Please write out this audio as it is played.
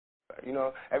You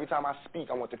know, every time I speak,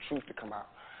 I want the truth to come out.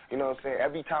 You know what I'm saying?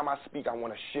 Every time I speak, I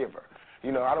want to shiver.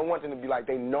 You know, I don't want them to be like,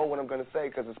 they know what I'm going to say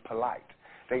because it's polite.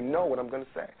 They know what I'm going to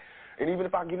say. And even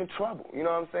if I get in trouble, you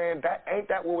know what I'm saying? Ain't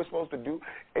that what we're supposed to do?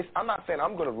 I'm not saying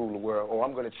I'm going to rule the world or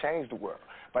I'm going to change the world,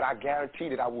 but I guarantee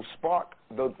that I will spark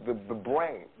the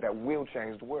brain that will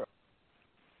change the world.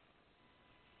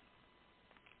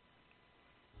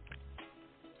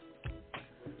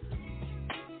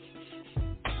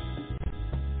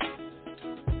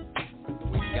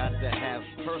 Got to have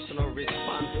personal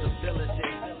responsibility,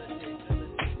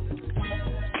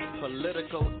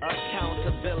 political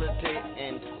accountability,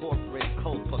 and corporate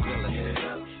culpability. Get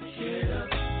up, get up,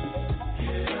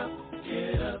 get up,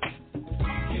 get up,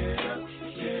 get up,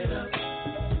 get up,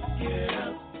 get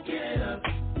up, get up.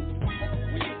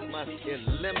 We must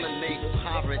eliminate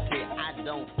poverty. I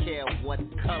don't care what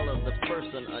color the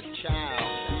person or child.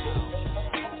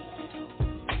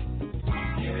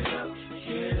 Get up,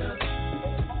 get up.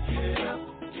 Get up,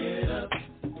 get up,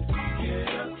 get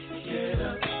up, get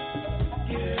up,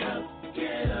 get up,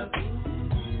 get up.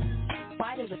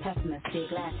 Why does a pessimist see a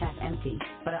glass half empty,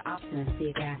 but an optimist see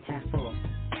a glass half full?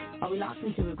 Are we locked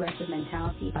into regressive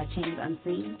mentality by chains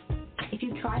unseen? If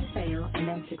you try to fail and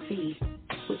then succeed,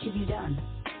 which have you done?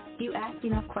 Do you ask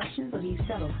enough questions or do you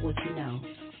settle for what you know?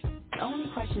 The only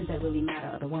questions that really matter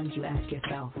are the ones you ask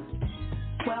yourself.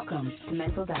 Welcome to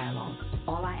Mental Dialogue.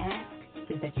 All I ask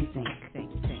is that you think.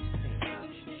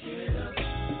 Get up,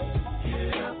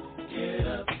 get up, get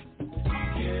up,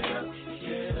 get up,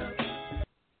 get up.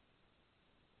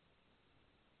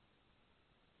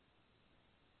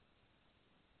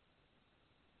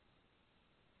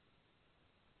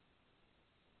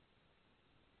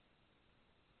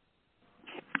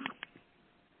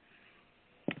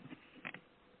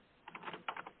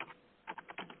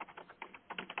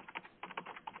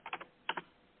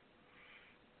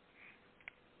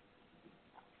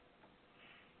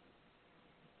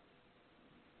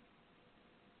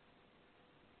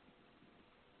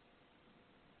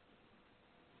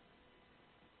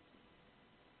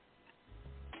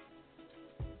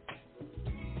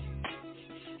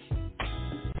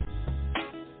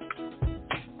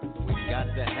 Got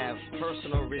to have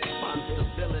personal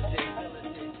responsibility,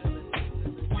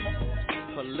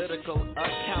 political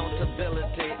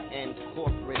accountability, and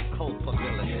corporate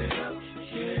culpability. Get up,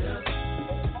 get up,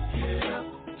 get up,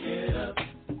 get up,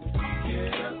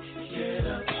 get up, get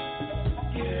up,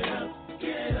 get up,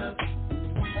 get up.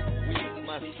 We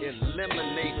must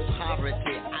eliminate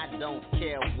poverty. I don't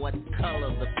care what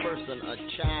color the person or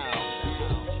child.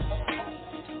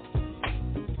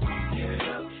 Get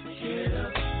up, get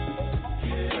up.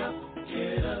 Get up,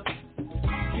 get up,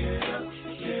 get up,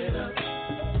 get up,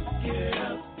 get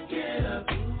up, get up.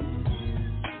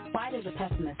 Why does a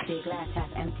pessimist see a glass half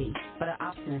empty, but an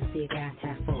optimist see a glass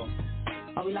half full?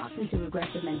 Are we locked into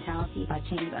regressive mentality by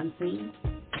chains unseen?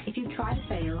 If you try to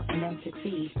fail and then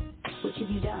succeed, which have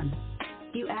you done?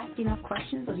 Do you ask enough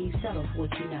questions or do you settle for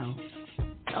what you know?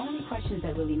 The only questions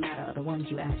that really matter are the ones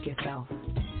you ask yourself.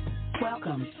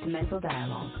 Welcome to Mental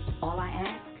Dialogue. All I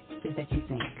ask is that you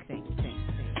think.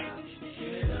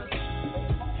 Get up,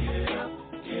 get up,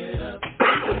 get up,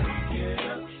 get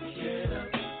up, get up.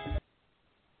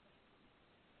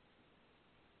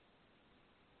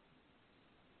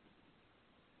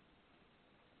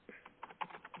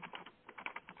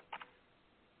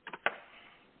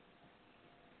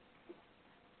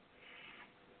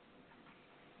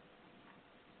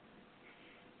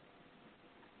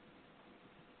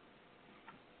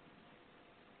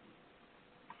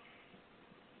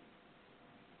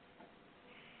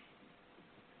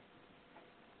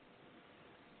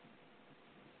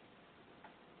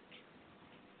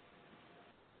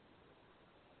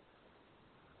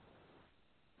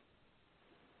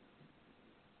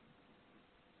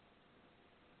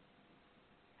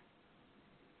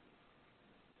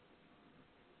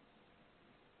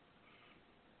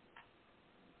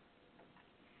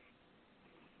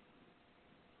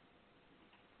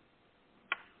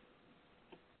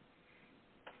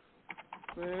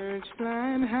 Birds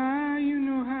flying high, you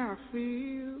know how I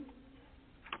feel.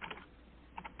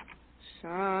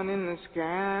 Sun in the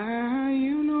sky,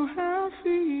 you know how I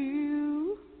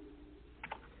feel.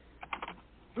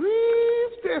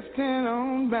 Breeze drifting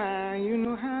on by, you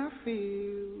know how I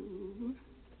feel.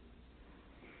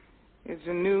 It's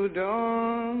a new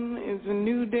dawn, it's a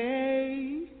new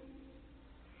day.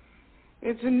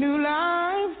 It's a new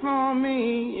life for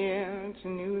me, yeah. It's a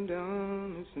new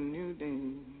dawn, it's a new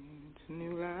day.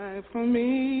 New life for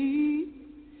me.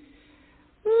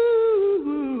 Ooh,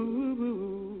 ooh,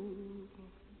 ooh.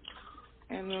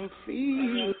 And I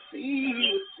feel.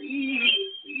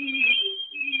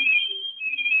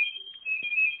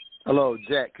 Hello,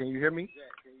 Jack. Can you hear me?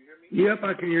 Yep,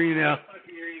 I can hear you now.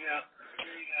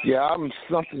 Yeah,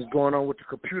 something's going on with the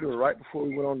computer. Right before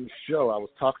we went on the show, I was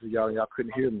talking to y'all and y'all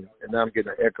couldn't hear me, and now I'm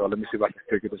getting an echo. Let me see if I can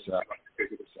figure this out.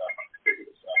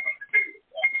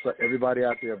 So everybody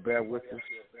out there, bear with us.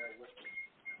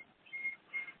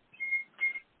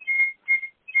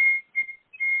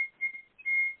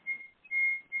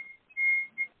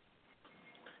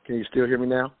 Can you still hear me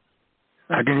now?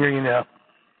 I can hear you now.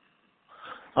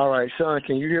 All right, Sean,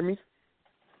 can you hear me?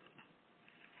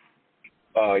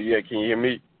 Yeah, can you hear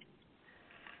me?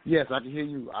 Yes, I can hear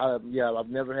you. I've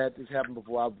never had this happen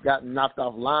before. I've gotten knocked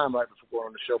off line right before going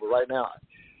on the show, but right now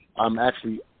I'm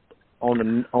actually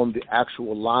on the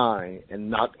actual line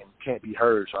and can't be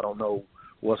heard, so I don't know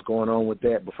what's going on with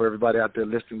that. But for everybody out there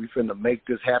listening, we finna make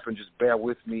this happen. Just bear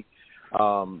with me.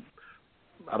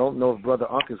 I don't know if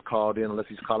Brother Unc is called in unless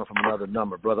he's calling from another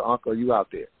number. Brother Unc, are you out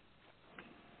there?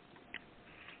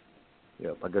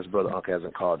 Yep, I guess Brother Unc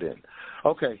hasn't called in.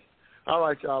 Okay. All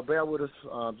right, y'all, bear with us.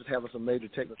 Just having some major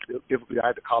technical difficulty. I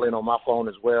had to call in on my phone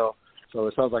as well. So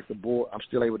it sounds like the board, I'm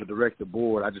still able to direct the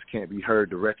board. I just can't be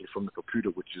heard directly from the computer,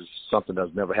 which is something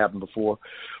that's never happened before.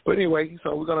 But anyway,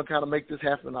 so we're going to kind of make this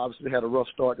happen. Obviously, we had a rough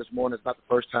start this morning. It's not the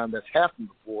first time that's happened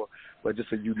before, but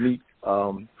just a unique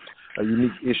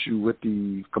issue with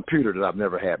the computer that I've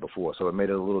never had before. So it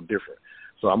made it a little different.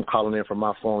 So I'm calling in from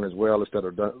my phone as well instead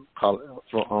of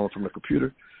calling from the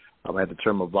computer. I had to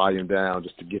turn my volume down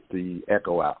just to get the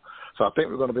echo out. So I think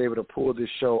we're going to be able to pull this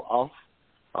show off.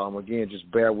 Again,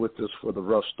 just bear with us for the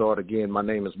rough start. Again, my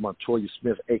name is Montoya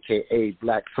Smith, a.k.a.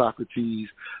 Black Socrates.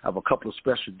 I have a couple of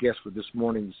special guests for this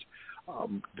morning's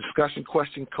discussion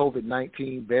question,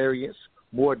 COVID-19 variants,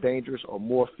 more dangerous or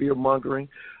more fear-mongering.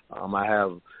 I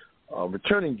have a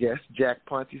returning guest, Jack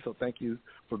Ponte, so thank you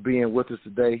for being with us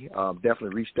today.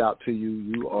 Definitely reached out to you.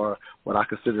 You are what I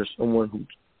consider someone who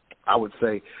I would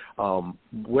say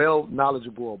well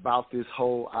knowledgeable about this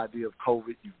whole idea of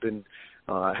COVID. You've been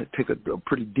take a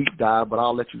pretty deep dive, but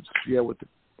I'll let you share with the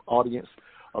audience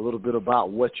a little bit about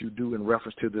what you do in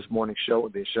reference to this morning's show,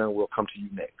 and then Sharon will come to you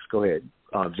next. Go ahead,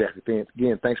 Jack.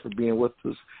 Again, thanks for being with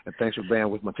us, and thanks for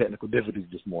bearing with my technical difficulties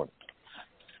this morning.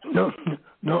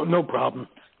 No problem.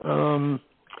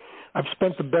 I've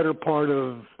spent the better part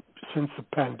of since the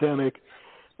pandemic,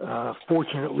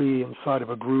 fortunately, inside of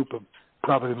a group of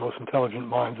probably the most intelligent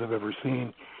minds I've ever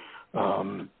seen,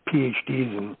 PhDs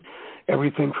in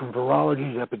everything from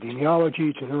virology to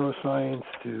epidemiology to neuroscience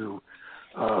to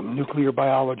nuclear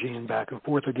biology and back and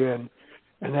forth again.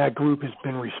 And that group has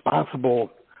been responsible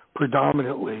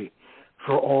predominantly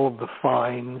for all of the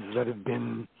finds that have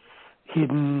been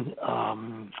hidden,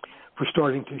 for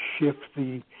starting to shift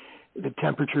the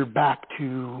temperature back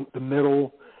to the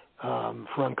middle,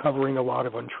 for uncovering a lot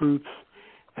of untruths,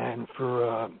 and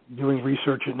for doing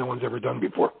research that no one's ever done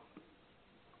before.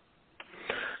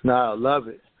 No, I love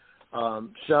it.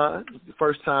 Sean, the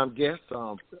first-time guest,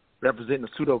 representing the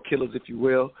pseudo-killers, if you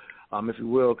will.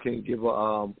 Can you give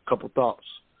a couple thoughts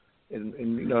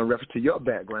in reference to your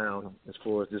background as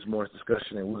far as this morning's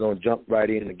discussion? And we're going to jump right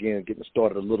in again, getting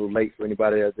started a little late for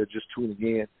anybody that's just tuning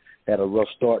in. Had a rough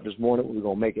start this morning. We're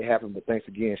going to make it happen, but thanks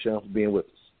again, Sean, for being with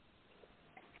us.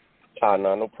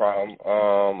 No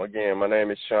problem. Again, my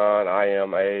name is Sean. I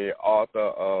am a author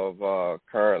of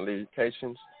Current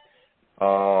Limitations.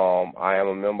 I am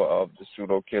a member of the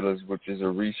Pseudo Killers, which is a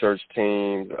research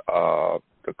team,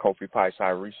 the Kofi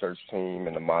Paisai research team,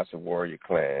 and the Masa Warrior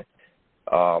Clan.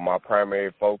 My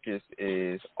primary focus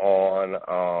is on,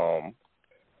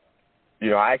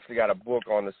 I actually got a book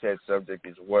on the said subject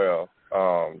as well.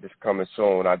 It's coming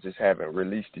soon. I just haven't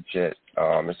released it yet.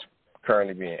 It's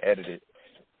currently being edited.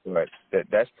 But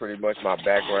that's pretty much my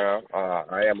background.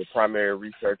 I am a primary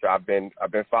researcher. I've been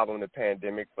following the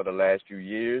pandemic for the last few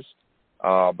years,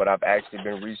 but I've actually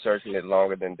been researching it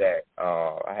longer than that.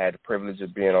 I had the privilege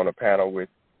of being on a panel with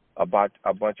a bunch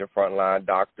of frontline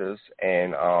doctors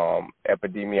and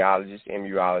epidemiologists,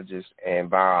 immunologists, and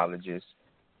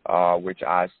virologists, which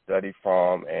I study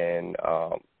from and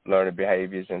learn the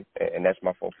behaviors, and that's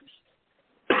my focus.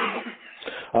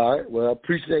 All right. Well, I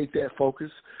appreciate that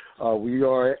focus. We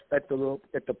are at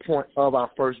the point of our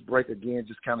first break again,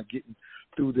 just kind of getting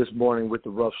through this morning with the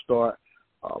rough start.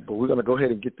 But we're going to go ahead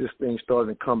and get this thing started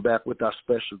and come back with our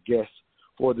special guest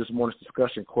for this morning's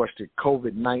discussion question,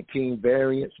 COVID-19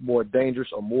 variants, more dangerous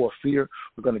or more fear.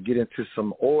 We're going to get into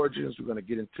some origins. We're going to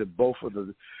get into both of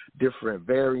the different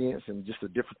variants and just the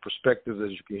different perspectives.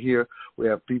 As you can hear, we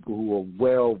have people who are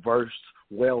well-versed,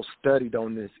 well-studied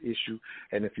on this issue.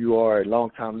 And if you are a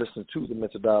long-time listener to the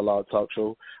Mental Dialogue Talk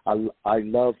Show, I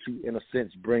love to, in a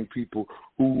sense, bring people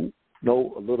who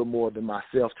know a little more than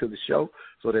myself to the show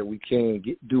so that we can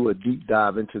do a deep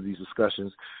dive into these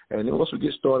discussions. And then once we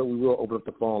get started, we will open up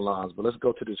the phone lines. But let's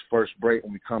go to this first break.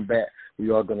 When we come back, we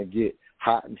are going to get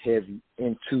hot and heavy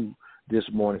into this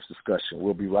morning's discussion.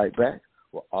 We'll be right back.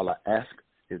 Well, all I ask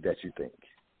is that you think.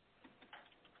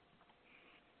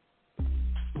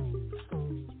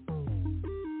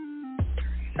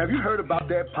 Have you heard about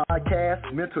that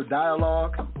podcast, Mental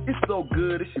Dialogue? It's so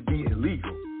good it should be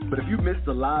illegal. But if you missed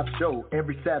the live show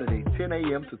every Saturday, 10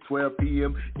 a.m. to 12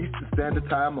 p.m. Eastern Standard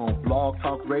Time on Blog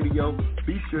Talk Radio,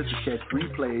 be sure to catch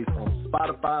replays on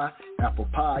Spotify, Apple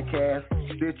Podcasts,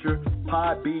 Stitcher,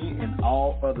 Podbean, and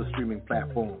all other streaming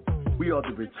platforms. We are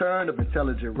the return of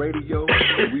intelligent radio,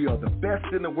 and we are the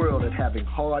best in the world at having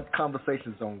hard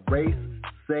conversations on race,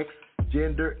 sex,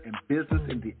 gender, and business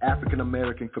in the African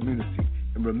American community.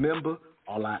 And remember,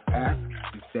 all I ask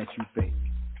is that you think.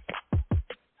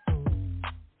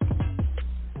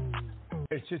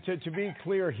 To be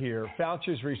clear here,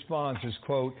 Fauci's response is,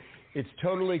 quote, it's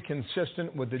totally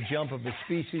consistent with the jump of a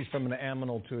species from an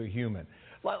animal to a human.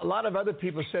 A lot of other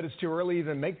people said it's too early to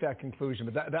even make that conclusion,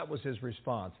 but that was his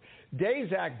response.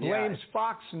 Daszak blames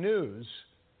Fox News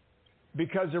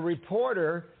because a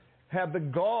reporter had the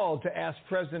gall to ask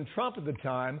President Trump at the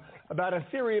time about a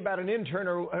theory about an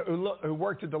intern who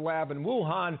worked at the lab in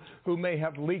Wuhan who may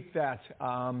have leaked that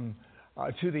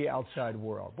to the outside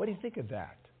world. What do you think of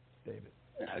that, David?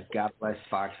 God bless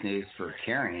Fox News for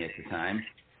caring at the time.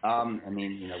 I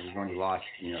mean, we've only lost,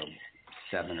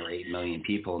 7 or 8 million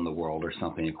people in the world or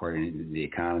something, according to The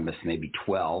Economist, maybe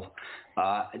 12.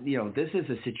 This is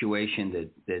a situation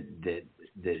that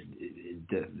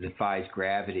defies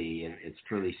gravity. It's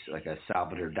truly like a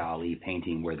Salvador Dali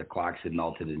painting where the clocks have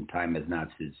melted and time has not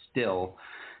stood still.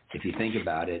 If you think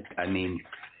about it, I mean,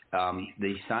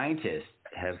 the scientists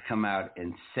have come out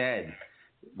and said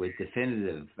with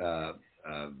definitive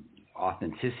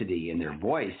authenticity in their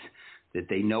voice that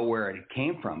they know where it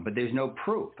came from, but there's no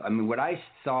proof. I mean, what I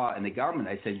saw in the government,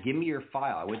 I said, give me your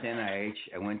file. I went to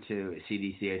NIH, I went to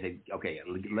CDC, I said, okay,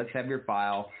 let's have your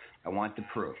file. I want the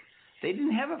proof. They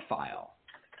didn't have a file.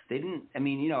 They didn't,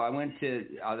 I went to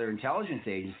other intelligence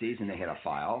agencies and they had a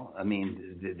file. I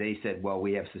mean, they said, well,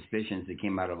 we have suspicions that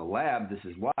came out of a lab. This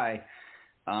is why.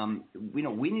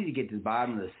 We need to get to the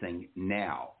bottom of this thing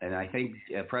now. And I think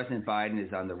President Biden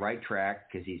is on the right track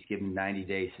because he's given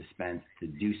 90-day suspense to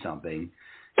do something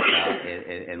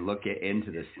and look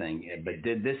into this thing. But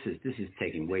this is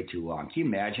taking way too long. Can you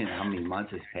imagine how many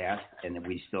months has passed and that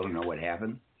we still don't know what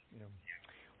happened? Yeah.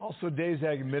 Also,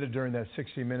 Daszak admitted during that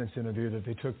 60 Minutes interview that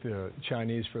they took the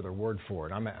Chinese for their word for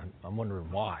it. I'm wondering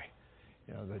why.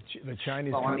 The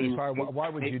Chinese Communist Party, why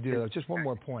would you do that? Just one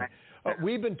more point.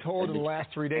 We've been told in the last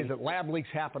 3 days that lab leaks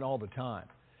happen all the time.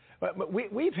 But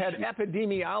we've had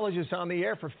epidemiologists on the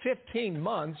air for 15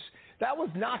 months. That was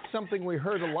not something we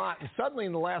heard a lot. And suddenly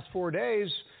in the last 4 days,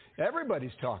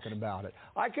 everybody's talking about it.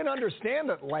 I can understand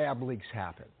that lab leaks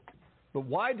happen. But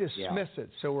why dismiss it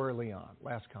so early on?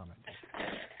 Last comment.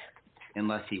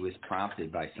 Unless he was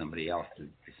prompted by somebody else to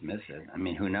dismiss it. I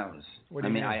mean, who knows? What do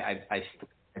you mean? I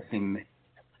think...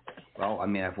 Well,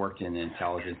 I've worked in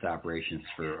intelligence operations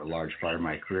for a large part of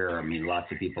my career. I mean,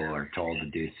 lots of people are told to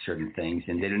do certain things,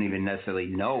 and they don't even necessarily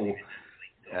know.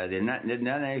 They're not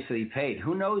necessarily paid.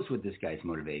 Who knows what this guy's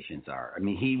motivations are? I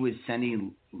mean, he was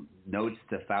sending notes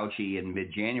to Fauci in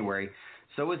mid-January.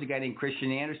 So was a guy named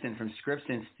Christian Anderson from Scripps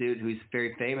Institute, who's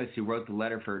very famous, who wrote the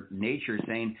letter for Nature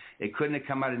saying it couldn't have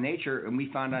come out of Nature. And we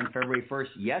found on February 1st,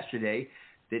 yesterday,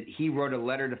 that he wrote a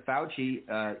letter to Fauci,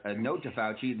 a note to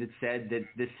Fauci that said that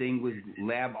this thing was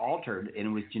lab altered and it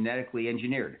was genetically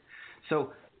engineered.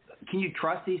 So can you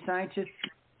trust these scientists?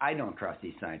 I don't trust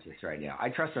these scientists right now. I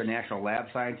trust our national lab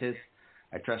scientists.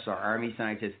 I trust our Army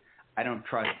scientists. I don't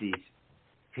trust these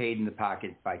paid in the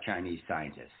pocket by Chinese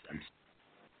scientists.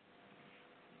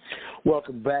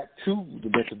 Welcome back to the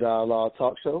Mental Dialogue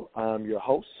Talk Show. I'm your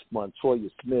host, Montoya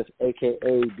Smith,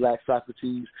 a.k.a. Black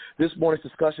Socrates. This morning's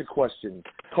discussion question,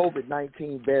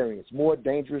 COVID-19 variants, more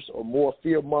dangerous or more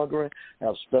fear-mongering? I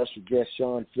have special guest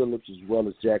Sean Phillips as well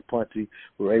as Jack Punty.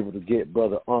 We're able to get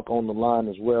Brother Unc on the line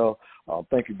as well.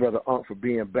 Thank you, Brother Unc, for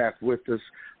being back with us.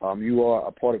 You are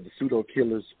a part of the Pseudo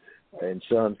Killers, and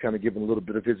Sean's kind of giving a little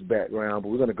bit of his background. But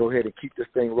we're going to go ahead and keep this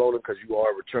thing rolling because you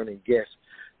are a returning guest.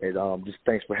 And just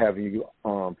thanks for having you.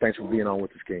 Thanks for being on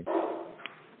with us, King.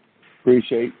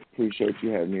 Appreciate you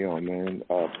having me on, man.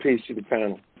 Peace to the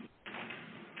panel.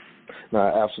 No,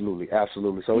 absolutely.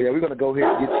 So, we're going to go ahead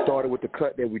and get started with the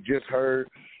cut that we just heard.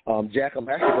 Jack, I'm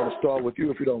actually going to start with you,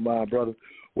 if you don't mind, brother,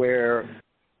 where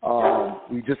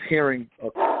we're just hearing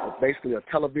basically a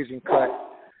television cut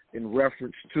in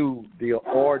reference to the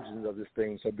origins of this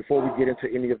thing. So before we get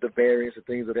into any of the variants and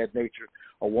things of that nature,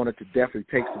 I wanted to definitely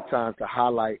take some time to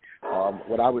highlight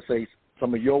what I would say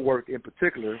some of your work in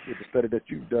particular with the study that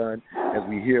you've done, as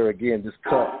we hear, again, this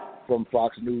cut from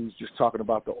Fox News just talking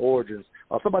about the origins.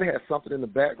 Somebody has something in the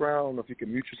background. I don't know if you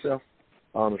can mute yourself.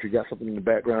 If you got something in the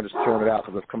background, just turn it out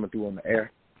because it's coming through on the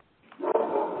air.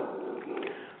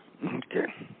 Okay.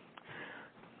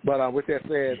 But with that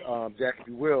said, Jack, if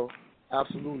you will,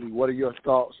 absolutely, what are your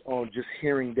thoughts on just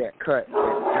hearing that cut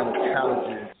that kind of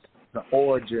challenges the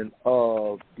origin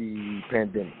of the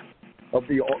pandemic, of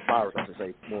the virus, I should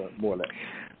say, more or less?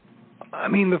 I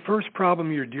mean, the first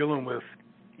problem you're dealing with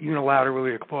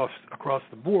unilaterally across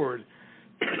the board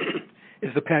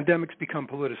is the pandemic's become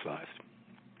politicized,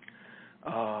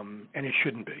 and it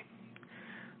shouldn't be.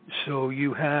 So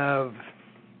you have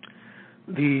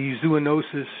the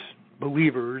zoonosis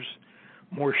believers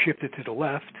more shifted to the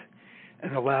left,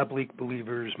 and the lab leak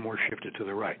believers more shifted to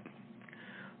the right.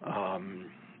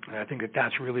 And I think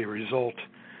that's really a result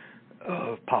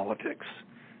of politics.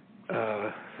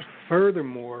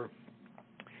 Furthermore,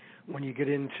 when you get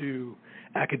into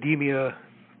academia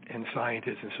and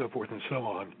scientists and so forth and so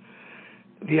on,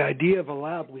 the idea of a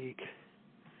lab leak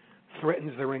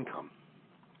threatens their income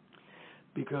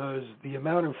because the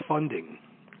amount of funding,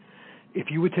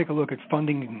 if you would take a look at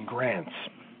funding and grants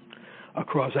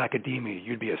across academia,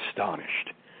 you'd be astonished.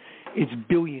 It's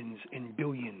billions and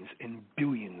billions and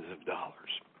billions of dollars.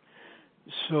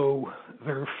 So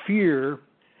their fear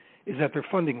is that their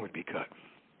funding would be cut.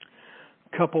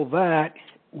 Couple that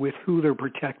with who they're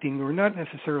protecting, or not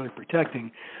necessarily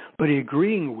protecting, but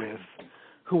agreeing with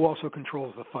who also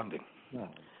controls the funding,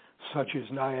 such as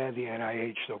NIAID, the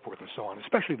NIH, so forth and so on,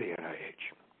 especially the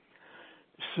NIH.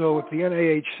 So if the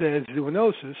NIH says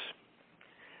zoonosis,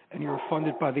 and you're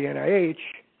funded by the NIH,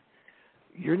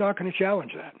 you're not going to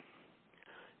challenge that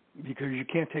because you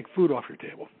can't take food off your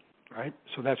table, right?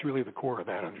 So that's really the core of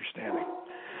that understanding.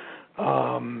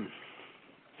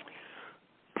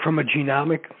 From a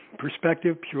genomic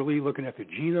perspective, purely looking at the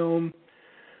genome,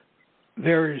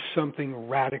 there is something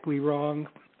radically wrong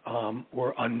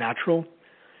or unnatural.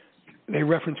 They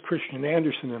reference Christian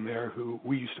Andersen in there, who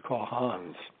we used to call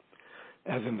Hans,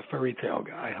 as in the fairy tale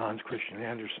guy, Hans Christian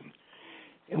Andersen.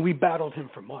 And we battled him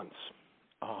for months.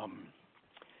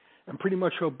 And pretty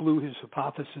much blew his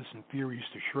hypothesis and theories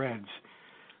to shreds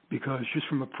because just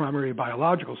from a primary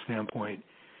biological standpoint,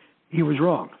 he was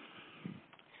wrong.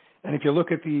 And if you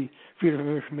look at the Freedom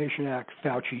of Information Act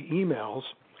Fauci emails,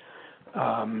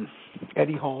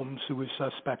 Eddie Holmes, who was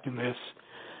suspect in this,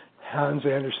 Hans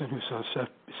Andersen, who's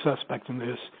suspect in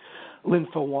this,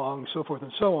 Lin-Fo Wang, so forth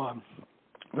and so on,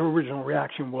 their original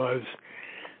reaction was,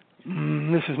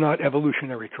 this is not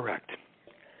evolutionary correct.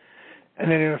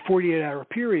 And then in a 48-hour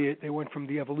period, they went from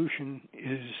the evolution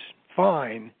is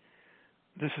fine,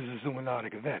 this is a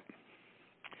zoonotic event.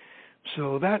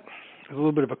 So that is a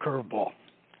little bit of a curveball.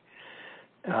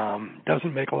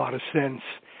 Doesn't make a lot of sense.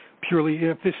 Purely,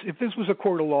 if this was a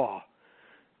court of law,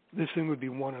 this thing would be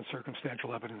won on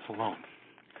circumstantial evidence alone.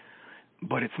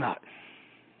 But it's not.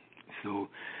 So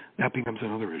that becomes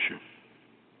another issue.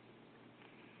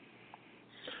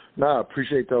 No, I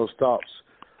appreciate those thoughts.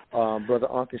 Brother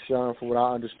Ankh and Sean, from what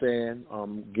I understand,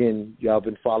 again, y'all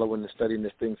been following and studying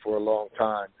this thing for a long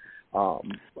time.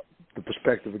 The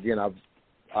perspective, again, I've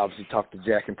obviously talked to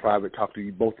Jack in private, talked to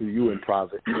you, both of you in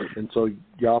private, and so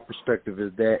y'all perspective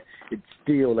is that it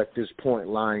still at this point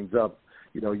lines up.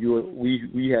 You know,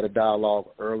 we had a dialogue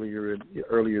earlier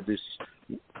this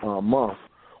month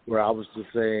where I was just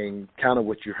saying kind of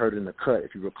what you heard in the cut.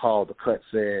 If you recall, the cut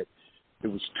said it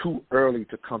was too early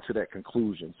to come to that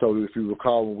conclusion. So if you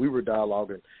recall, when we were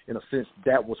dialoguing, in a sense,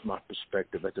 that was my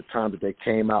perspective at the time that they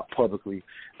came out publicly.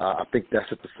 I think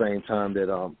that's at the same time that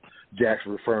Jack's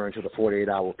referring to the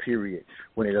 48-hour period.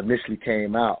 When it initially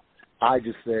came out, I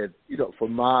just said, you know, for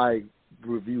my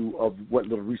review of what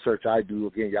little research I do,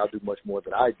 again, y'all do much more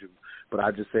than I do, but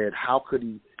I just said, how could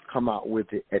he come out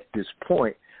with it at this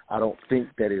point? I don't think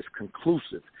that is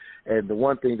conclusive. And the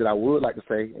one thing that I would like to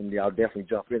say, and y'all definitely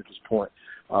jump in at this point,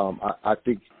 I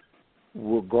think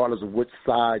regardless of which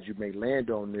side you may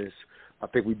land on this, I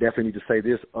think we definitely need to say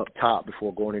this up top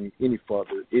before going any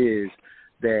further, is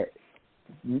that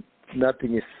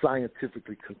nothing is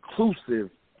scientifically conclusive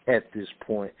at this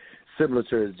point. Similar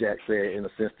to, as Jack said, in a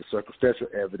sense, the circumstantial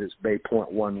evidence may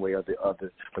point one way or the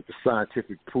other, but the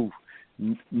scientific proof,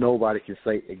 nobody can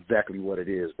say exactly what it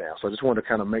is now. So I just wanted to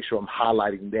kind of make sure I'm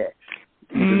highlighting that.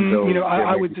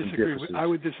 I would disagree. I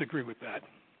would disagree with that.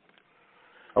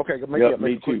 Okay, make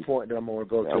a quick point that I'm going to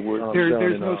go to.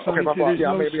 There's no scientific.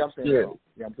 Maybe I'm saying it wrong.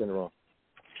 Yeah, I'm saying it wrong.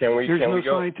 There's no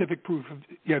scientific proof of.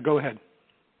 Yeah, go ahead.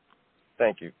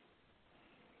 Thank you.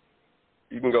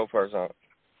 You can go first, huh?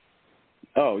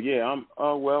 Oh yeah, I'm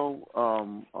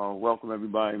welcome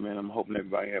everybody, man. I'm hoping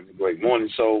everybody having a great morning.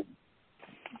 So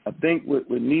I think what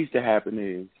needs to happen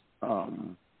is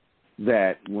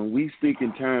that when we speak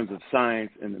in terms of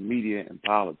science and the media and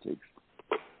politics,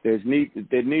 there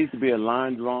needs to be a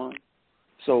line drawn.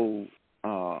 So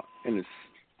in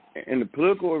the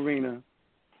political arena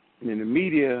and in the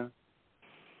media,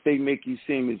 they make you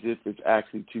seem as if it's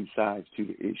actually two sides to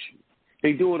the issue.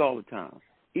 They do it all the time.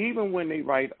 Even when they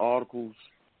write articles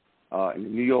in the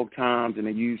New York Times and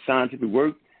they use scientific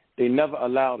work, they never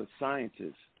allow the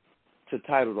scientists to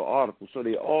title the article. So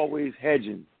they're always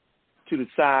hedging to the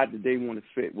side that they want to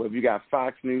fit, whether you got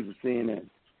Fox News or CNN.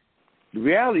 The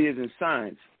reality is in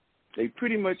science, they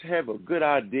pretty much have a good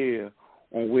idea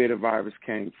on where the virus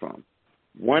came from.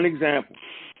 One example,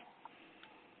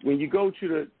 when you go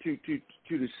to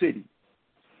the city,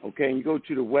 okay, and you go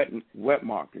to the wet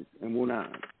markets in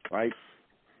Wuhan, right?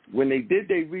 When they did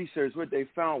their research, what they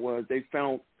found was they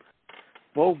found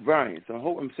both variants. I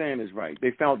hope I'm saying this right.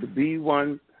 They found the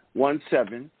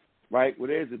B117, right? Well,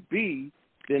 there's a B,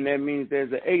 then that means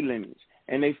there's an A lineage.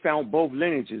 And they found both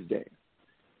lineages there.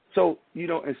 So,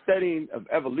 in studying of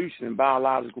evolution and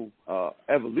biological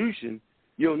evolution,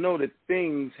 you'll know that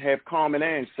things have common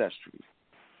ancestry.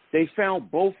 They found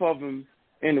both of them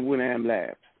in the Wuhan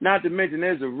lab. Not to mention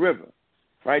there's a river,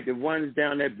 right, that runs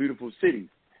down that beautiful city.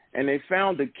 And they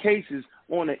found the cases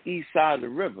on the east side of the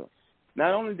river.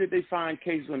 Not only did they find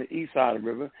cases on the east side of the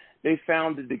river, they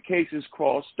found that the cases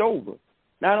crossed over.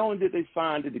 Not only did they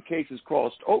find that the cases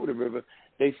crossed over the river,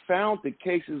 they found the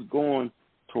cases going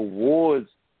towards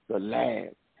the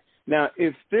lab. Now,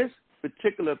 if this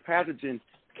particular pathogen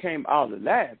came out of the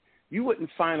lab, you wouldn't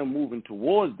find them moving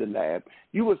towards the lab.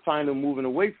 You would find them moving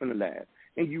away from the lab.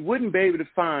 And you wouldn't be able to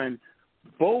find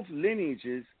both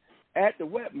lineages at the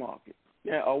wet market.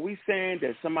 Now, are we saying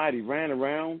that somebody ran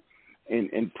around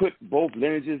and put both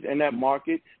lineages in that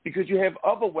market? Because you have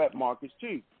other wet markets,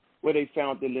 too, where they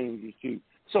found the lineages, too.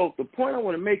 So the point I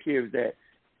want to make here is that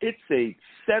it's a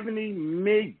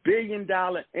 $70 billion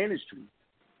industry,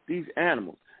 these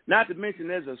animals. Not to mention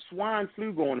there's a swine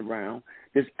flu going around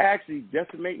that's actually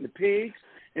decimating the pigs.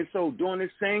 And so during this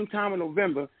same time in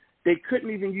November, they couldn't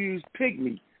even use pig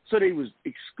meat. So they was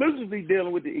exclusively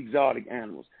dealing with the exotic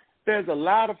animals. There's a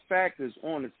lot of factors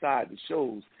on the side that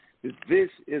shows that this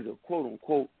is a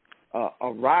quote-unquote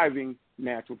arriving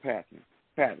natural pathogen.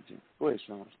 Go ahead,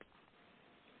 Sean.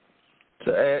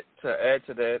 To add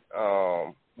to that,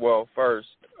 well, first,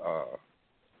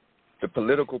 the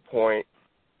political point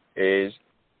is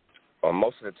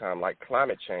most of the time, like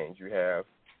climate change, you have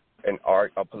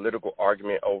a political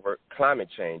argument over climate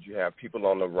change. You have people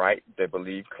on the right that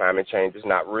believe climate change is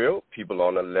not real. People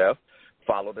on the left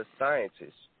follow the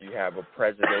scientists. You have a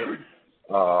president,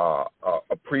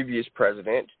 a previous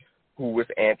president who was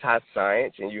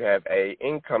anti-science, and you have a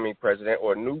incoming president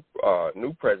or new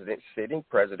president, sitting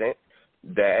president,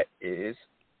 that is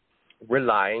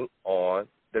relying on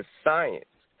the science.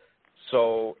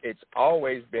 So it's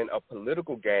always been a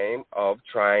political game of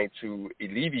trying to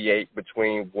alleviate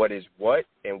between what is what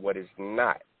and what is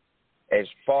not. As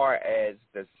far as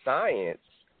the science,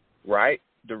 right,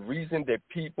 the reason that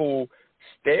people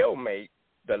stalemate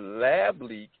the lab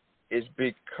leak is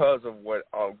because of what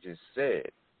Ong just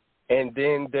said. And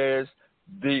then there's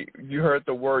you heard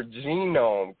the word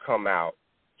genome come out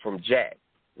from Jack,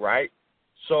 right?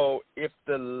 So if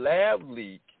the lab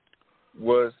leak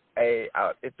was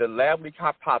if the lab leak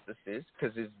hypothesis,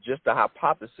 because it's just a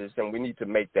hypothesis and we need to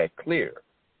make that clear,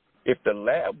 if the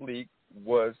lab leak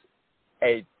was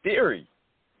a theory,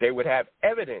 they would have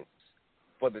evidence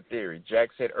for the theory. Jack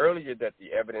said earlier that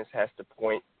the evidence has to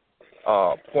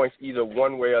points either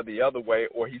one way or the other way,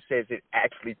 or he says it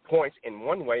actually points in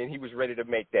one way, and he was ready to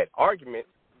make that argument.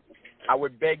 I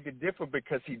would beg to differ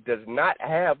because he does not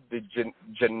have the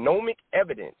genomic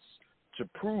evidence to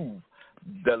prove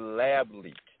the lab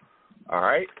leak, all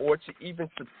right, or to even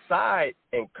subside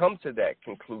and come to that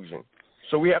conclusion.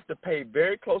 So we have to pay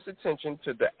very close attention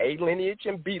to the A lineage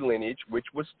and B lineage, which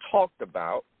was talked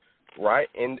about, right,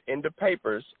 in the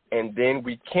papers, and then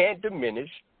we can't diminish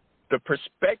the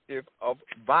perspective of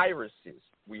viruses.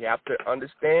 We have to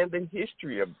understand the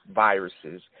history of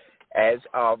viruses. As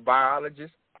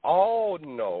biologists all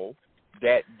know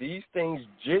that these things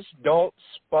just don't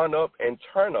spun up and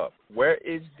turn up. Where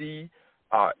is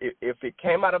if it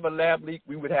came out of a lab leak,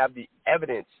 we would have the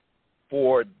evidence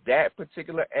for that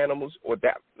particular animals or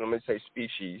that,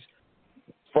 species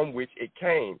from which it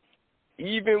came.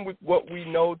 Even with what we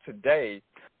know today,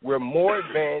 we're more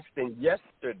advanced than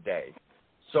yesterday.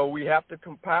 So we have to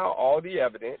compile all the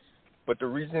evidence, but the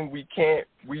reason we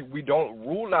don't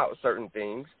rule out certain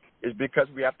things is because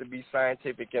we have to be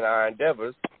scientific in our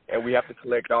endeavors, and we have to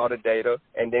collect all the data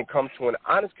and then come to an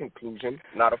honest conclusion,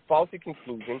 not a faulty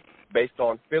conclusion, based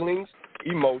on feelings,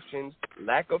 emotions,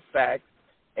 lack of facts,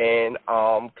 and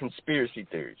conspiracy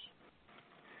theories.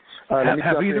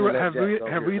 Have either of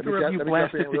you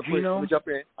blasted the genome? Let me jump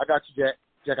in. I got you, Jack.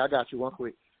 Jack, I got you. One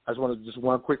quick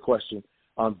question.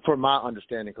 For my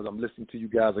understanding, because I'm listening to you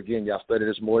guys again, y'all study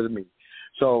this more than me.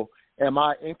 So, am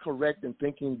I incorrect in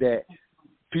thinking that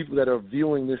people that are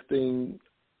viewing this thing,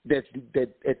 that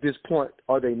at this point,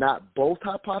 are they not both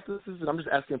hypotheses? And I'm just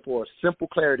asking for a simple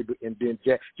clarity. And then,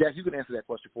 Jack, you can answer that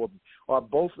question for me. Are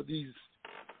both of these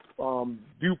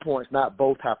viewpoints not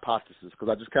both hypotheses? Because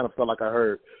I just kind of felt like I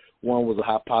heard one was a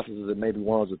hypothesis and maybe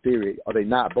one was a theory. Are they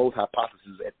not both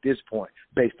hypotheses at this point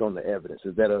based on the evidence?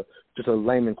 Is that just a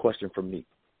layman question from me?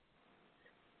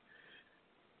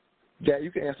 Jack, you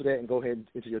can answer that and go ahead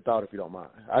into your thought if you don't mind.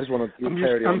 I just want to get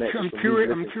clarity on that.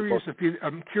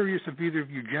 I'm curious if either of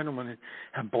you gentlemen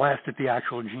have blasted the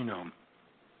actual genome.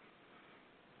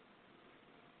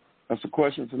 That's a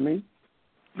question for me?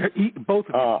 Both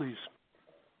of you, please.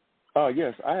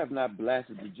 Yes, I have not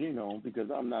blasted the genome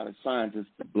because I'm not a scientist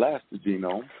to blast the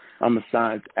genome. I'm a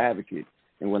science advocate.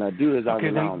 And what I do is I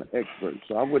rely on the experts.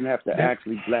 So I wouldn't have to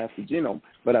actually blast the genome.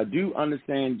 But I do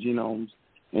understand genomes,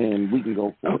 and we can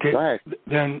go forward. Okay, go ahead.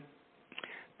 Then,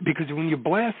 because when you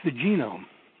blast the genome,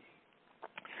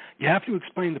 you have to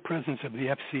explain the presence of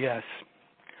the FCS,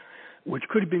 which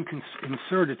could have been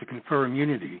inserted to confer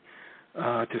immunity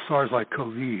to SARS-like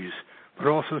CoVs, but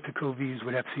also to CoVs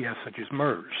with FCS such as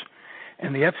MERS.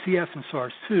 And the FCS in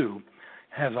SARS-2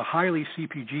 has a highly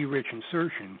CpG-rich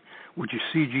insertion, which is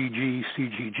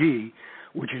CGG,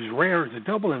 which is rare as a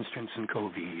double instance in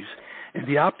CoVs, and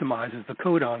deoptimizes the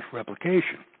codon for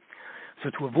replication.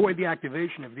 So to avoid the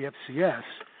activation of the FCS,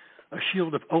 a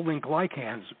shield of O-link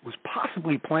glycans was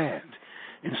possibly planned,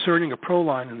 inserting a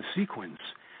proline in the sequence,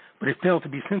 but it failed to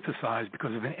be synthesized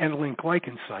because of an N-link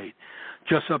glycan site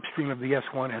just upstream of the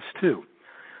S1, S2.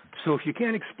 So if you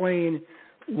can't explain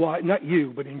why, not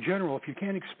you, but in general, if you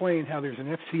can't explain how there's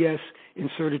an FCS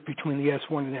inserted between the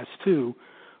S1 and S2,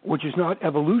 which is not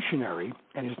evolutionary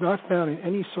and is not found in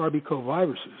any SARS-CoV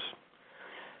viruses,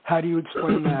 how do you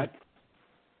explain that?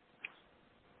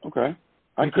 Okay.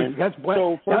 Because that's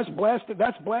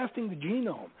blasting the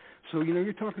genome. So,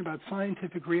 you're talking about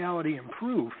scientific reality and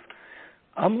proof.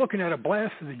 I'm looking at a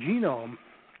blast of the genome,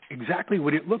 exactly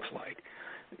what it looks like.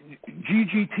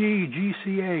 GGT,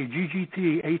 GCA,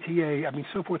 GGT, ATA,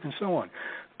 so forth and so on.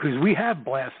 Because we have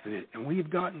blasted it, and we've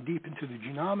gotten deep into the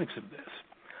genomics of this.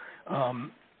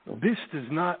 This does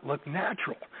not look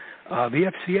natural.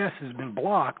 The FCS has been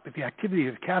blocked, but the activity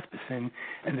of cathepsin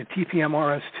and the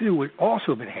TPM-RS2 would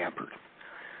also been hampered.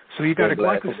 So you've got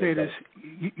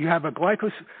you have a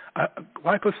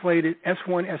glycosylated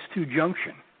S1, S2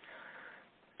 junction.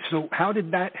 So how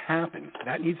did that happen?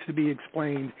 That needs to be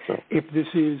explained if this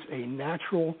is a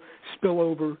natural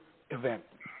spillover event.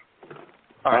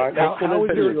 All right.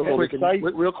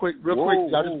 Real quick.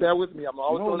 Y'all just bear with me. I'm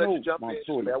always going to let you jump in.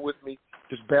 Just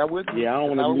bear with me. Yeah, I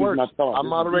don't want to lose my thought. I'm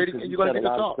moderating, and you're going to get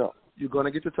to talk. You're going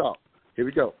to get to talk. Here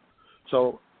we go.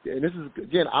 So, and this is,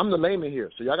 again, I'm the layman here,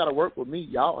 so y'all got to work with me.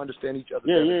 Y'all understand each other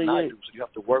better than I do, so you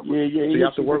have to work with me. So you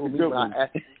have to work with me when I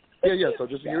ask. So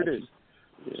just here it is.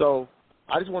 So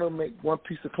I just want to make one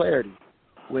piece of clarity.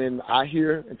 When I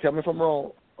hear, and tell me if I'm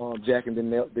wrong, Jack, and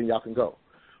then y'all can go.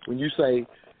 When you say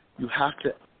you have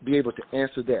to be able to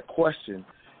answer that question,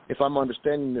 if I'm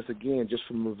understanding this again, just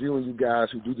from reviewing you guys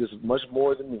who do this much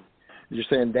more than me, you're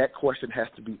saying that question has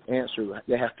to be answered,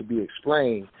 that has to be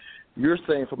explained. You're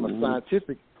saying from a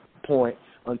scientific point,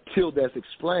 until that's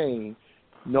explained,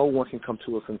 no one can come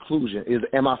to a conclusion.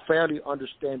 Am I fairly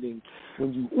understanding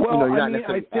when you're not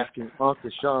necessarily asking Uncle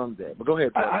Sean that? But go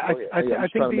ahead, bro. I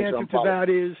think the answer to that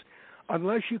is,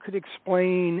 unless you could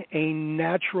explain a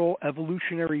natural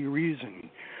evolutionary reason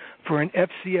for an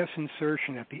FCS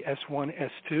insertion at the S1,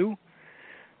 S2,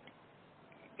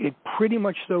 it pretty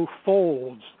much so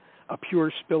folds a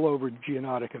pure spillover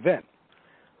geonotic event.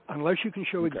 Unless you can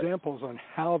show examples on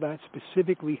how that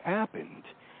specifically happened,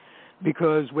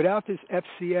 because without this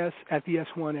FCS at the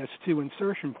S1, S2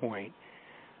 insertion point,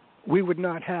 we would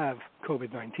not have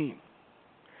COVID-19.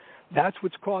 That's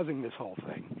what's causing this whole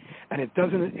thing. And it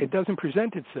doesn't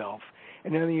present itself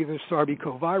in any of the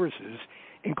SARS-CoV viruses,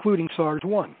 including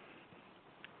SARS-1.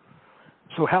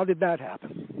 So how did that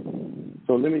happen?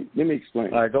 So let me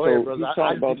explain. All right, go ahead, brother.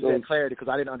 I about just needed clarity because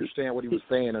I didn't understand what he was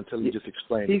saying until he just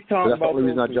explained he's it. Talking that's about the only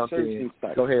reason I those jumped in.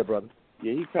 Sites. Go ahead, brother.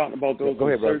 Yeah, he's talking about those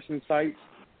insertion sites.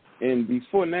 And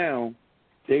before now,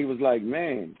 they was like,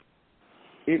 man,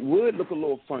 it would look a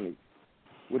little funny.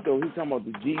 He's talking about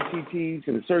the GTTs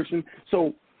and insertion.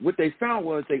 So what they found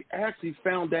was they actually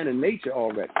found that in nature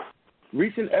already.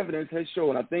 Recent evidence has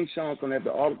shown, I think Sean's going to have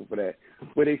the article for that,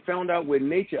 where they found out where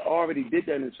nature already did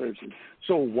that insertion.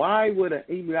 So why would an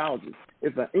immunologist,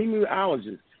 if an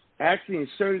immunologist actually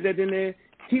inserted that in there,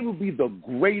 he would be the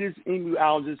greatest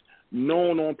immunologist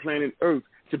known on planet Earth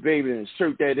to be able to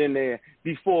insert that in there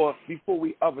before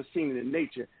we ever seen it in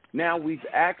nature. Now we've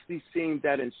actually seen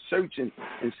that insertion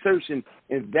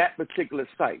in that particular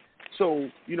site. So,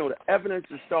 the evidence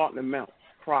is starting to mount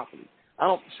properly.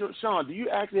 Sean, do you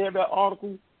actually have that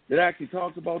article that actually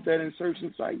talks about that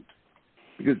insertion site?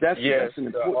 Because that's an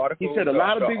important. Article, he said a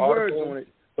lot of big words on it,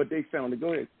 but they found it.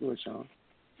 Go ahead, Sean.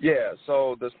 Yeah,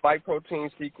 so the spike protein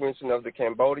sequencing of the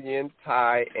Cambodian,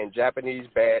 Thai, and Japanese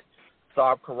bat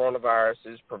SARS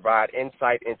coronaviruses provide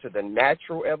insight into the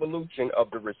natural evolution of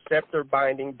the receptor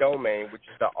binding domain, which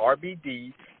is the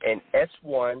RBD and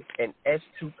S1 and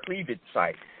S2 cleavage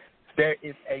site. There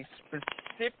is a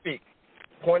specific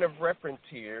point of reference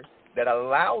here that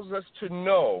allows us to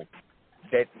know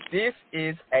that this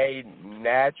is a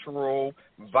natural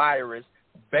virus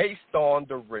based on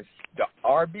the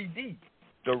RBD,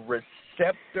 the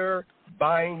receptor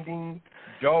binding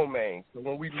domain. So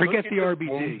when we forget the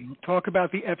RBD, talk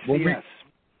about the FCS.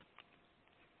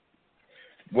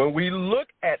 When we look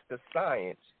at the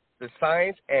science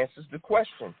answers the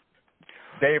question.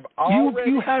 They've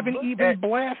already you haven't even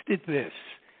blasted this.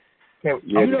 You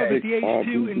know that the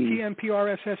H2 and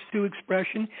TMPRSS2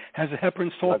 expression has a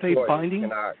heparan sulfate binding.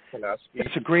 Can I speak?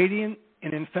 It's a gradient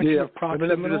in infection of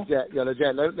proximal. Come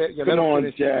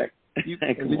on, Jack.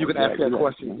 And then you can ask that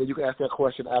question. Then you can ask that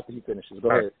question after he finishes.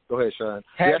 Go ahead, Sean.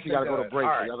 You actually got to go to break.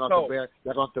 Right. Y'all going to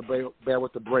have to bear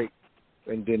with the break,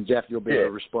 and then Jeff, you'll be able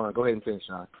to respond. Go ahead and finish,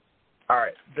 Sean. All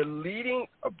right.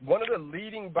 One of the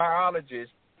leading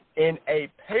biologists in a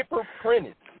paper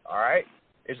printed, all right,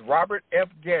 is Robert F.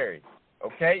 Gary.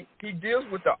 Okay, he deals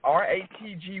with the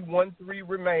RATG13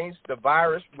 remains, the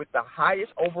virus with the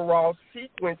highest overall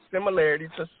sequence similarity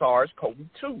to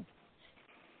SARS-CoV-2.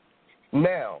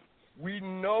 Now, we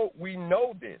know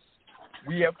this.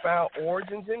 We have found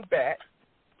origins in bats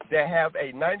that have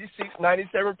a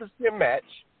 96-97%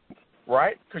 match,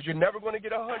 right? Because you're never going to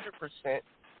get 100%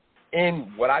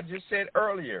 in what I just said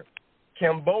earlier.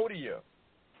 Cambodia,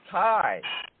 Thai,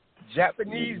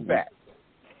 Japanese bats.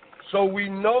 So we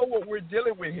know what we're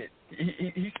dealing with here.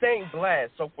 He's saying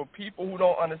blast. So for people who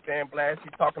don't understand blast,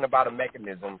 he's talking about a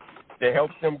mechanism that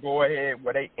helps them go ahead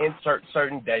where they insert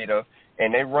certain data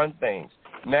and they run things.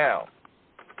 Now,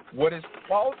 what is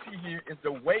faulty here is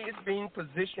the way it's being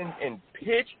positioned and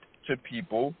pitched to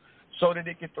people so that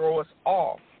it can throw us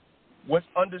off. What's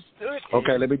understood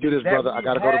Okay, let me do this, brother. I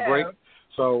got to go to break.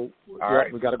 So, we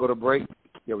got to go to break.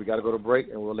 Yeah, we got to go to break,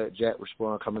 and we'll let Jack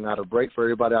respond coming out of break. For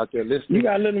everybody out there listening, you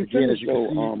got to let him finish, though.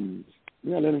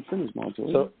 You got to let him finish,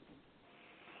 Montoya. So,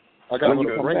 I got to go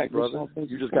to break, brother.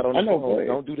 You just got on the phone.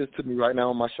 Don't do this to me right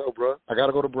now on my show, bro. I got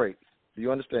to go to break. Do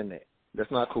you understand that? That's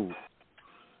not cool.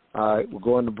 All right, we're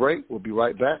going to break. We'll be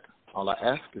right back. All I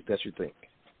ask is that you think.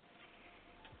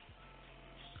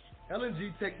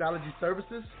 LNG Technology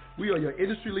Services, we are your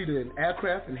industry leader in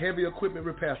aircraft and heavy equipment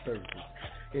repair services.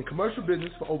 In commercial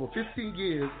business for over 15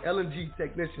 years, LNG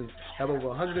technicians have over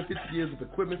 150 years of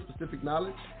equipment-specific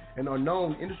knowledge and are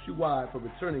known industry-wide for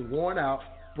returning worn-out,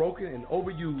 broken, and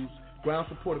overused ground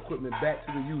support equipment back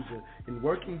to the user in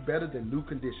working better than new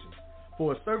conditions.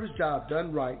 For a service job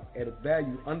done right at a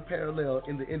value unparalleled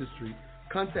in the industry,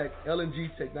 contact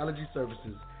LNG Technology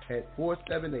Services at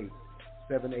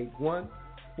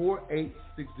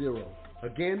 478-781-4860.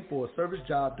 Again, for a service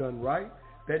job done right,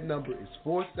 that number is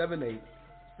 478-781-4860.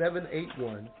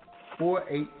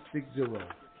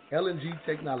 LNG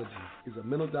Technology is a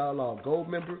Mental Dialogue Gold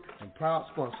member and proud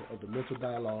sponsor of the Mental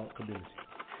Dialogue community.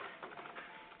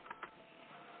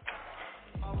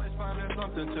 Always finding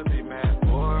something to be mad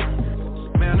for.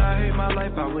 Man, I hate my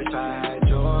life, I wish I had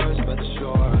yours, but it's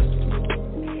yours.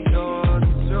 Yours.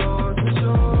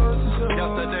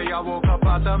 Yesterday I woke up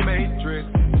out the matrix,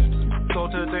 so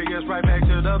today it's right back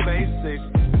to the basics.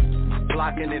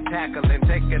 Blocking and tackling,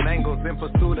 taking angles in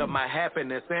pursuit of my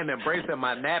happiness and embracing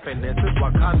my nappiness. It's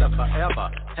Wakanda forever,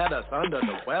 had us under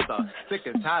the weather. Sick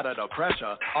and tired of the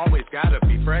pressure, always gotta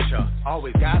be fresher,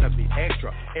 always gotta be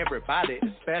extra. Everybody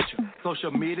is special.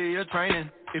 Social media training,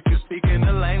 if you speak in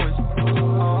the language.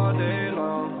 All day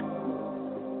long,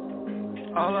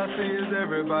 All I see is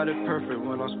everybody perfect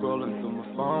when I'm scrolling through my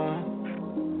phone.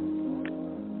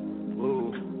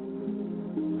 Ooh.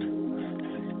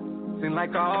 Seem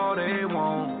like all they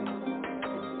want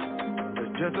is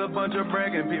just a bunch of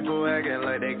bragging people acting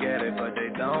like they get it, but they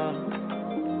don't.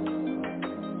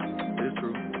 It's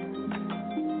true.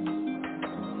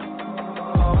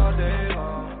 All day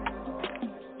long.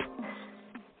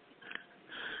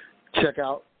 Check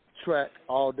out track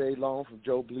All Day Long from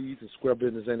Joe Bleeds and Square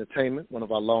Business Entertainment, one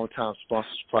of our longtime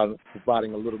sponsors,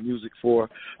 providing a little music for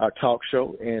our talk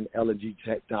show, and L&G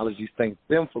Technologies thanks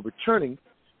them for returning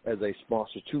as a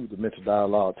sponsor to the Mental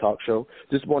Dialogue Talk Show.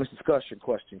 This morning's discussion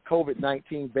question: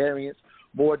 COVID-19 variants,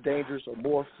 more dangerous or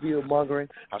more fear-mongering?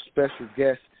 Our special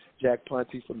guest, Jack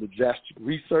Ponte from the Drastic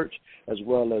Research, as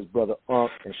well as Brother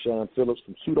Unc and Sean Phillips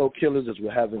from Pseudo Killers, as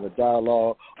we're having a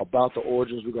dialogue about the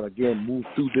origins. We're going to, again, move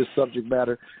through this subject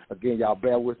matter. Again, y'all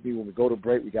bear with me. When we go to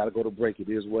break, we got to go to break. It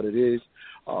is what it is.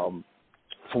 From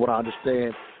what I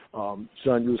understand,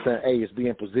 Sean, you were saying, hey, it's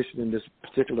being positioned in this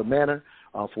particular manner.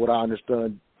 From what I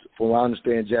understand,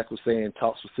 Jack was saying,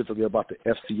 talk specifically about the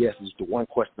FCS. This is the one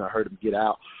question I heard him get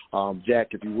out. Jack,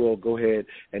 if you will, go ahead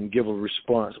and give a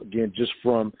response, again, just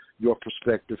from your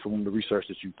perspective, from the research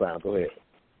that you found. Go ahead.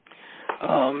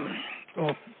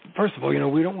 Well, first of all,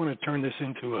 we don't want to turn this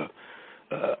into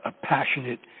a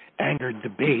passionate, angered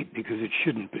debate, because it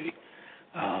shouldn't be.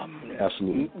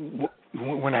 Absolutely.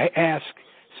 When I ask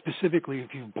specifically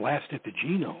if you've blasted the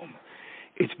genome,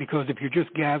 it's because if you're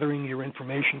just gathering your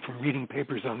information from reading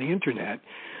papers on the Internet,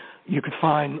 you could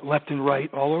find left and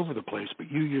right all over the place, but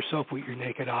you yourself with your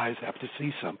naked eyes have to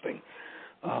see something.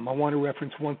 I want to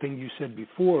reference one thing you said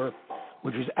before,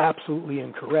 which is absolutely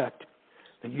incorrect,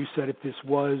 that you said if this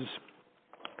was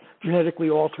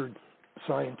genetically altered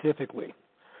scientifically,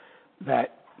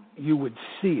 that you would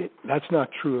see it. That's not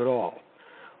true at all.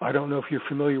 I don't know if you're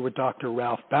familiar with Dr.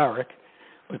 Ralph Barrick,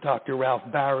 but Dr. Ralph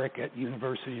Barrick at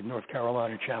University of North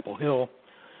Carolina, Chapel Hill,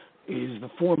 is the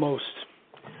foremost,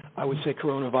 I would say,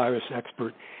 coronavirus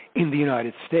expert in the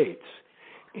United States.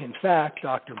 In fact,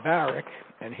 Dr. Barrick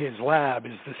and his lab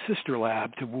is the sister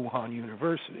lab to Wuhan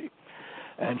University,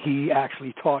 and he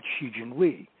actually taught Xi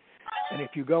Jinping. And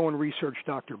if you go and research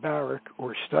Dr. Barrick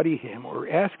or study him or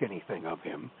ask anything of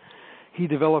him, he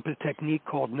developed a technique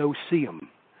called no-seum,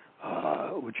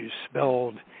 which is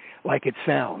spelled like it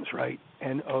sounds, right?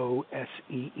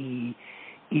 Noseeum,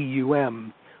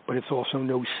 but it's also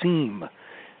no-seam.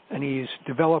 And he's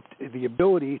developed the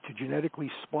ability to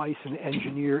genetically splice and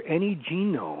engineer any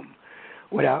genome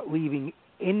without leaving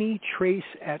any trace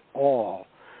at all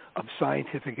of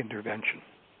scientific intervention.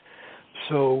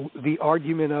 So the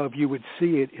argument of you would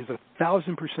see it is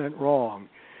 1,000% wrong,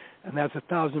 and that's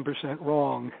 1,000%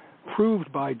 wrong,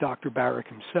 proved by Dr. Barrick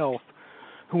himself,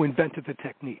 who invented the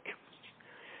technique.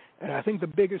 And I think the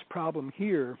biggest problem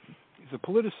here is the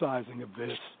politicizing of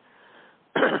this,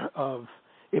 of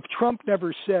if Trump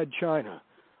never said China,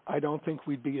 I don't think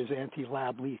we'd be as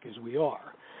anti-lab leak as we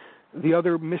are. The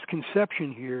other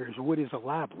misconception here is, what is a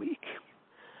lab leak?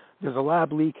 Does a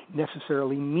lab leak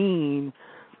necessarily mean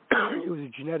it was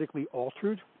genetically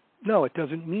altered? No, it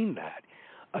doesn't mean that.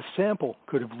 A sample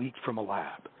could have leaked from a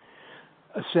lab.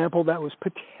 A sample that was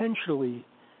potentially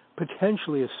a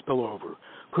spillover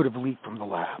could have leaked from the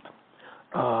lab.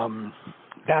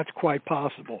 That's quite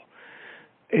possible.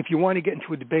 If you want to get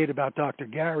into a debate about Dr.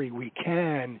 Gary, we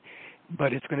can,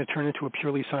 but it's going to turn into a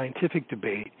purely scientific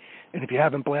debate. And if you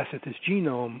haven't blasted this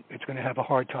genome, it's going to have a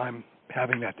hard time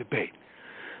having that debate.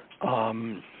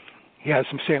 He has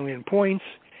some salient points.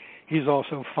 He's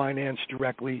also financed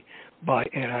directly by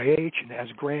NIH and has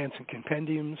grants and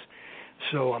compendiums.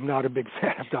 So I'm not a big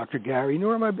fan of Dr. Gary,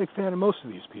 nor am I a big fan of most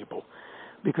of these people,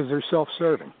 because they're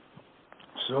self-serving.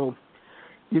 So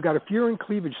you've got a furin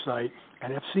cleavage site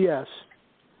at FCS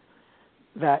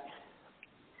that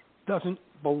doesn't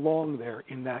belong there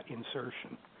in that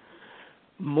insertion.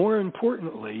 More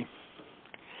importantly,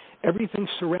 everything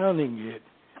surrounding it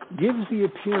gives the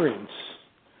appearance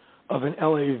of an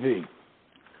LAV.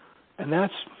 And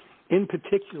that's, in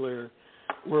particular,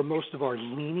 where most of our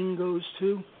leaning goes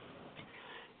to,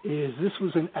 is this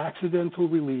was an accidental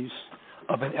release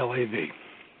of an LAV.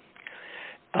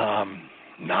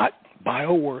 Not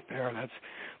biowarfare.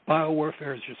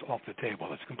 Biowarfare is just off the table.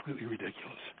 That's completely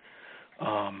ridiculous.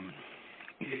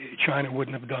 China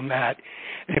wouldn't have done that.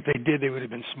 And if they did, they would have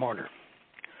been smarter.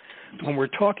 When we're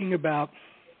talking about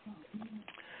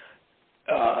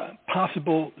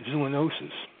possible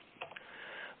zoonosis,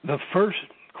 the first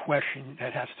question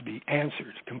that has to be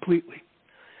answered completely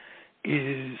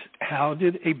is, how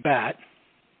did a bat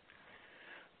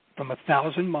from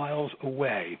 1,000 miles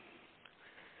away,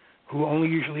 who only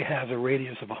usually has a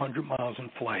radius of 100 miles in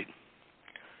flight,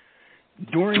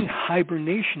 during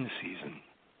hibernation season,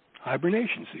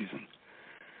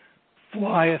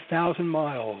 fly 1,000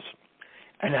 miles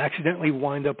and accidentally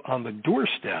wind up on the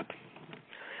doorstep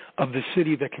of the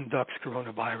city that conducts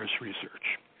coronavirus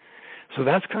research. So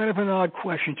that's kind of an odd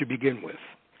question to begin with.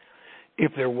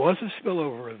 If there was a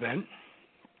spillover event,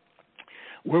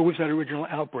 where was that original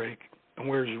outbreak and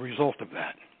where's the result of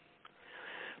that?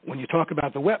 When you talk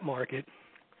about the wet market,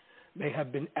 they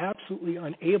have been absolutely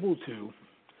unable to,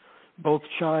 both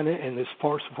China and this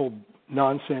farcical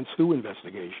nonsense WHO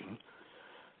investigation,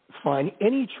 find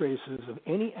any traces of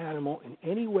any animal in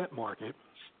any wet market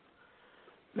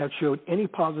that showed any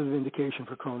positive indication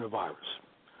for coronavirus.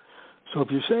 So if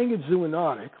you're saying it's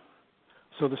zoonotic,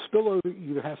 so the spillover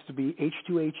either has to be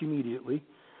H2H immediately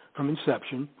from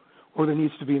inception, or there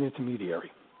needs to be an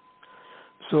intermediary.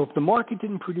 So if the market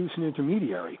didn't produce an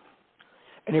intermediary,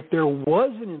 and if there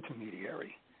was an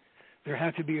intermediary, there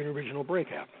had to be an original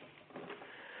breakout.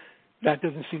 That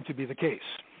doesn't seem to be the case.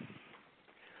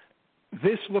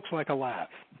 This looks like a lab.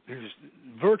 There's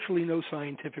virtually no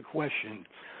scientific question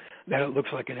that it looks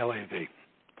like an LAV.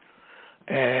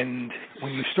 And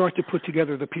when you start to put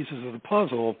together the pieces of the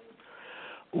puzzle,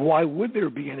 why would there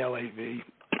be an LAV?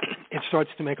 It starts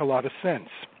to make a lot of sense.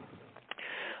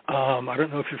 I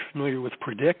don't know if you're familiar with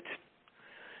PREDICT,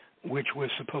 which was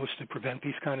supposed to prevent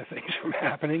these kind of things from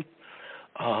happening,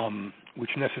 which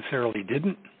necessarily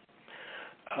didn't,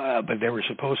 but they were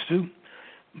supposed to.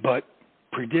 But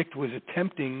PREDICT was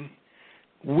attempting,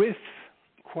 with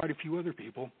quite a few other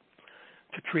people,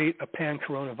 to create a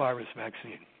pan-coronavirus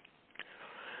vaccine.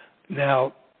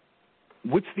 Now,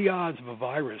 what's the odds of a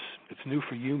virus that's new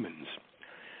for humans,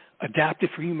 adapted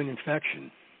for human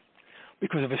infection,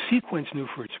 because of a sequence new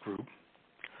for its group,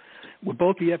 with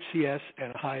both the FCS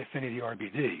and a high-affinity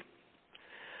RBD,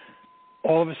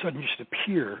 all of a sudden just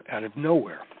appear out of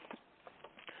nowhere?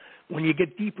 When you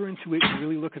get deeper into it and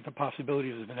really look at the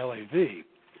possibilities of an LAV,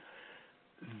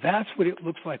 that's what it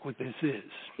looks like what this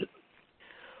is.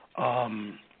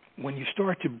 When you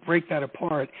start to break that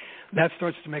apart, that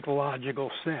starts to make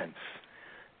logical sense.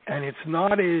 And it's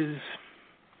not as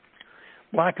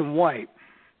black and white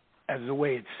as the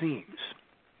way it seems.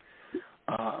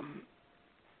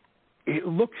 It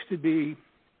looks to be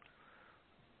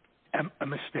a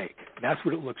mistake. That's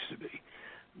what it looks to be.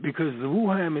 Because the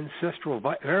Wuhan ancestral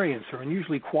variants are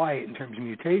unusually quiet in terms of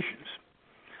mutations.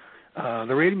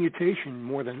 The rate of mutation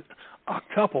more than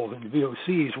octuple in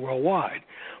VOCs worldwide,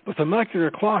 but the molecular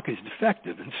clock is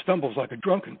defective and stumbles like a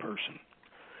drunken person.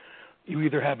 You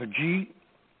either have a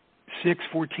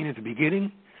G614 at the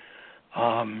beginning,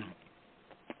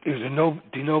 there's a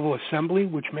de novo assembly,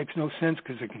 which makes no sense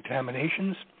because of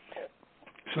contaminations.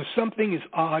 So something is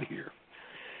odd here.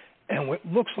 And what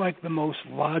looks like the most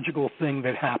logical thing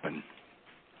that happened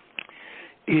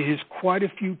is quite a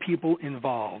few people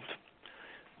involved,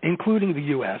 including the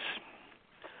U.S.,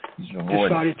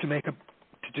 decided to make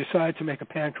a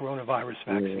pan-coronavirus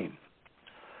vaccine.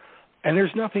 And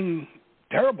there's nothing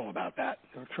terrible about that.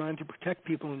 They're trying to protect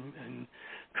people and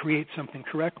create something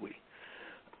correctly.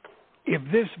 If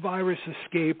this virus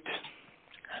escaped,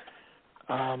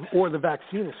 or the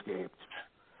vaccine escaped,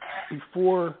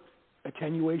 before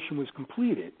attenuation was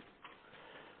completed,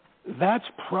 that's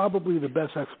probably the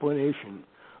best explanation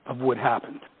of what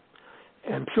happened.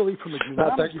 And purely from a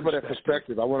genomic thank you for that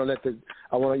perspective. I want to let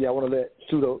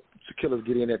pseudo killers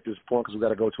get in at this point because we got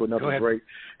to go to another break,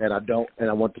 and I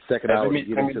want the second hour to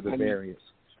get into the variants.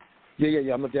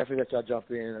 Yeah. I'm gonna definitely let y'all jump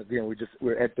in. Again,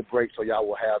 we're at the break, so y'all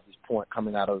will have this point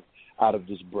coming out of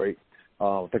this break.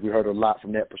 I think we heard a lot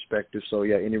from that perspective. So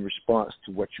yeah, any response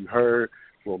to what you heard,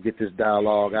 we'll get this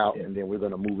dialogue out, and then we're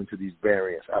gonna move into these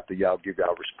variants after y'all give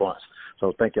y'all response.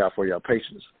 So thank y'all for your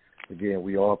patience. Again,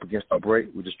 we are up against the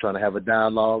break. We're just trying to have a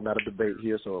dialogue, not a debate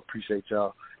here, so appreciate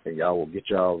y'all, and y'all will get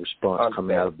y'all response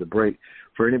coming out of the break.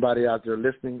 For anybody out there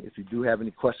listening, if you do have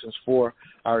any questions for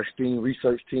our esteemed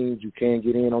research teams, you can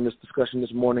get in on this discussion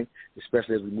this morning,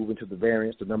 especially as we move into the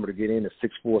variants. The number to get in is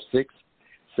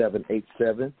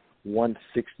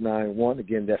 646-787-1691.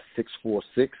 Again, that's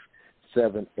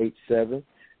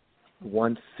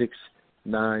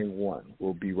 646-787-1691.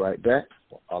 We'll be right back.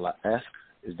 All I ask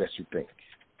is that you think.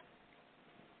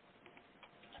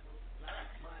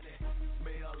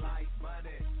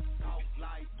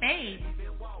 Hey,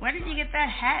 where did you get that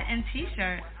hat and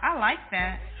t-shirt? I like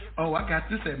that. Oh, I got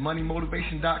this at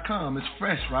moneymotivation.com. It's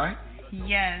fresh, right?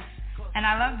 Yes, and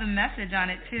I love the message on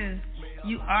it, too.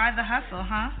 You are the hustle,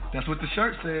 huh? That's what the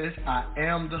shirt says. I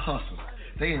am the hustle.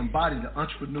 They embody the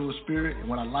entrepreneurial spirit, and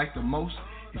what I like the most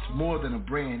It's more than a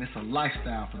brand, it's a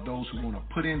lifestyle for those who want to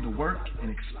put in the work and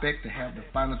expect to have the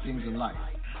finer things in life.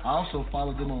 I also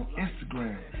follow them on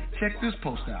Instagram. Check this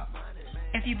post out.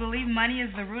 If you believe money is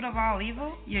the root of all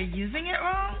evil, you're using it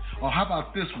wrong? Or how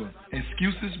about this one?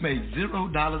 Excuses make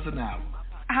 $0 an hour.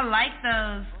 I like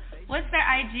those. What's their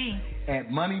IG? At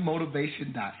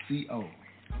moneymotivation.co.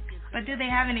 But do they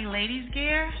have any ladies'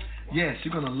 gear? Yes,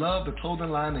 you're going to love the clothing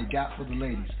line they got for the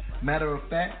ladies. Matter of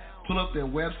fact, pull up their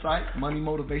website,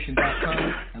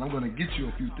 moneymotivation.com, and I'm going to get you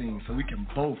a few things so we can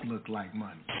both look like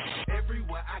money.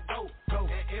 Everywhere I go, and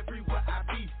everywhere I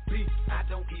be, I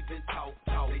don't even talk,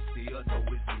 they still know it's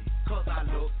me. Cause I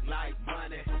look like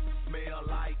money, smell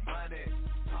like money,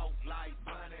 talk like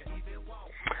money, even walk.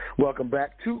 Welcome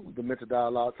back to the Mental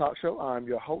Dialogue Talk Show. I'm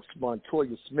your host,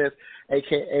 Montoya Smith,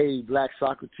 a.k.a. Black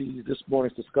Socrates. This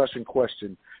morning's discussion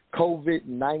question,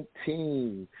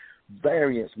 COVID-19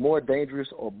 variants, more dangerous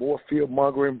or more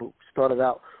fear-mongering? But we started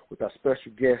out with our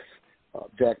special guest,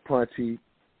 Jack Ponte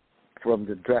from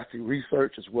the Drastic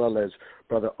Research, as well as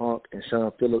Brother Unc and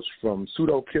Sean Phillips from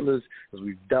Pseudo Killers, as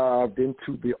we dived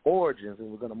into the origins, and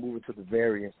we're going to move into the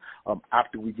variants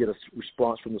after we get a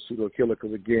response from the Pseudo Killer,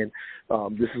 because, again,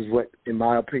 this is what, in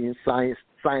my opinion,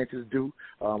 scientists do.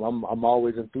 I'm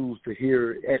always enthused to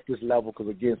hear at this level because,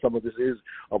 again, some of this is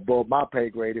above my pay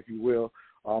grade, if you will.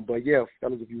 But, yeah,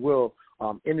 fellas, if you will,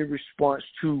 any response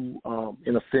to,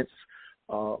 in a sense,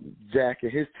 Jack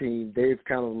and his team, they've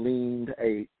kind of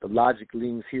the logic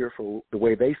leans here for the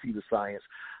way they see the science.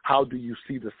 How do you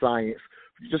see the science,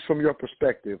 just from your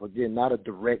perspective? Again, not a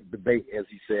direct debate, as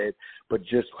he said, but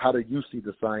just how do you see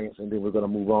the science? And then we're going to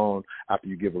move on after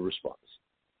you give a response.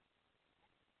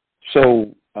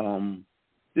 So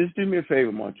just do me a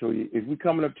favor, Montoya. If we're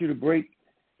coming up to the break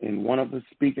and one of us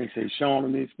speaking, say Sean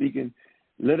and me speaking,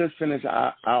 let us finish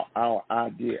our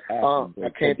idea. I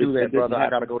can't do that, brother. I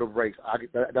got to go to breaks.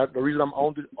 The reason I'm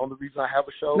on the reason I have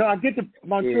a show. No, I get the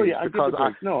Montoya. I get the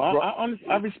breaks.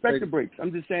 I respect the breaks.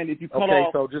 I'm just saying if you cut off. Okay,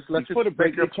 so just let's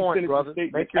make your point, brother.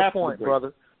 Make your point,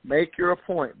 brother. Make your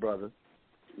point, brother.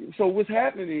 So what's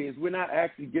happening is we're not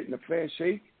actually getting a fair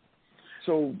shake.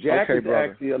 So Jack is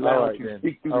actually allowed to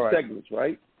speak through the segments,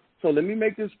 right? So let me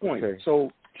make this point. Okay.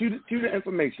 So to the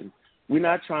information, we're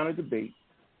not trying to debate.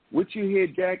 What you hear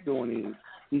Jack doing is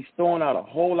he's throwing out a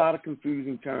whole lot of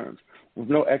confusing terms with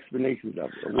no explanations of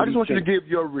it. I just want you to give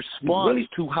your response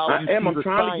to how you see the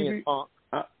science.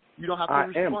 You don't have to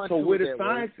respond to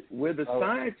it. Where the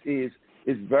science is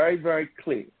very, very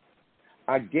clear.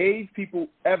 I gave people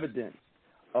evidence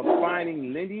of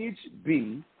finding lineage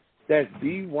B, that's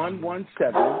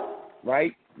B117,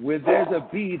 right? Where there's a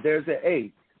B, there's an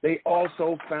A. They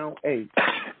also found A.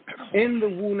 In the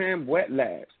Wunan wet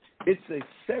labs, it's a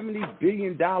 $70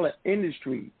 billion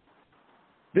industry.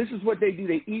 This is what they do.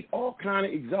 They eat all kind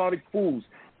of exotic foods.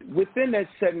 Within that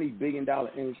 $70 billion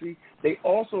industry, they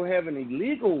also have an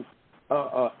illegal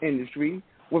industry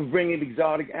with bringing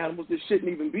exotic animals that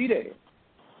shouldn't even be there.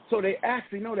 So they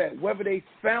actually know that. Whether they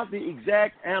found the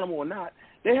exact animal or not,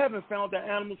 they haven't found the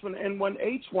animals from the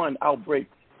N1H1 outbreak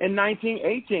in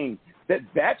 1918.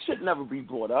 That should never be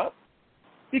brought up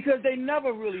because they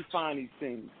never really find these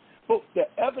things. But the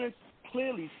evidence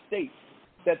clearly states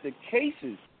that the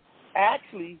cases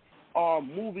actually are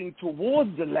moving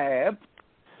towards the lab,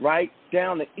 right,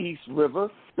 down the East River,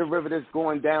 the river that's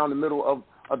going down the middle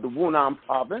of the Wunan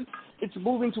province. It's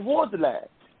moving towards the lab.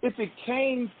 If it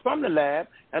came from the lab,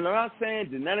 and I'm not saying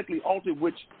genetically altered,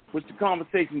 which the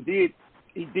conversation did,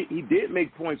 he did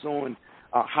make points on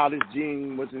how this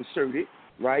gene was inserted,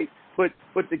 right? But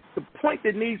the point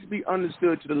that needs to be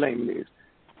understood to the layman is,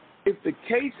 if the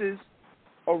cases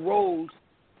arose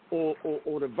or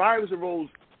the virus arose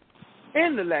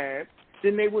in the lab,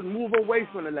 then they would move away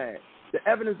from the lab. The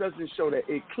evidence doesn't show that.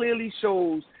 It clearly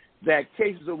shows that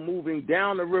cases are moving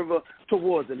down the river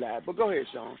towards the lab. But go ahead,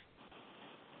 Sean.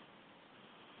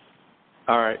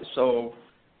 All right. So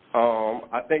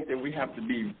I think that we have to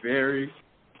be very,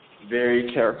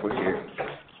 very careful here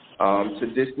to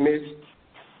dismiss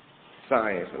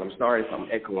science. And I'm sorry if I'm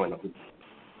echoing.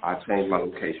 I changed my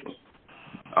location.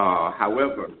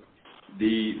 However,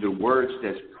 the words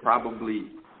that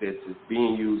is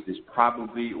being used is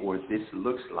probably or this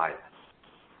looks like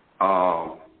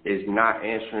is not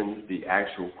answering the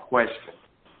actual question.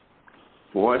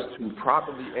 For us to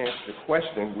properly answer the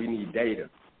question, we need data.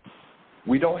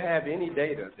 We don't have any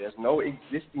data. There's no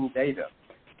existing data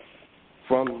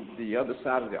from the other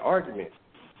side of the argument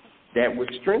that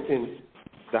would strengthen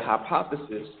the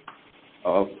hypothesis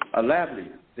of a lab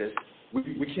leak.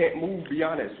 We can't move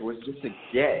beyond it, so it's just a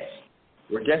guess.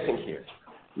 We're guessing here.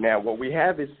 Now, what we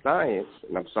have is science,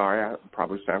 and I'm sorry, I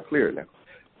probably sound clear now.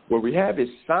 What we have is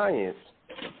science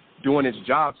doing its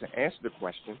job to answer the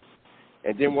question,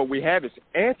 and then what we have is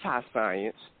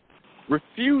anti-science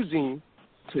refusing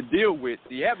to deal with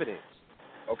the evidence.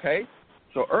 Okay?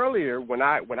 So earlier, when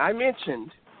I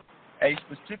mentioned a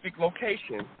specific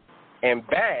location and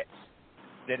bats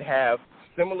that have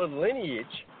similar lineage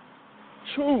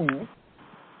to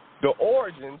the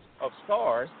origins of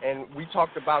SARS, and we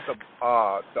talked about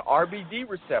the RBD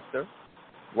receptor,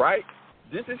 right?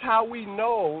 This is how we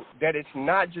know that it's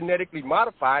not genetically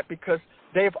modified, because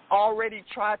they've already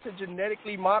tried to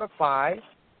genetically modify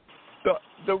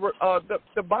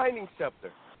the binding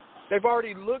receptor. They've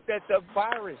already looked at the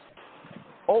virus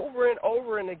over and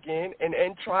over and again and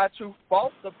tried to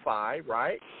falsify,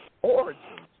 right,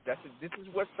 origins. This is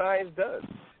what science does.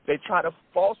 They try to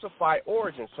falsify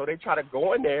origins. So they try to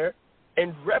go in there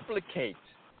and replicate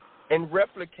and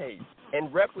replicate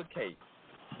and replicate.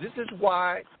 This is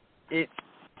why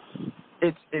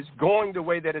it's going the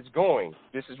way that it's going.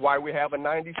 This is why we have a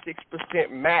 96%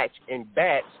 match in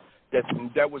bats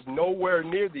that was nowhere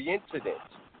near the incident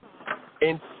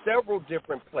in several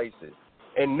different places.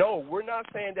 And no, we're not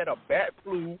saying that a bat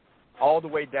flew all the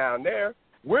way down there.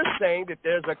 We're saying that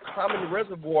there's a common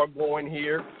reservoir going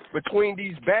here between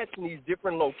these bats in these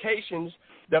different locations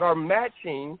that are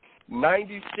matching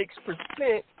 96%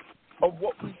 of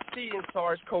what we see in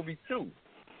SARS-CoV-2,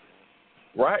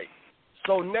 right?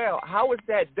 So now, how is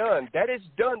that done? That is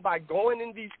done by going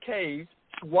in these caves,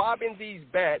 swabbing these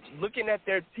bats, looking at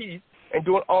their teeth, and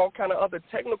doing all kind of other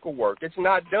technical work. It's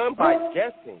not done by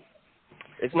guessing.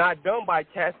 It's not done by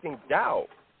casting doubt.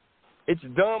 It's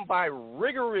done by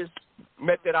rigorous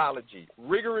methodology,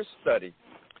 rigorous study,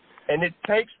 and it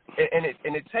takes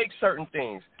certain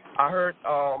things. I heard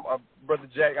Brother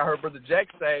Jack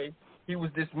say he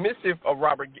was dismissive of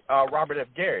Robert F.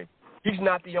 Gary. He's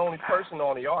not the only person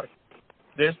on the article.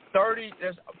 There's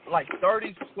like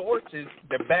 30 sources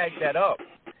that back that up,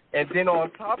 and then on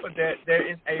top of that, there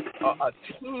is a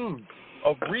team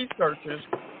of researchers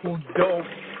who dove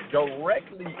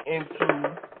directly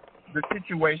into the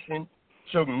situation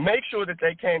to make sure that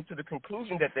they came to the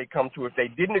conclusion that they come to. If they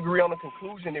didn't agree on the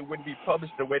conclusion, it wouldn't be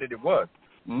published the way that it was.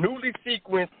 Newly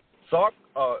sequenced SARS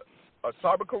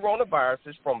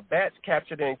coronaviruses from bats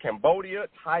captured in Cambodia,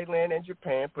 Thailand, and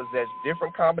Japan possess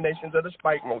different combinations of the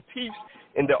spike motifs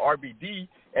in the RBD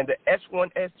and the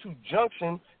S1-S2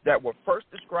 junction that were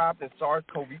first described in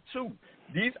SARS-CoV-2.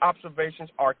 These observations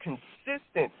are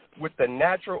consistent with the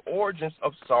natural origins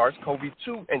of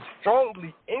SARS-CoV-2 and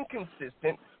strongly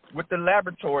inconsistent with the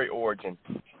laboratory origin.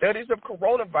 Studies of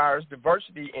coronavirus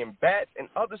diversity in bats and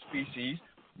other species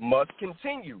must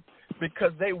continue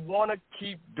because they want to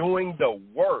keep doing the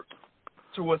work.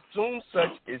 To assume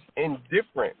such is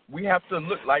indifferent. We have to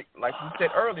look like we said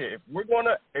earlier. If we're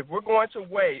going to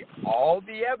weigh all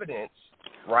the evidence,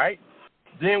 right,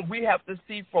 then we have to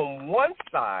see from one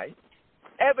side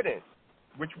evidence,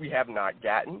 which we have not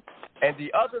gotten, and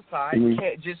the other side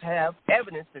can't just have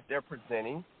evidence that they're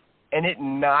presenting and it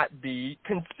not be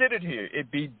considered here.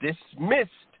 It be dismissed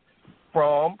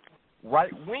from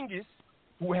right-wingists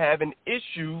who have an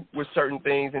issue with certain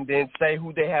things and then say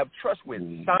who they have trust with.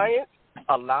 Science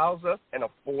allows us and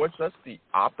affords us the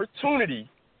opportunity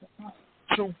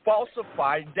to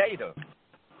falsify data,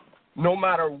 no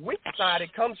matter which side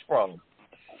it comes from.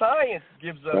 Science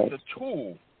gives us the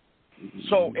tool.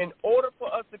 So in order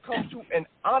for us to come to an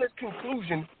honest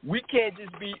conclusion, we can't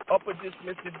just be upper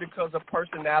dismissive because of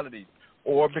personalities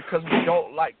or because we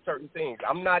don't like certain things.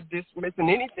 I'm not dismissing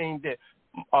anything that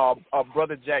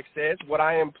Brother Jack says. What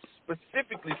I am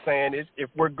specifically saying is if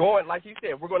we're going, like he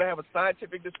said, if we're going to have a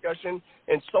scientific discussion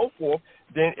and so forth,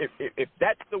 then if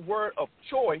that's the word of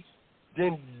choice,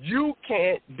 then you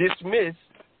can't dismiss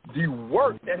the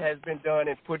work that has been done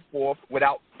and put forth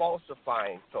without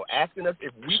falsifying. So asking us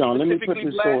if we Sean, let me put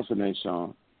this source in there,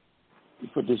 Sean.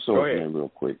 Put this source in real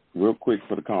quick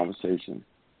for the conversation.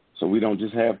 So we don't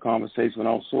just have conversation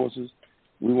without sources.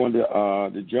 We want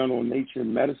the journal Nature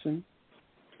Medicine,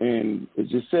 and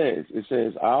it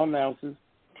says, our analysis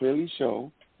clearly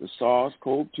show the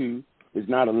SARS-CoV-2 is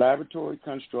not a laboratory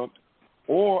construct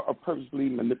or a purposely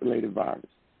manipulated virus.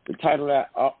 The title of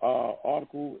that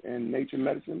article in Nature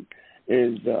Medicine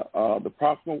is the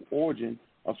proximal origin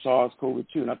of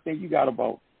SARS-CoV-2. And I think you got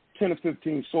about 10 or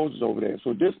 15 sources over there. So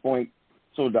at this point,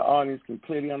 so the audience can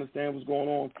clearly understand what's going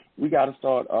on, we got to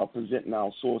start presenting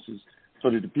our sources so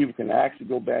that the people can actually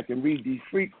go back and read these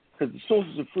free, because the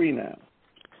sources are free now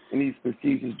in these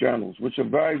prestigious journals, which are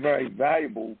very, very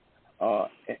valuable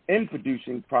in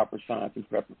producing proper science and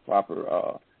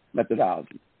proper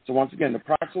methodology. So once again, the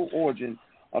proximal origin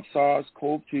of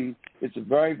SARS-CoV-2 is a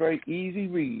very, very easy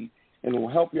read, and it will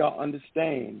help y'all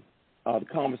understand the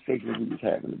conversation we was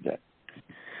having today.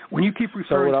 When you keep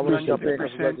referring to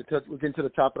 96%, we're getting to the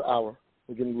top of the hour.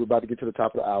 We're about to get to the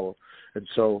top of the hour. And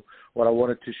so what I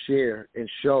wanted to share and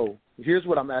show, here's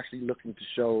what I'm actually looking to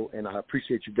show, and I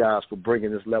appreciate you guys for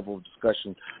bringing this level of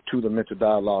discussion to the Mental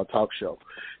Dialogue Talk Show.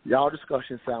 Y'all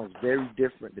discussion sounds very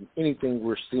different than anything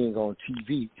we're seeing on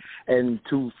TV. And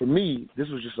for me, this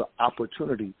was just an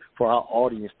opportunity for our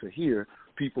audience to hear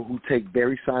people who take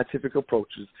very scientific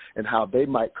approaches and how they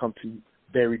might come to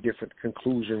very different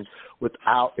conclusions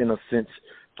without, in a sense,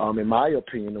 in my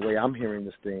opinion, the way I'm hearing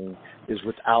this thing is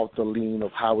without the lean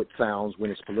of how it sounds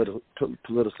when it's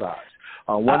politicized.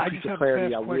 One piece of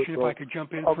clarity, I just have a question, if I could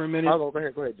jump in for a minute. Go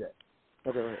ahead, Jack.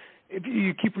 Okay, go ahead. If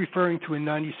you keep referring to a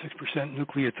 96%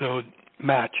 nucleotide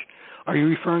match, are you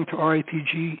referring to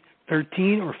RATG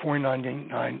 13 or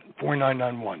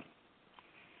 4991?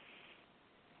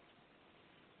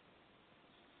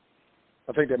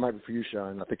 I think that might be for you,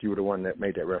 Sean. I think you were the one that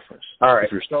made that reference. All right.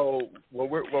 So when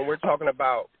we're talking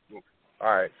about,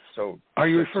 all right. So are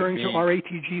you referring to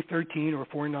RATG 13 or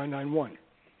 4991?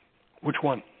 Which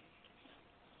one?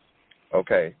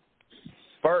 Okay.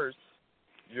 First,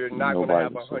 you're not going to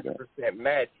have 100%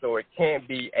 match, so it can't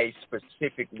be a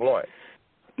specific one.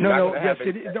 No. Yes,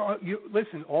 it is. No,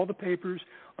 listen, all the papers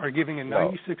are giving a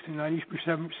 96 to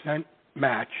 97%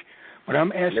 match, but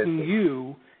I'm asking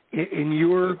you in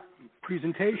your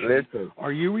presentation,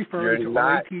 are you referring to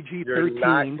RATG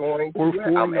 13 or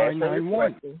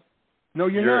 4991? No,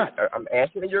 you're not. I'm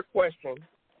answering your question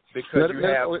because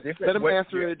let him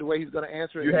answer it the way he's going to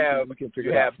answer it.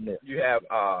 You have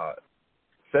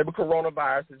several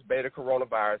coronaviruses, beta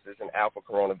coronaviruses, and alpha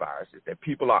coronaviruses that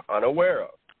people are unaware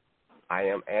of. I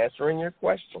am answering your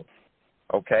question,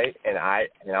 okay? And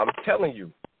I'm telling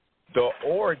you the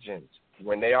origins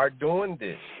when they are doing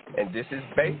this, and this is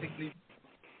basically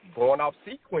going off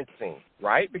sequencing,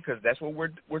 right? Because that's what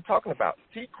we're talking about,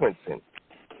 sequencing.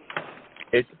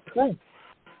 It's proof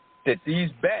that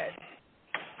these bats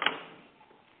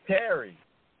carry.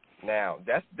 Now,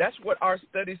 that's what our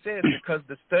study says, because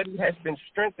the study has been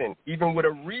strengthened, even with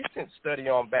a recent study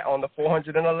on the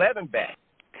 411 bats.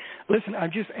 Listen, I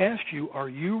just asked you, are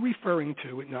you referring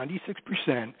to at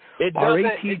 96%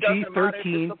 RATG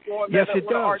 13? Yes, it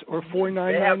does, or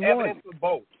 4991? They have evidence for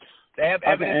both. They have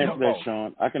evidence for both.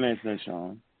 I can answer that,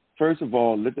 Sean. First of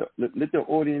all, let the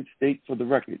audience state for the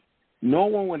record, no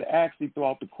one would actually throw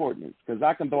out the coordinates, because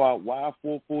I can throw out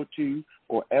Y442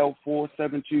 or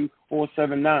L472 or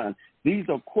 79. These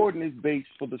are coordinates based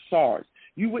for the SARS.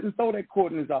 You wouldn't throw that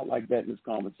coordinates out like that in this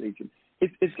conversation.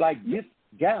 It's like this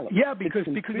Gallup. Yeah, because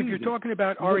if you're talking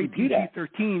about RATG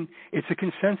 13, it's a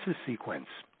consensus sequence.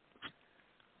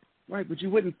 Right, but you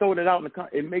wouldn't throw that out in the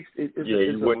it makes it.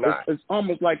 It's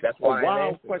almost like a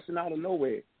wild question out of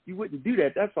nowhere. You wouldn't do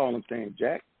that. That's all I'm saying,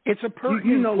 Jack. It's a pertinent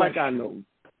you know, question. Like I know.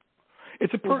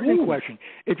 It's a pertinent question.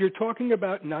 If you're talking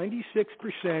about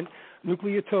 96%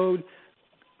 nucleotide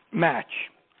match,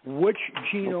 which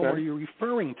genome are you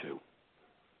referring to?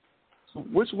 So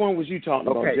which one was you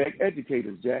talking about, Jack? Educate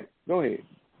us, Jack. Go ahead.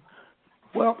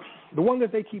 Well, the one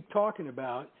that they keep talking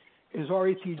about is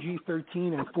RATG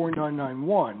 13 and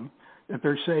 4991, that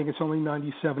they're saying it's only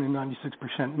 97 and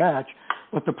 96% match.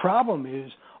 But the problem is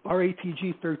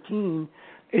RATG 13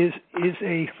 is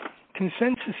a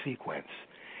consensus sequence.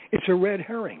 It's a red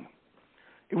herring.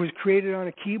 It was created on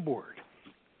a keyboard.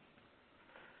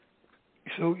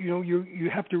 So, you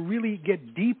have to really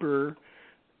get deeper.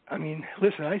 I mean,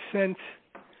 listen, I sent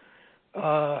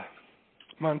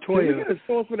Montoya. Can we get a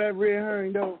source for that red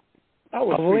herring, though? I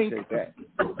would appreciate that.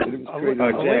 Jack,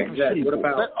 what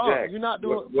about Jack? You're not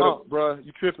doing bro,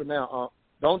 you tripping now.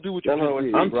 Don't do what you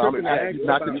did. I'm tripping.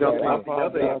 Not to jump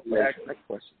in. Next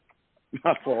question.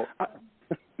 My fault.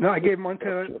 No, I gave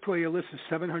Montoya a list of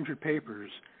 700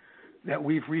 papers that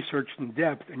we've researched in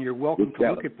depth, and you're welcome to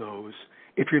look at those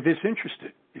if you're this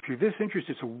interested. If you're this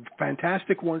interested, it's a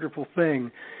fantastic, wonderful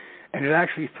thing, and it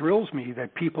actually thrills me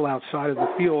that people outside of the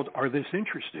field are this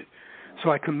interested. So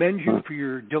I commend you for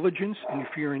your diligence and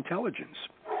for your intelligence.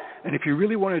 And if you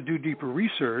really want to do deeper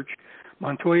research,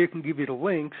 Montoya can give you the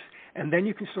links, and then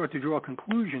you can start to draw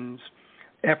conclusions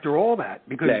after all that.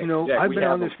 Because, Jack, I've been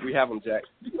on this. We have them, Jack.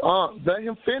 Let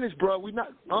him finish, bro. We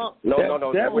not. No.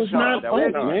 That was not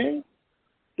us, man.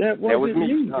 That wasn't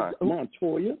me,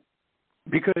 Montoya.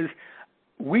 Because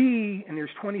we, and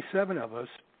there's 27 of us,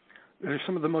 that are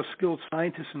some of the most skilled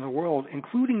scientists in the world,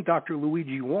 including Dr.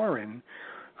 Luigi Warren,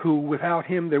 who without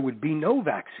him there would be no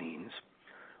vaccines.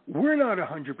 We're not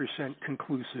 100%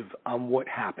 conclusive on what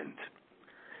happened.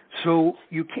 So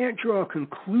you can't draw a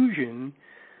conclusion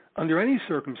under any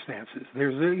circumstances.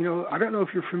 There's I don't know if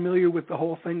you're familiar with the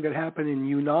whole thing that happened in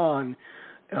Yunnan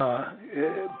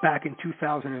back in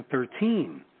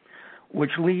 2013,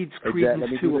 which leads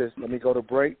credence to. Let me go to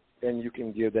break, and you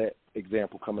can give that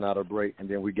example coming out of break, and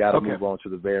then we got to move on to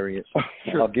the variants.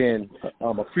 Sure. Again,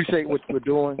 appreciate what we're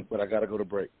doing, but I got to go to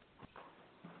break.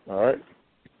 All right?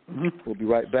 Mm-hmm. We'll be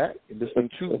right back. You're listening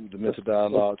to the Mental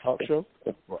Dialogue Talk Show,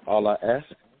 where all I ask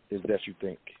is that you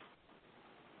think.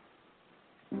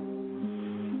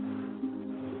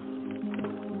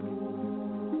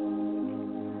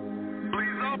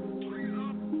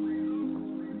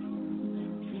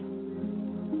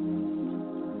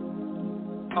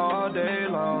 All day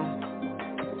long,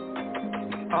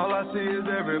 all I see is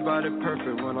everybody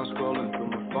perfect when I'm scrolling through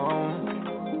my phone.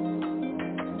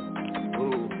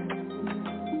 Ooh.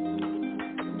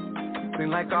 Seem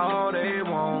like all they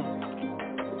want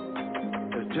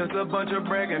is just a bunch of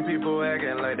bragging people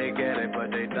acting like they get it, but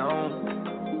they don't.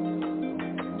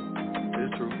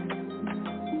 It's true.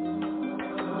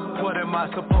 What am I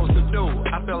supposed to do?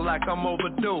 I feel like I'm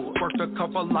overdue. Worked a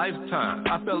couple lifetimes.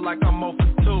 I feel like I'm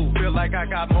overdue. Feel like I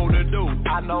got more to do.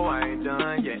 I know I ain't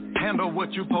done yet. Handle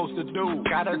what you supposed to do.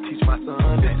 Gotta teach my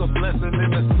son. It's a blessing in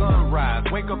the sunrise.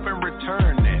 Wake up and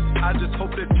return that. I just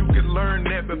hope that you can learn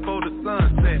that before the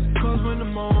sun sets. Cause when the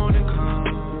morning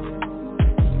comes,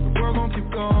 the world gon'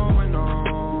 keep going on.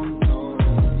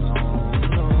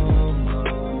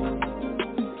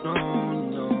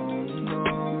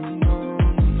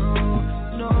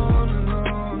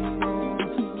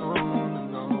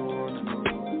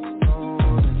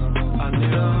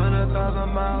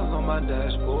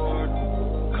 Dashboard,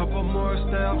 couple more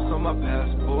stamps on my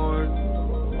passport.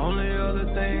 Only other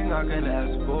thing I can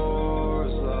ask for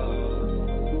is love.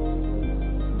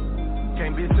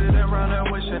 Can't be sitting around and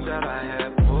wishing that I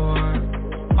had more.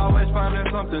 Always finding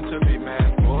something to be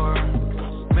mad for.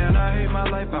 Man, I hate my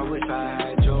life, I wish I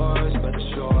had yours, but it's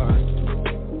yours.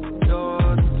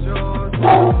 Yours.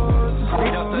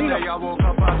 Yesterday I woke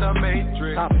up out the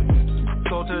matrix.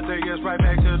 So today it's right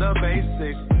back to the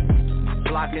basics.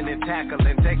 Blocking and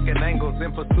tackling, taking angles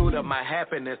in pursuit of my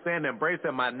happiness and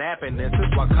embracing my nappiness.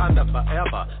 It's Wakanda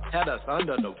forever, had us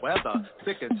under the weather.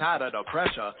 Sick and tired of the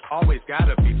pressure, always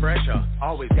gotta be fresher,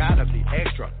 always gotta be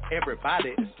extra. Everybody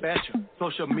is special.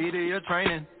 Social media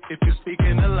training, if you speak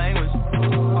in the language.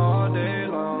 All day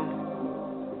long,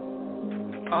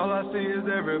 all I see is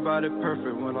everybody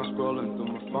perfect when I'm scrolling through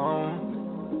my phone.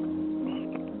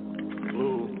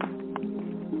 Ooh.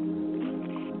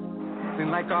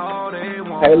 Like all they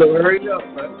want. Hey, look, hurry up,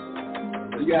 man.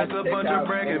 It's just a bunch of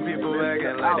bragging people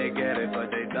acting like they get it, but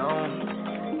they don't.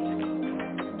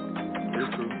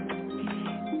 It's true.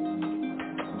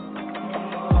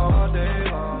 All day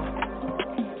long.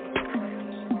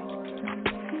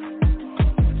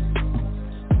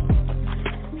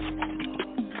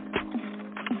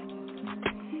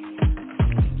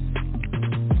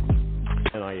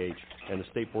 NIH and the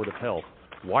State Board of Health.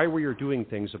 Why we are doing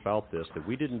things about this that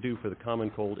we didn't do for the common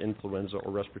cold, influenza,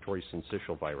 or respiratory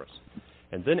syncytial virus.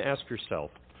 And then ask yourself,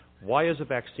 why is a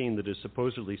vaccine that is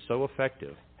supposedly so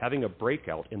effective having a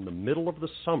breakout in the middle of the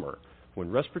summer when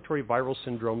respiratory viral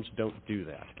syndromes don't do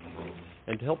that?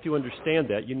 And to help you understand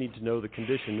that, you need to know the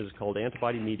condition that is called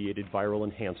antibody-mediated viral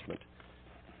enhancement.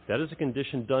 That is a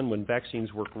condition done when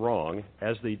vaccines work wrong,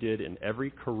 as they did in every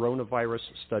coronavirus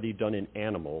study done in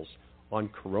animals on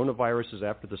coronaviruses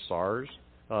after the SARS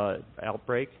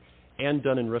outbreak, and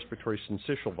done in respiratory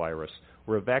syncytial virus,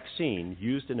 where a vaccine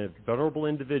used in a vulnerable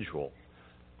individual,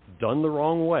 done the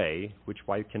wrong way, which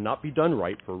cannot be done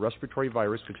right for a respiratory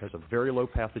virus, which has a very low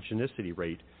pathogenicity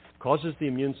rate, causes the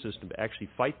immune system to actually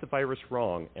fight the virus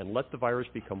wrong and let the virus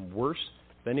become worse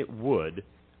than it would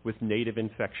with native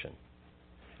infection.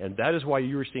 And that is why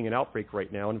you are seeing an outbreak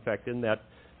right now. In fact, in that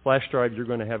flash drive you're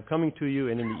going to have coming to you,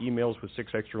 and in the emails with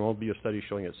 6 Extra will be a study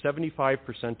showing that 75%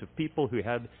 of people who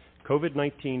had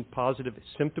COVID-19 positive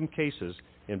symptom cases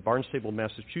in Barnstable,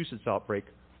 Massachusetts outbreak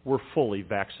were fully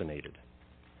vaccinated.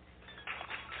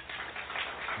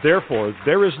 Therefore,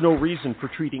 there is no reason for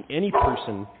treating any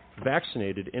person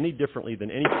vaccinated any differently than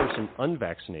any person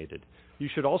unvaccinated. You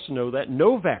should also know that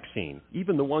no vaccine,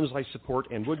 even the ones I support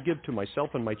and would give to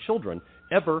myself and my children,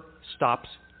 ever stops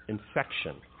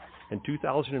infection. In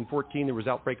 2014, there was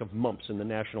outbreak of mumps in the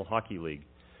National Hockey League.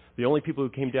 The only people who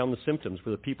came down with symptoms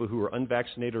were the people who were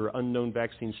unvaccinated or unknown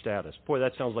vaccine status. Boy,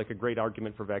 that sounds like a great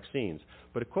argument for vaccines.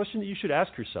 But a question that you should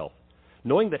ask yourself,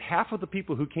 knowing that half of the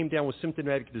people who came down with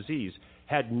symptomatic disease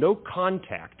had no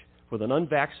contact with an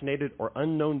unvaccinated or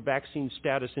unknown vaccine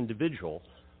status individual,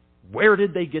 where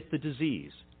did they get the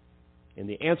disease? And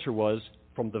the answer was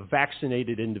from the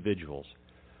vaccinated individuals.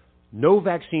 No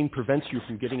vaccine prevents you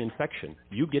from getting infection.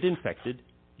 You get infected,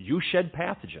 you shed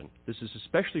pathogen. This is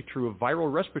especially true of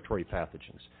viral respiratory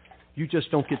pathogens. You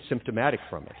just don't get symptomatic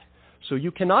from it. So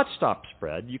you cannot stop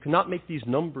spread. You cannot make these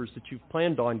numbers that you've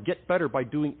planned on get better by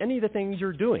doing any of the things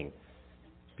you're doing,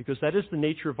 because that is the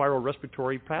nature of viral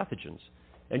respiratory pathogens.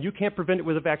 And you can't prevent it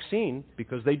with a vaccine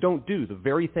because they don't do the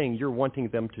very thing you're wanting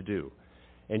them to do.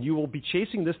 And you will be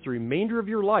chasing this the remainder of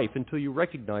your life until you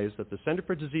recognize that the Center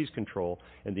for Disease Control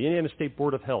and the Indiana State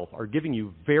Board of Health are giving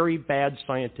you very bad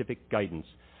scientific guidance.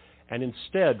 And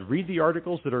instead, read the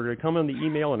articles that are going to come on the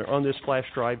email and are on this flash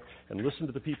drive, and listen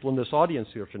to the people in this audience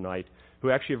here tonight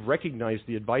who actually have recognized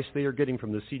the advice they are getting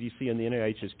from the CDC and the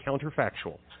NIH is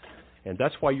counterfactual. And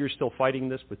that's why you're still fighting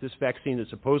this with this vaccine that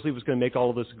supposedly was going to make all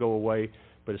of this go away,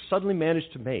 but has suddenly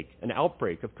managed to make an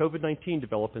outbreak of COVID-19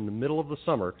 develop in the middle of the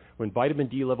summer when vitamin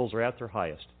D levels are at their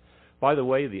highest. By the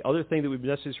way, the other thing that would be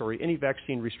necessary, any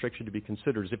vaccine restriction to be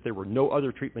considered, is if there were no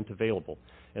other treatment available.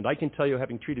 And I can tell you,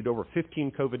 having treated over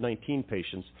 15 COVID-19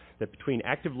 patients, that between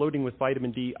active loading with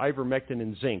vitamin D, ivermectin,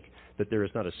 and zinc, that there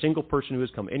is not a single person who has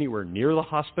come anywhere near the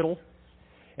hospital.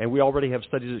 And we already have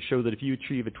studies that show that if you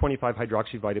achieve a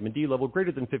 25-hydroxyvitamin D level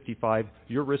greater than 55,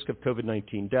 your risk of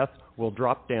COVID-19 death will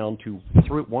drop down to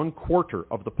 1/4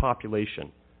 of the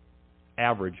population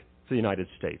average for the United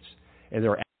States. And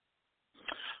there are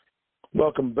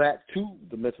Welcome back to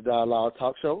the Mental Dialogue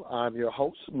Talk Show. I'm your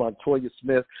host, Montoya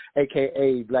Smith,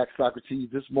 a.k.a. Black Socrates.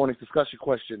 This morning's discussion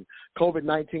question,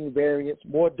 COVID-19 variants,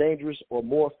 more dangerous or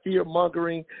more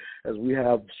fear-mongering? As we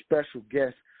have special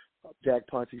guests, Jack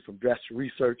Ponte from Dress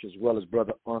Research, as well as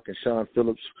Brother Unc and Sean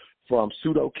Phillips from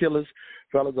Pseudo Killers.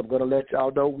 Fellas, I'm going to let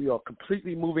y'all know we are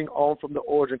completely moving on from the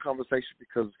origin conversation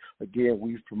because, again,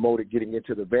 we've promoted getting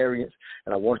into the variants,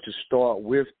 and I wanted to start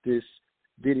with this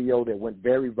video that went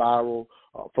very viral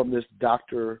from this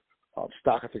Dr.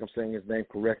 Stock, I think I'm saying his name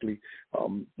correctly.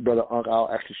 Brother Unc, I'll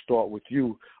actually start with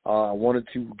you. I wanted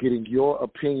to get in your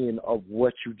opinion of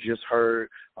what you just heard.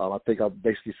 I think I'll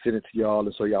basically send it to y'all,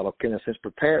 and so y'all are, in a sense,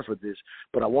 prepared for this.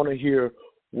 But I want to hear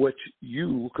what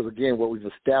you, because, again, what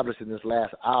we've established in this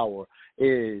last hour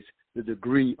is the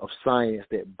degree of science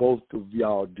that both of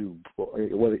y'all do,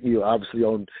 whether you're obviously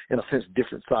on, in a sense,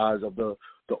 different sides of the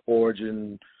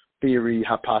origin theory,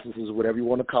 hypothesis, whatever you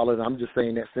want to call it. I'm just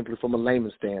saying that simply from a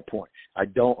layman's standpoint. I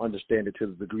don't understand it to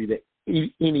the degree that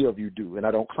any of you do, and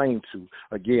I don't claim to.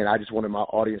 Again, I just wanted my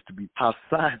audience to be how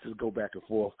scientists go back and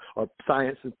forth, or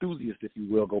science enthusiasts, if you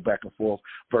will, go back and forth,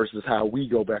 versus how we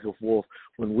go back and forth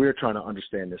when we're trying to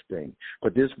understand this thing.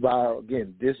 But this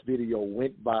video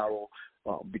went viral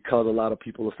because a lot of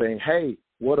people are saying, hey,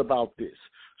 what about this?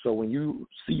 So when you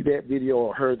see that video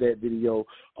or heard that video,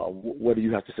 what do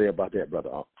you have to say about that,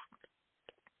 Brother Unc?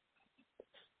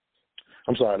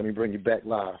 I'm sorry, let me bring you back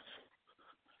live.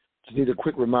 Just need a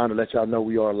quick reminder to let y'all know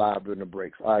we are live during the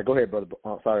breaks. All right, go ahead, Brother.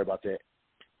 Sorry about that.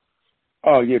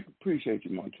 Oh, yeah, appreciate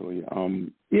you, Montoya.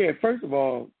 First of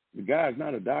all, the guy's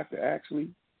not a doctor, actually.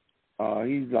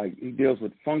 He deals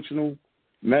with functional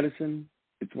medicine.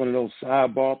 It's one of those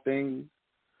sidebar things.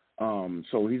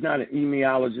 So he's not an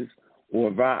epidemiologist or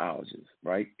a virologist,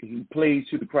 right? He plays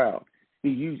to the crowd.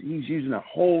 He's using a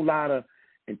whole lot of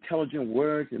intelligent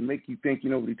words and make you think you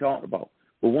know what he's talking about.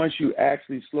 But once you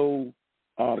actually slow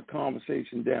the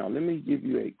conversation down, let me give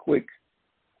you a quick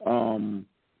on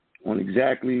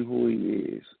exactly who he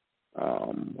is.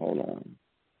 Hold on.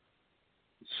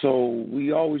 So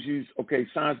we always use,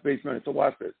 science-based medicine. So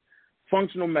watch this.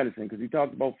 Functional medicine, because he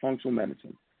talked about functional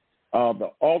medicine.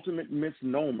 The ultimate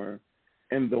misnomer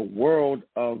in the world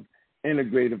of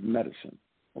integrative medicine.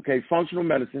 Okay, functional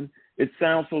medicine, it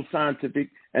sounds so scientific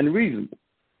and reasonable,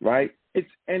 right?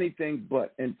 It's anything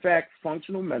but. In fact,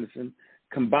 functional medicine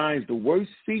combines the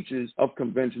worst features of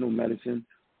conventional medicine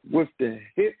with the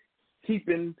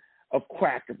hip-keeping of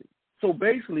quackery. So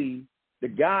basically, the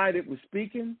guy that was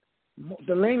speaking,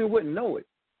 the layman wouldn't know it.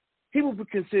 He would be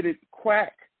considered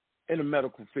quack in the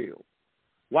medical field.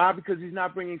 Why? Because he's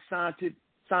not bringing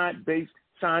science-based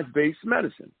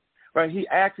medicine, right? He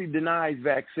actually denies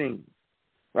vaccines,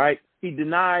 right? He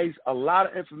denies a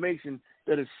lot of information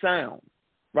that is sound,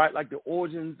 right? Like the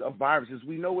origins of viruses.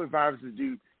 We know what viruses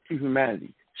do to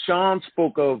humanity. Sean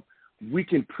spoke of we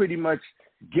can pretty much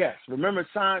guess. Remember,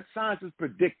 science is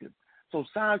predictive. So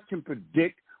science can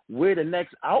predict where the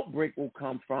next outbreak will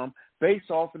come from based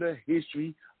off of the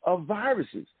history of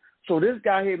viruses. So this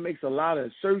guy here makes a lot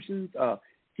of assertions.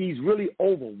 He's really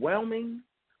overwhelming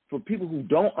for people who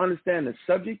don't understand the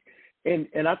subject.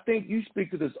 And I think you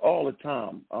speak to this all the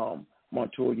time,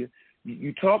 Montoya.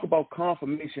 You talk about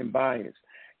confirmation bias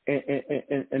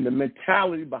and the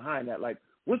mentality behind that. Like,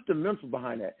 what's the mental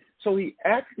behind that? So he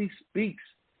actually speaks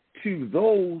to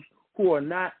those who are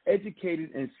not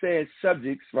educated in said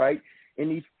subjects, right? And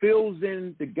he fills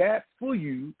in the gap for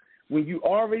you when you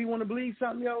already want to believe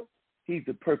something else. He's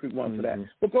the perfect one for that.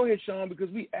 But go ahead, Sean, because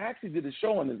we actually did a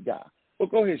show on this guy.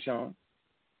 But go ahead, Sean.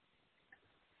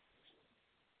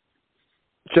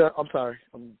 I'm sorry.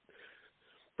 I'm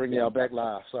bringing y'all back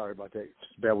live. Sorry about that.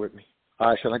 Just bear with me. All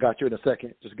right, Sean, I got you in a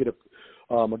second. Just get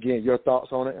again, your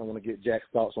thoughts on it. I want to get Jack's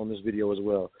thoughts on this video as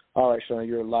well. All right, Sean,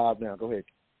 you're live now. Go ahead,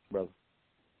 brother.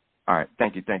 All right.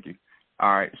 Thank you.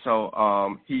 All right.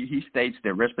 So he states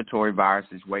that respiratory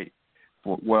viruses wait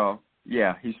for,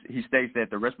 he states that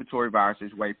the respiratory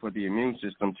viruses wait for the immune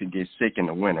system to get sick in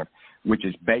the winter, which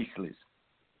is baseless.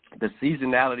 The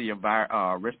seasonality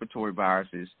of respiratory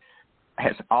viruses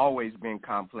has always been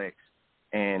complex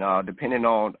and depending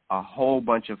on a whole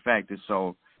bunch of factors.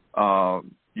 So,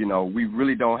 we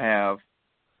really don't have,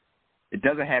 it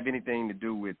doesn't have anything to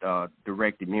do with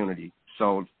direct immunity.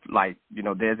 So,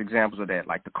 there's examples of that,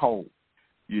 like the cold.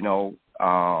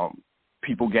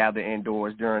 People gather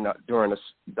indoors during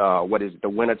the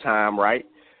winter time, right?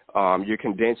 You're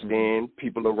condensed in,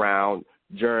 people around,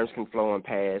 germs can flow and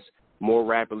pass more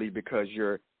rapidly because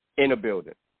you're in a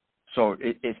building. So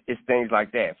it's things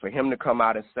like that. For him to come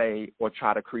out and say or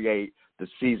try to create the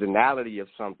seasonality of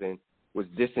something was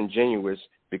disingenuous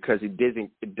because it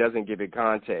doesn't give it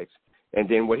context. And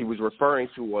then what he was referring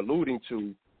to or alluding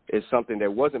to is something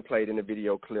that wasn't played in the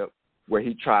video clip where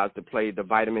he tries to play the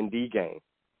vitamin D game.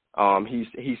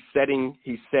 He's setting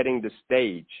the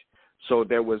stage. So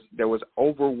there was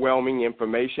overwhelming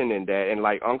information in that, and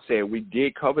like Unc said, we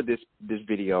did cover this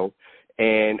video,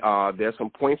 and there's some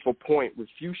point-for-point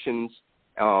refusions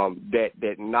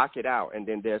that knock it out, and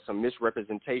then there's some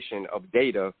misrepresentation of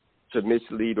data to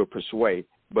mislead or persuade.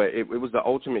 But it was the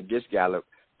ultimate gift gallop,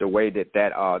 the way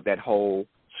that whole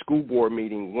school board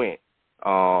meeting went,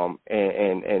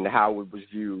 and how it was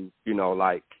viewed,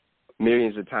 like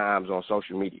millions of times on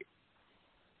social media.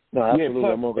 No, absolutely.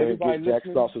 I'm going to get Jack's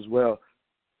thoughts as well.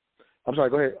 I'm sorry,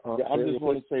 go ahead. I just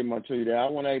want to say, Montoya, that I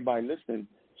want everybody listening.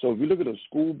 So if you look at a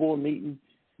school board meeting,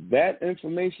 that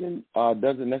information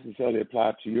doesn't necessarily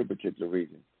apply to your particular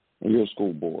region and your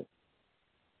school board.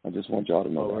 I just want y'all to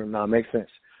know that. No, makes sense.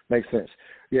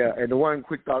 Yeah, and the one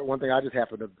thing I just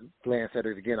happened to glance at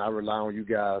it again. I rely on you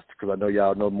guys because I know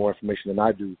y'all know more information than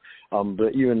I do.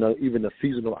 But even the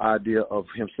seasonal idea of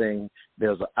him saying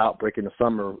there's an outbreak in the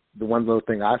summer, the one little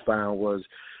thing I found was,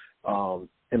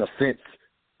 in a sense,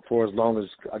 for as long as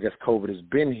I guess COVID has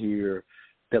been here,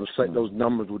 those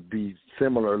numbers would be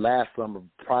similar last summer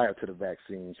prior to the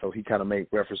vaccine. So he kind of made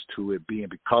reference to it being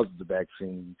because of the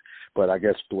vaccine. But I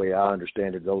guess the way I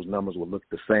understand it, those numbers would look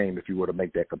the same if you were to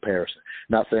make that comparison.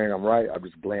 Not saying I'm right. I'm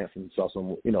just glancing, saw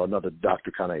some, another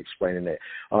doctor kind of explaining that.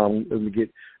 Let me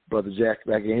get Brother Jack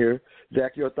back in here.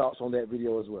 Jack, your thoughts on that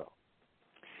video as well?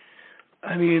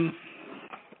 I mean,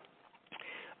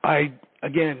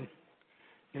 again,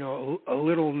 a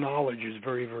little knowledge is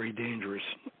very, very dangerous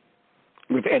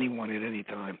with anyone at any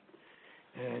time.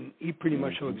 And he pretty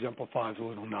much so exemplifies a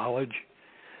little knowledge.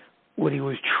 What he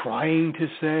was trying to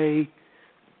say,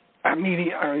 I don't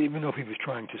even know if he was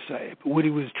trying to say it, but what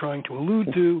he was trying to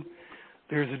allude to,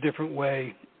 there's a different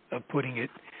way of putting it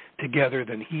together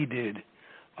than he did.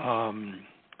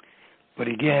 But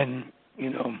again,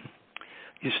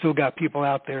 you still got people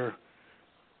out there,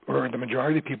 or the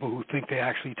majority of people who think they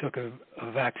actually took a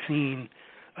vaccine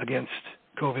against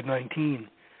COVID-19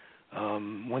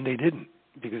 when they didn't,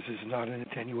 because it's not an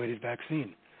attenuated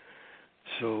vaccine.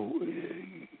 So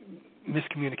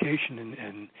miscommunication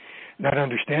and not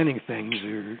understanding things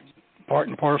are part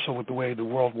and parcel with the way the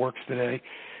world works today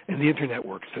and the Internet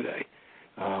works today.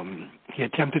 He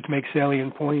attempted to make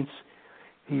salient points.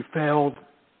 He failed,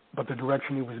 but the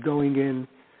direction he was going in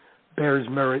bears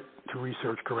merit to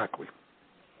research correctly.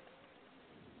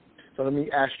 So let me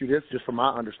ask you this, just from my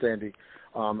understanding.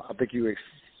 I think you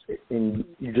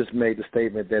just made the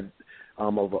statement that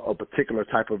of a particular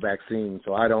type of vaccine.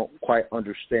 So I don't quite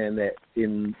understand that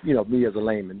in me as a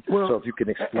layman. Well, so if you can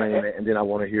explain that, and then I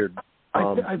want to hear.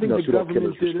 I think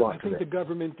the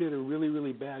government did a really,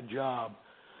 really bad job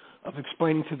of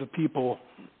explaining to the people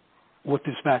what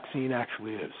this vaccine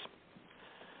actually is.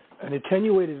 An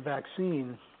attenuated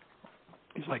vaccine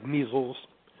is like measles,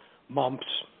 mumps,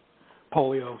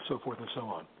 polio, so forth and so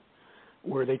on,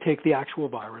 where they take the actual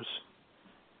virus,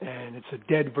 and it's a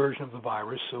dead version of the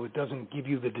virus, so it doesn't give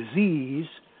you the disease,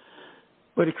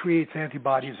 but it creates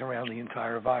antibodies around the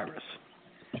entire virus.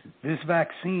 This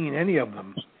vaccine, any of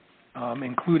them,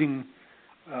 including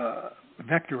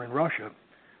Vector in Russia,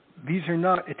 these are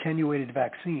not attenuated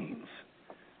vaccines.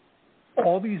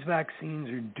 All these vaccines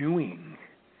are doing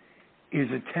is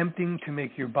attempting to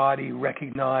make your body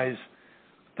recognize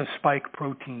the spike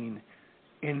protein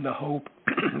in the hope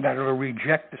that it will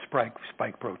reject the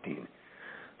spike protein.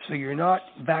 So you're not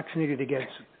vaccinated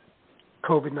against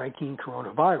COVID-19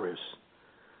 coronavirus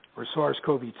or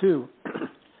SARS-CoV-2.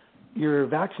 You're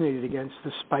vaccinated against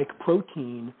the spike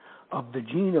protein of the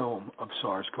genome of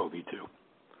SARS-CoV-2.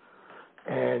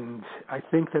 And I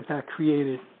think that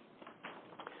created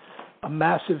a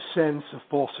massive sense of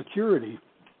false security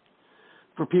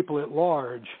for people at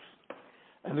large.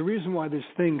 And the reason why this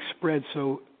thing spread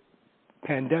so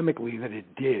pandemically that it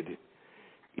did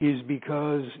is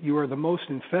because you are the most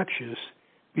infectious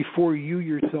before you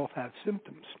yourself have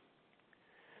symptoms.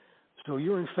 So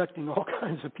you're infecting all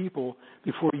kinds of people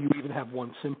before you even have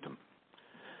one symptom.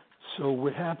 So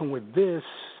what happened with this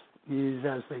is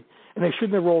and they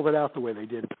shouldn't have rolled it out the way they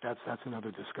did, but that's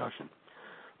another discussion,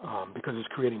 because it's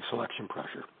creating selection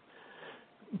pressure.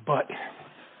 But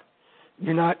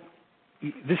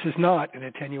this is not an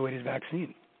attenuated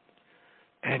vaccine.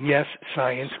 And yes,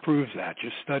 science proves that.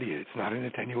 Just study it. It's not an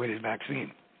attenuated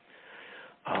vaccine.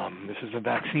 This is a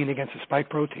vaccine against a spike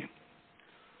protein.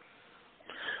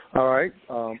 All right,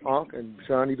 Unc and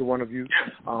Sean, either one of you.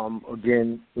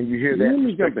 Again, when you hear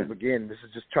that perspective, again, this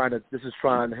is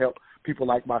trying to help people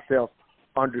like myself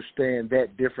understand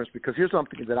that difference. Because here's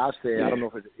something that I said. I don't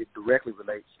know if it directly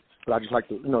relates, but I just like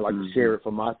to to share it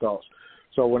from my thoughts.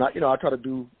 So when I try to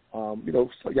do so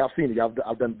y'all seen it.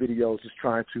 I've done videos just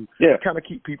trying to kind of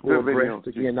keep people abreast.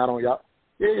 Again, not on y'all.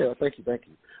 Yeah, thank you.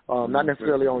 Not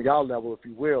necessarily on y'all level, if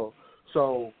you will.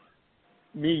 So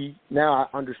now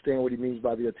I understand what he means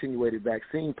by the attenuated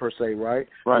vaccine per se, right?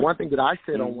 One thing that I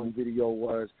said on one video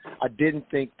was I didn't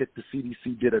think that the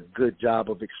CDC did a good job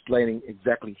of explaining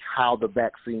exactly how the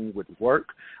vaccine would work.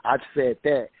 I've said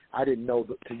that. I didn't know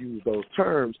to use those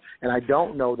terms, and I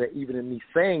don't know that even in me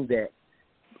saying that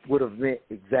would have meant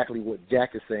exactly what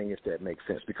Jack is saying, if that makes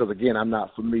sense. Because, again, I'm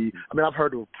not familiar. I mean, I've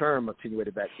heard the term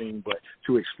attenuated vaccine, but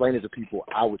to explain it to people,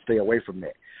 I would stay away from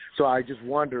that. So I just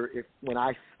wonder if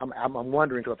I'm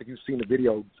wondering, because I think you've seen the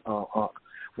video,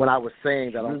 when I was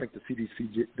saying that I don't think the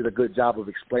CDC did a good job of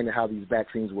explaining how these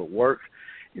vaccines would work.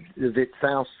 Does it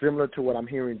sound similar to what I'm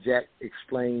hearing Jack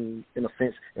explain, in a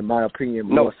sense, in my opinion,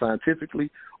 more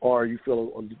scientifically, or you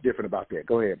feel different about that?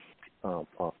 Go ahead.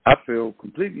 I feel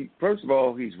completely. First of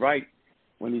all, he's right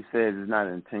when he says it's not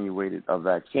an attenuated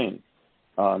vaccine.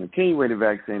 An attenuated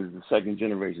vaccine is the second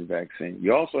generation vaccine.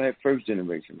 You also have first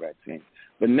generation vaccine,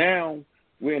 but now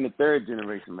we're in the third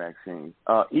generation vaccine.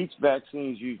 Each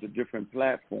vaccine uses a different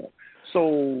platform,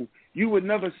 so you would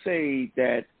never say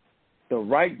that the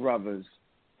Wright brothers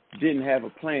didn't have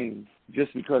a plane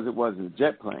just because it wasn't a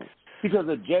jet plane. Because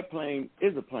a jet plane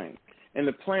is a plane, and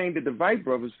the plane that the Wright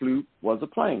brothers flew was a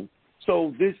plane.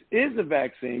 So this is a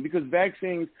vaccine because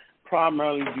vaccines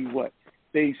primarily do what?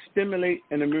 They stimulate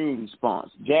an immune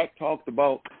response. Jack talked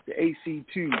about the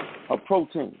ACE2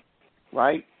 protein,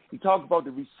 right? He talked about the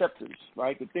receptors,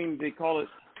 right? The thing they call it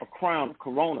a crown,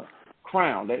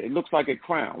 crown. That it looks like a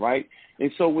crown, right?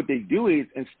 And so what they do is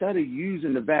instead of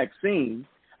using the vaccine,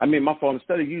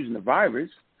 instead of using the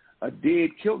virus, a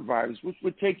dead-killed virus, which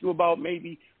would take you about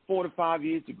maybe 4 to 5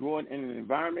 years to grow it in an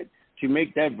environment to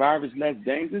make that virus less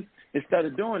dangerous. Instead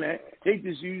of doing that, they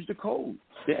just use the code,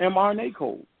 the mRNA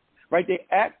code, right? They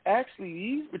actually,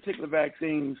 these particular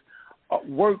vaccines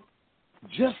work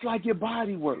just like your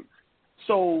body works.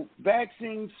 So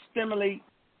vaccines stimulate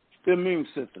the immune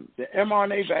system. The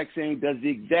mRNA vaccine does the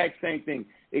exact same thing.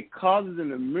 It causes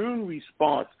an immune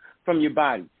response from your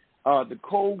body. The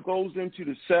code goes into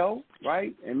the cell,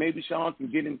 right? And maybe Sean can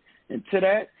get into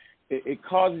that. It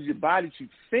causes your body to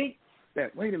think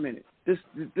that, wait a minute, this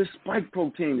spike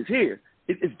protein is here.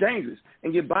 It's dangerous.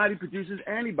 And your body produces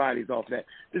antibodies off that.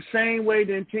 The same way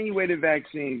the attenuated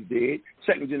vaccines did,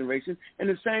 second generation, and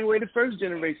the same way the first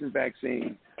generation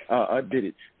vaccine did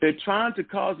it. They're trying to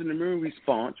cause an immune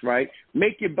response, right?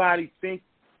 Make your body think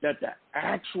that the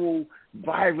actual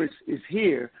virus is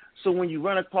here. So when you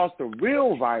run across the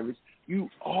real virus, you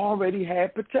already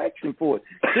have protection for it.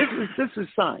 This is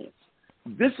science.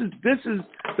 This is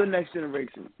the next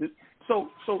generation.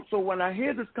 So when I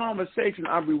hear this conversation,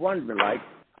 I'll be wondering, like,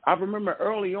 I remember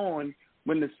early on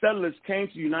when the settlers came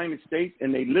to the United States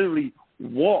and they literally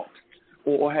walked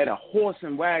or had a horse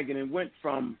and wagon and went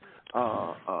from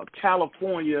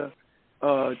California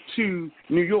to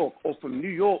New York, or from New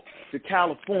York to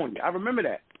California. I remember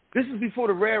that. This is before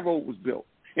the railroad was built.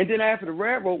 And then after the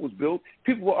railroad was built,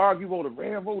 people will argue, well, the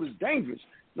railroad is dangerous.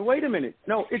 No, wait a minute.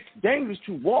 No, it's dangerous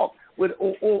to walk with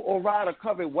or ride a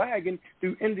covered wagon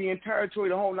through Indian territory,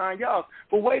 the whole 9 yards.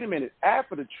 But wait a minute.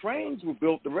 After the trains were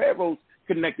built, the railroads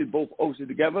connected both oceans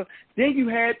together. Then you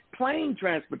had plane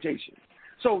transportation.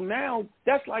 So now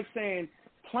that's like saying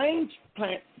plane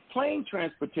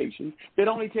transportation that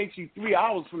only takes you 3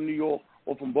 hours from New York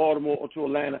or from Baltimore or to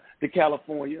Atlanta to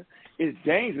California is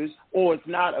dangerous, or it's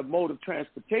not a mode of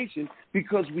transportation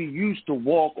because we used to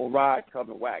walk or ride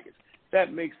covered wagons.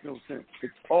 That makes no sense.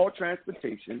 It's all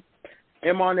transportation.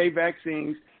 mRNA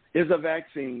vaccines is a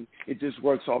vaccine. It just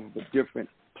works off of a different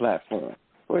platform.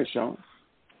 Go ahead, Sean.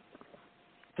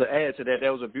 To add to that, that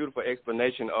was a beautiful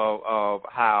explanation of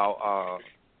how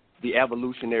the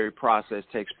evolutionary process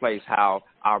takes place, how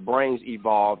our brains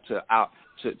evolve to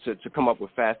come up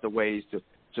with faster ways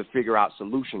to figure out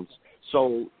solutions.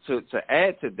 So to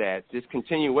add to that, this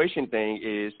continuation thing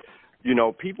is,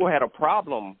 people had a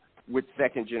problem with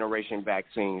second-generation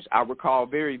vaccines. I recall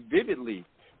very vividly,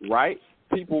 right?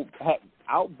 People had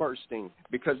outbursting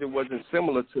because it wasn't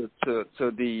similar to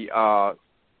the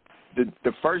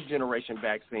first-generation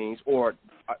vaccines or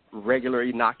regular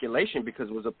inoculation because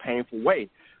it was a painful way.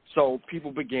 So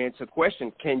people began to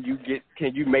question, can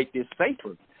you make this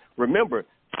safer? Remember,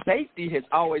 safety has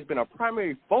always been a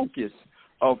primary focus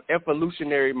of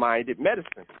evolutionary-minded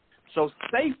medicine. So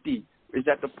safety is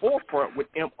at the forefront with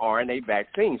mRNA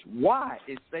vaccines. Why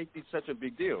is safety such a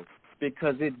big deal?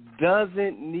 Because it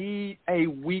doesn't need a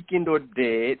weakened or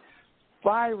dead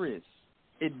virus.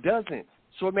 It doesn't.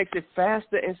 So it makes it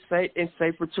faster and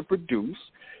safer to produce,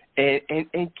 and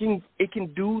it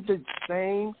can do the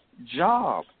same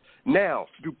job. Now,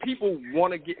 do people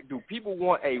want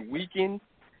a weakened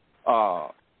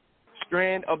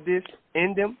strand of this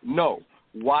in them? No.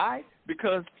 Why?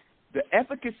 Because the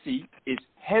efficacy is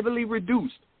heavily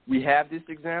reduced. We have this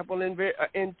example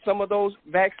in some of those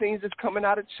vaccines that's coming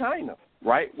out of China,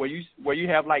 right? Where you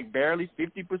have like barely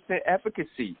 50%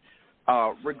 efficacy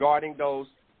regarding those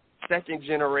second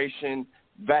generation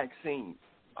vaccines.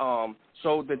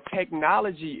 So the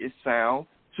technology is sound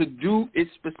to do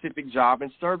its specific job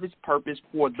and serve its purpose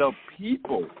for the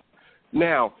people.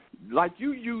 Now, like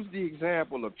you used the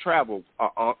example of travel,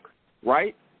 Unc,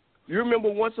 right? You remember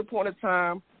once upon a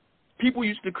time, people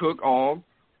used to cook on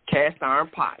cast iron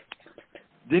pots.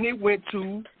 Then it went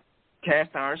to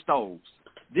cast iron stoves.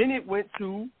 Then it went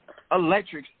to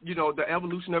electric, the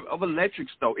evolution of electric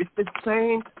stove. It's the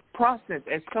same process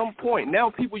at some point. Now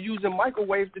people using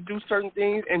microwaves to do certain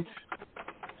things and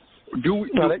those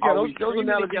analogies.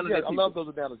 Yeah, I love those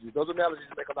analogies. Those analogies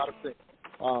make a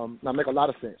lot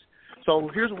of sense. So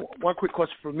here's one quick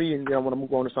question for me, and then I want to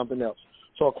move on to something else.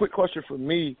 So a quick question for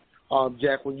me,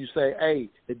 Jack, when you say, hey,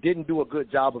 it didn't do a good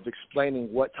job of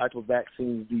explaining what type of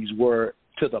vaccines these were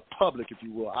to the public, if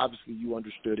you will. Obviously, you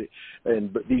understood it,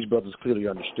 but these brothers clearly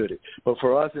understood it. But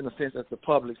for us, in a sense, as the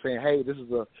public, saying, hey, this is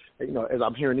as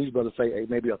I'm hearing these brothers say,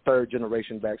 maybe a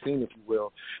third-generation vaccine, if you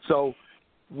will. So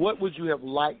what would you have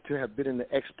liked to have been in the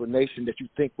explanation that you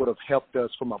think would have helped us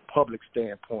from a public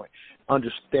standpoint,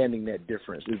 understanding that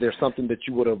difference? Is there something that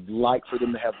you would have liked for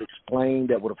them to have explained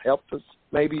that would have helped us?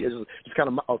 Maybe it's kind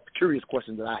of a curious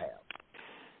question that I have.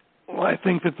 Well, I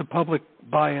think that the public,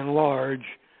 by and large,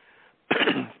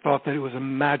 thought that it was a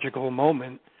magical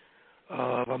moment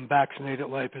of I'm vaccinated,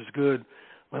 life is good,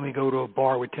 let me go to a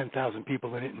bar with 10,000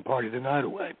 people in it and party the night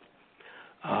away.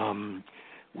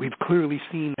 We've clearly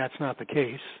seen that's not the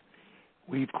case.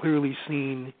 We've clearly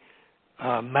seen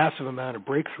a massive amount of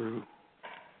breakthrough,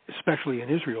 especially in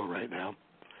Israel right now,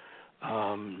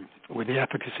 where the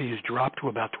efficacy has dropped to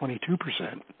about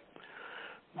 22%.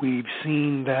 We've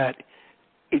seen that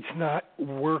it's not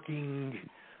working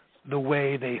the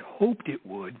way they hoped it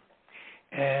would.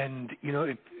 And,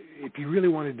 if you really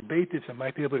want to debate this, I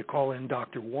might be able to call in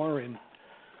Dr. Warren,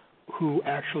 who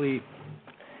actually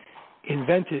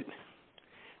invented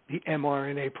the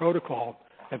mRNA protocol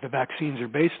that the vaccines are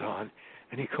based on,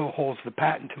 and he co-holds the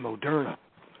patent to Moderna.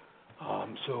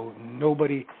 So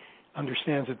nobody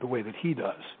understands it the way that he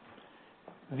does.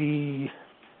 It's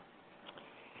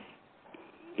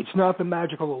not the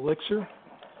magical elixir.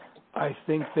 I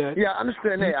think that... Yeah, I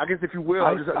understand that. I guess if you will,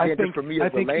 I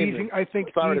think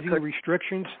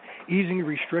easing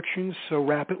restrictions so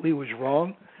rapidly was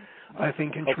wrong. I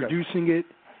think introducing it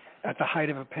at the height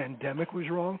of a pandemic was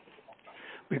wrong,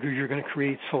 because you're going to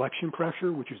create selection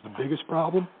pressure, which is the biggest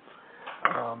problem.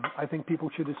 I think people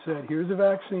should have said, here's a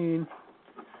vaccine.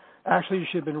 Actually, it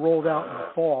should have been rolled out in the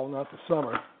fall, not the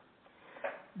summer.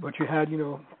 But you had,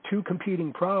 two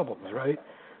competing problems, right?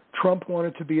 Trump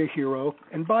wanted to be a hero,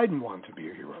 and Biden wanted to be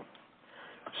a hero.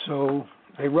 So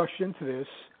they rushed into this,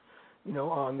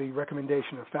 on the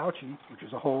recommendation of Fauci, which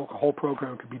is a whole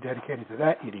program could be dedicated to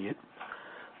that idiot.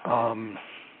 And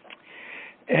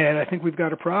I think we've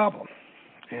got a problem.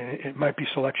 It might be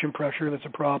selection pressure that's a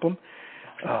problem.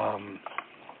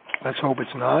 Let's hope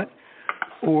it's not.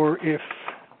 Or if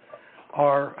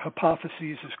our hypothesis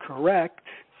is correct,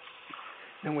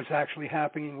 then what's actually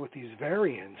happening with these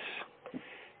variants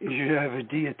is you have a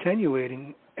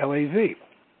de-attenuating LAV.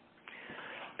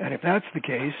 And if that's the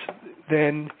case,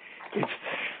 then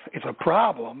it's a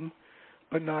problem,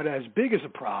 but not as big as a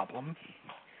problem,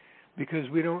 because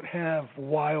we don't have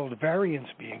wild variants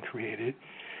being created.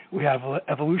 We have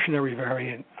evolutionary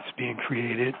variants being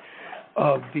created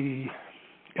of the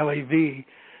LAV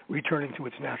returning to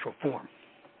its natural form.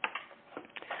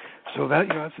 So that,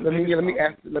 that's the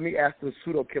let me ask the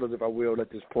pseudo killers, if I will, at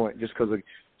this point, just because it's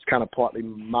kind of partly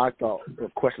my thought or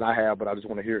question I have, but I just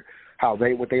want to hear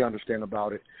what they understand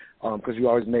about it, because you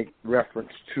always make reference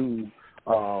to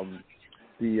what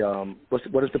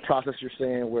is the process you're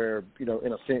saying where, in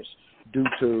a sense, due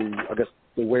to, I guess,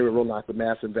 the way we're rolling out the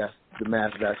mass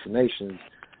vaccinations,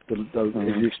 as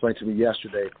you explained to me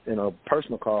yesterday in a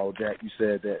personal call, Jack, you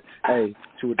said that, hey,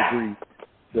 to a degree,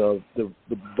 the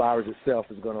virus itself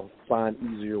is going to find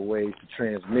easier ways to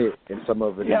transmit, and some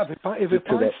of it if it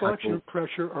finds selection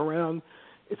pressure around,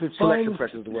 selection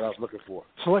pressure is the word I was looking for.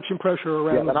 Selection pressure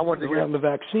around the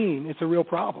vaccine, it's a real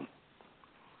problem.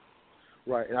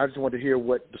 Right, and I just wanted to hear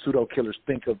what the pseudo killers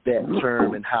think of that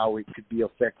term and how it could be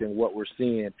affecting what we're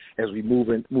seeing as we move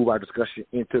our discussion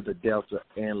into the Delta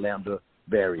and Lambda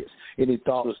variants. Any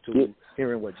thoughts to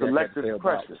hearing what Jack had to say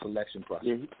about the selection process?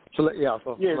 So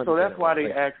that's why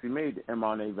they actually made the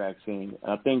mRNA vaccine.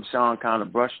 I think Sean kind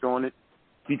of brushed on it,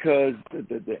 because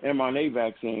the mRNA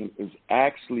vaccine is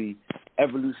actually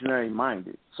evolutionary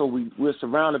minded. So we're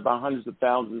surrounded by hundreds of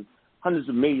thousands, hundreds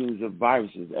of millions of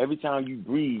viruses. Every time you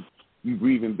breathe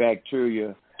in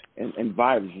bacteria and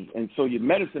viruses. And so your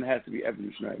medicine has to be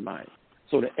evolutionary minded.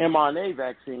 So the mRNA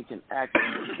vaccine can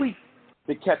actually tweak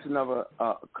to catch another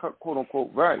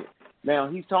quote-unquote variant. Now,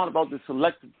 he's talking about the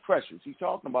selective pressures. He's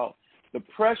talking about the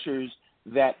pressures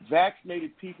that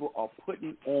vaccinated people are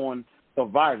putting on the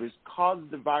virus causes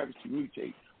the virus to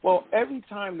mutate. Well, every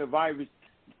time the virus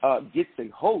gets a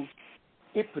host,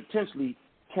 it potentially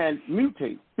can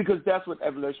mutate, because that's what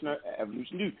evolution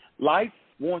do. Life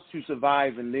wants to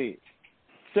survive and live.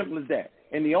 Simple as that.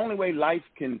 And the only way life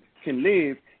can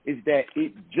live is that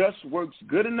it just works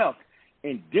good enough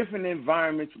in different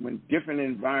environments when different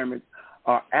environments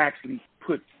are actually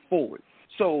put forward.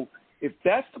 So if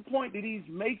that's the point that he's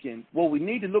making, well, we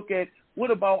need to look at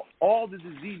what about all the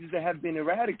diseases that have been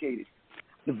eradicated.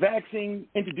 The vaccine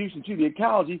introduced into the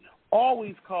ecology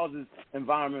always causes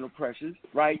environmental pressures,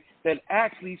 right, that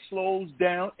actually slows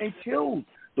down and kills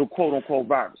the quote-unquote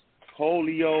virus.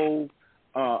 Polio,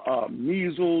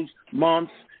 measles,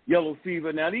 mumps, yellow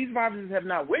fever. Now, these viruses have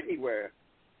not went anywhere.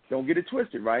 Don't get it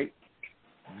twisted, right?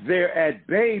 They're at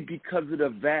bay because of the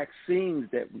vaccines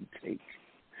that we take.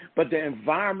 But the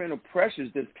environmental pressures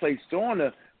that's placed on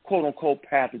the quote-unquote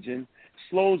pathogen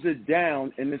slows it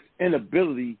down in its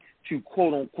inability to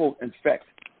quote-unquote infect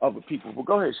other people. Well,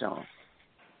 go ahead, Sean.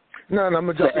 No, I'm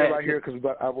gonna jump in right here because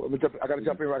I gotta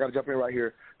jump in right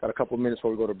here. Got a couple of minutes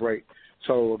before we go to break.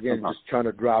 So again, just trying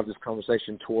to drive this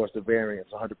conversation towards the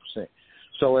variants, 100%.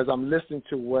 So as I'm listening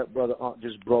to what Brother Unc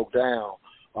just broke down,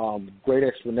 great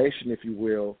explanation, if you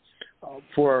will,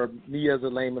 for me as a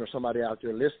layman or somebody out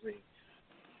there listening.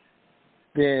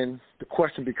 Then the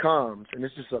question becomes, and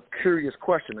it's just a curious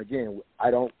question. Again,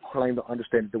 I don't claim to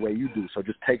understand it the way you do, so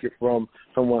just take it from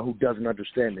someone who doesn't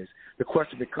understand this. The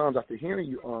question becomes, after hearing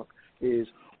you, Unc, is,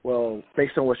 well,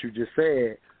 based on what you just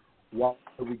said, why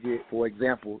do we get, for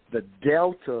example, the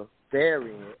Delta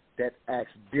variant that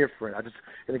acts different?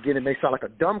 And again, it may sound like a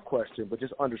dumb question, but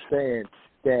just understand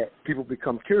that people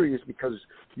become curious because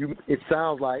it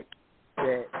sounds like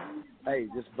that, hey,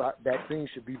 this vaccine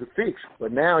should be the fix.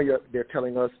 But now they're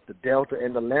telling us the Delta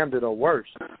and the Lambda are worse.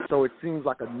 So it seems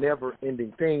like a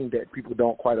never-ending thing that people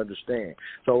don't quite understand.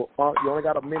 So you only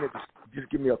got a minute. Just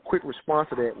give me a quick response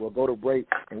to that. We'll go to break,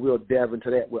 and we'll delve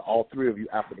into that with all three of you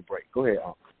after the break. Go ahead,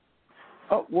 Unc.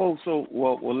 Well,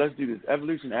 let's do this.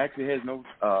 Evolution actually has no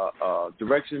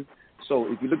direction.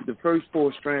 So if you look at the first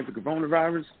four strands of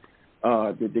coronavirus,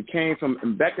 they came from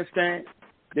Uzbekistan.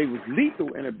 They was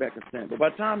lethal in Uzbekistan. But by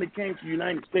the time it came to the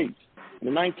United States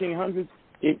in the 1900s,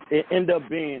 it ended up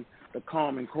being the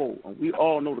common cold. And we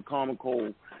all know the common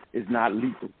cold is not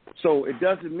lethal. So it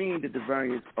doesn't mean that the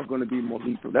variants are going to be more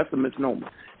lethal. That's a misnomer.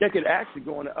 They could actually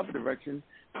go in the other direction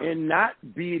and not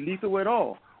be lethal at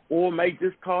all, or may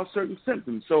just cause certain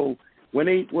symptoms. So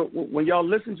when y'all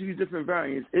listen to these different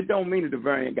variants, it don't mean that the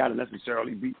variant got to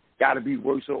necessarily be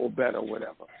worse or better or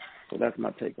whatever. So that's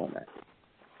my take on that.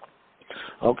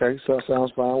 Okay, so that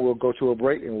sounds fine. We'll go to a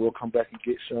break, and we'll come back and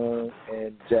get Sean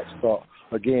and Jack's thought.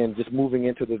 Again, just moving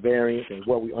into the variants and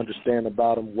what we understand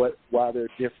about them, why they're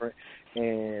different,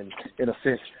 and in a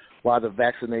sense, why the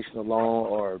vaccination alone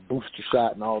or booster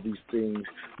shot and all these things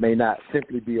may not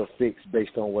simply be a fix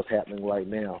based on what's happening right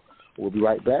now. We'll be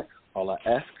right back. All I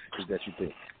ask is that you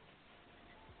think.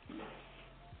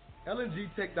 LNG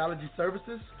Technology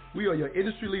Services, we are your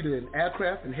industry leader in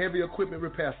aircraft and heavy equipment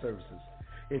repair services.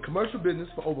 In commercial business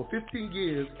for over 15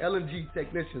 years, LNG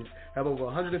technicians have over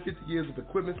 150 years of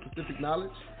equipment-specific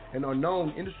knowledge and are known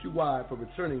industry-wide for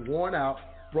returning worn-out,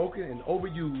 broken, and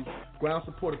overused ground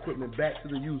support equipment back to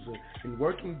the user in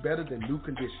working better than new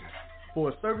conditions. For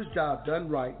a service job done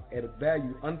right at a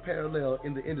value unparalleled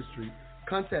in the industry,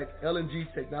 contact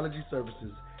LNG Technology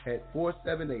Services at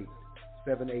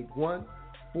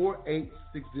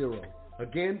 478-781-4860.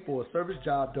 Again, for a service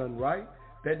job done right,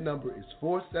 that number is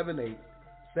 478-781-4860.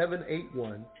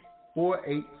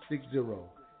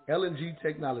 LNG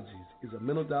Technologies is a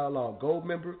Mental Dialogue Gold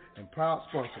member and proud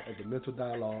sponsor of the Mental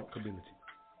Dialogue community.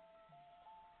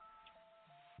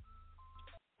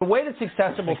 The way that's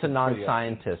accessible to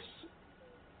non-scientists,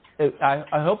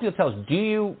 I hope you'll tell us, do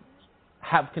you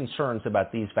have concerns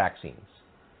about these vaccines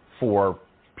for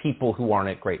people who aren't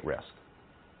at great risk?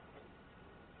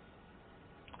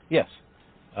 Yes.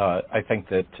 I think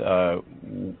that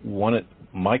one of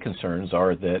my concerns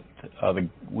are that the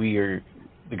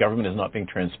government is not being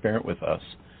transparent with us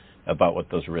about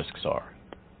what those risks are.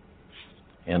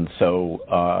 And so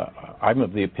I'm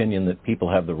of the opinion that people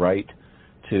have the right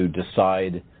to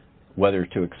decide whether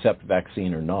to accept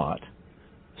vaccine or not,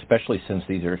 especially since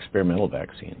these are experimental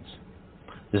vaccines.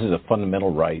 This is a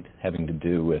fundamental right having to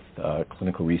do with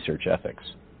clinical research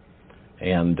ethics.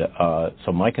 And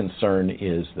so my concern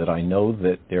is that I know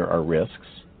that there are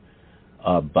risks,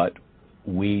 but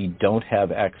we don't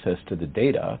have access to the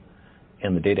data,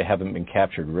 and the data haven't been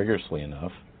captured rigorously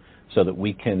enough so that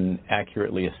we can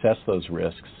accurately assess those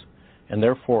risks. And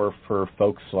therefore, for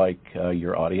folks like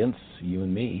your audience, you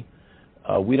and me,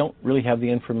 we don't really have the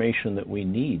information that we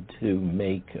need to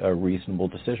make a reasonable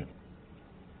decision.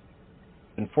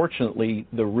 Unfortunately,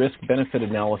 the risk-benefit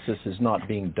analysis is not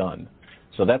being done.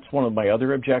 So that's one of my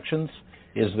other objections,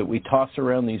 is that we toss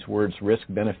around these words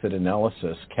risk-benefit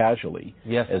analysis casually,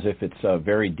 as if it's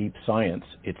very deep science.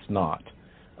 It's not.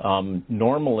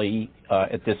 Normally,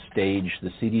 at this stage, the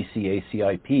CDC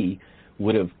ACIP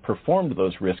would have performed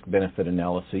those risk-benefit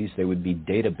analyses. They would be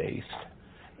data-based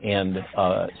and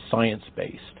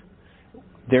science-based.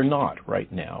 They're not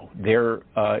right now.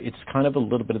 It's kind of a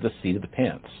little bit of the seat of the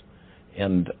pants,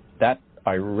 and that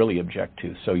I really object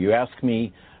to. So you ask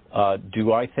me,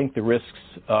 do I think the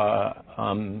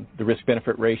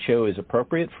risk-benefit ratio is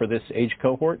appropriate for this age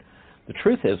cohort? The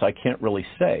truth is I can't really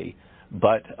say,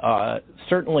 but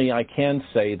certainly I can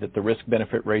say that the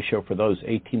risk-benefit ratio for those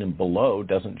 18 and below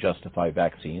doesn't justify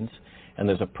vaccines, and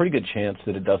there's a pretty good chance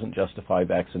that it doesn't justify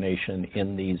vaccination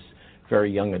in these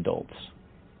very young adults.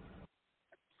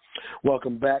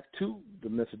 Welcome back to the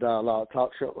Mental Dialogue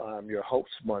Talk Show. I'm your host,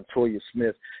 Montoya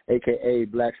Smith, a.k.a.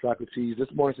 Black Socrates.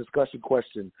 This morning's discussion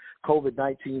question,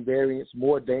 COVID-19 variants,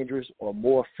 more dangerous or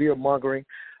more fear-mongering?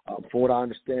 From what I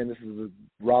understand, this is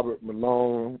Robert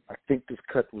Malone. I think this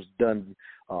cut was done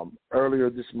earlier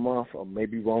this month. I may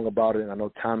be wrong about it, and I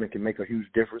know timing can make a huge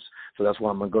difference. So that's why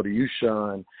I'm going to go to you,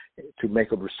 Sean, to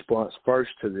make a response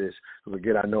first to this. Because,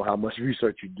 again, I know how much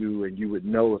research you do, and you would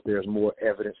know if there's more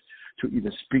evidence to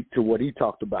even speak to what he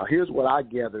talked about. Here's what I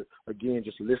gathered, again,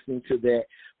 just listening to that,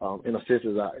 in a sense,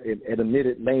 as an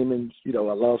admitted layman. I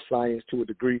love science to a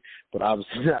degree, but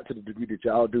obviously not to the degree that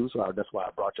y'all do, so that's why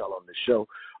I brought y'all on this show.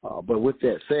 But with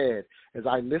that said, as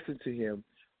I listened to him,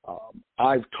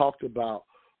 I've talked about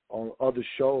on other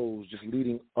shows just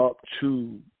leading up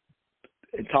to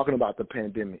and talking about the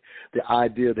pandemic, the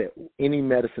idea that any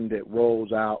medicine that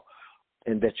rolls out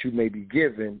and that you may be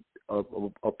given, a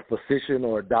physician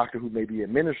or a doctor who may be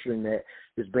administering that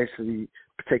is basically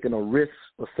taking a risk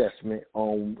assessment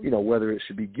on, whether it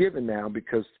should be given now,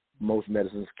 because most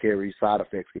medicines carry side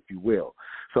effects, if you will.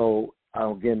 So,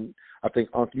 again, I think,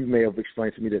 Uncle, you may have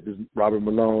explained to me that this Robert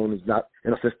Malone is not,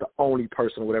 in a sense, the only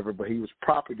person or whatever, but he was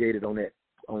propagated on that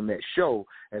show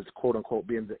as, quote unquote,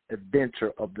 being the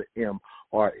inventor of the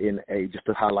mRNA, just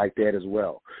to highlight that as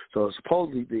well. So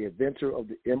supposedly the inventor of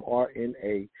the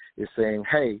mRNA is saying,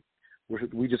 hey,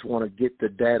 we just want to get the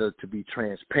data to be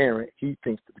transparent. He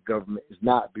thinks that the government is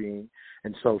not being.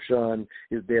 And so, Sean,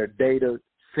 is there data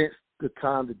since the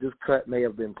time that this cut may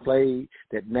have been played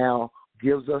that now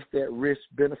gives us that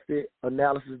risk-benefit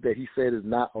analysis that he said is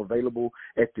not available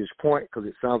at this point? Because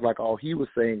it sounds like all he was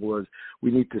saying was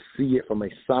we need to see it from a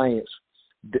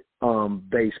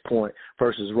science-based point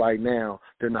versus right now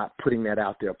they're not putting that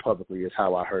out there publicly is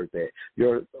how I heard that.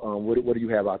 What do you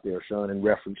have out there, Sean, in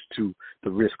reference to the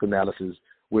risk analysis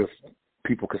with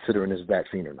people considering this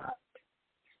vaccine or not?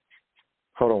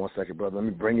 Hold on one second, brother. Let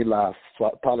me bring you live. So I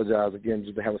apologize again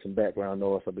just for having some background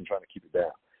noise. I've been trying to keep it down.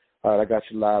 All right, I got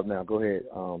you live now. Go ahead,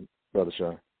 Brother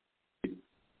Sean.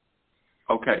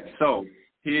 Okay, so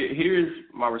here's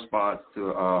my response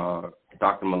to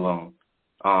Dr. Malone.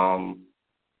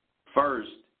 First,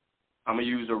 I'm going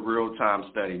to use a real-time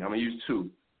study. I'm going to use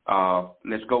two.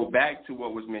 Let's go back to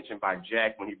what was mentioned by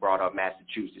Jack when he brought up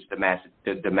Massachusetts,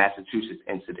 the Massachusetts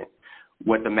incident.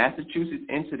 What the Massachusetts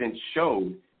incident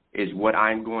showed is what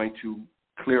I'm going to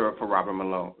clear up for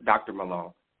Dr.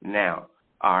 Malone. Now,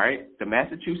 all right, the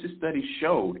Massachusetts study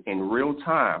showed in real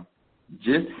time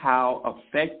just how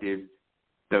effective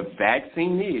the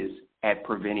vaccine is at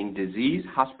preventing disease,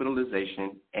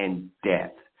 hospitalization, and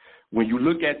death. When you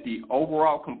look at the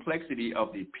overall complexity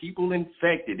of the people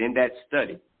infected in that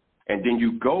study, and then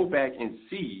you go back and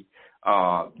see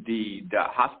the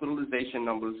hospitalization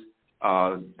numbers,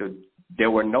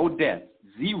 there were no deaths,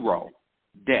 0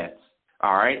 deaths,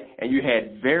 all right? And you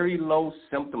had very low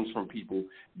symptoms from people.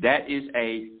 That is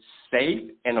a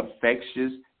safe and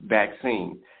effective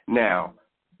vaccine. Now,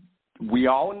 we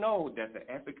all know that the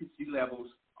efficacy levels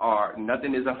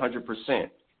nothing is 100%.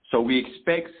 So we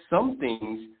expect some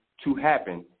things to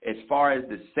happen as far as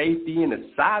the safety and the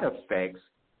side effects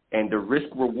and the risk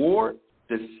reward.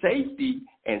 The safety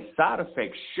and side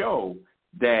effects show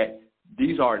that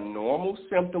these are normal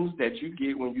symptoms that you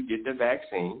get when you get the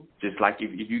vaccine, just like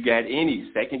if you got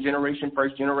any second-generation,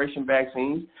 first-generation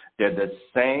vaccines. They're the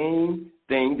same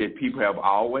thing that people have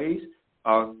always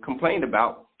complained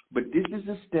about. But this is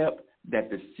a step that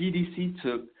the CDC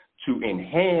took to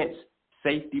enhance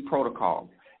safety protocol.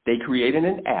 They created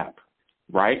an app,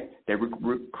 right? They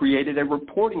created a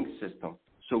reporting system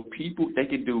so they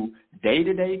could do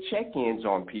day-to-day check-ins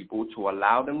on people to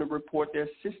allow them to report their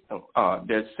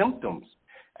symptoms.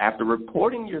 After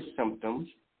reporting your symptoms,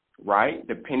 right,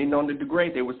 depending on the degree,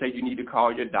 they would say you need to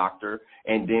call your doctor,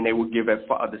 and then they would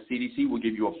the CDC will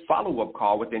give you a follow-up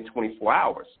call within 24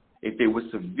 hours if there were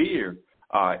severe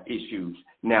issues.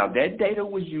 Now, that data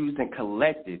was used and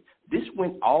collected. This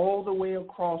went all the way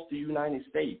across the United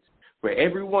States. For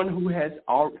everyone who has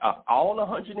all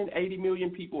 180 million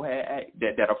people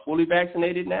that are fully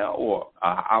vaccinated now, or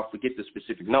I'll forget the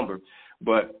specific number,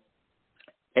 but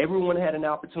everyone had an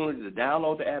opportunity to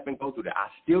download the app and go through that. I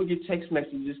still get text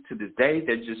messages to this day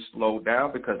that just slowed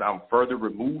down because I'm further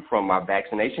removed from my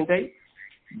vaccination date,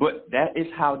 but that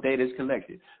is how data is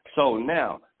collected. So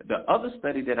now, the other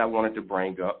study that I wanted to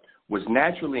bring up was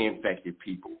naturally infected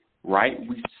people, right?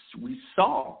 We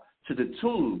saw to the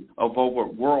tune of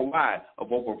worldwide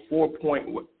of over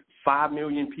 4.5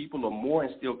 million people or more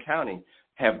and still counting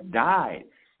have died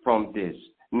from this.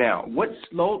 Now, what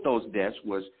slowed those deaths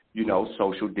was,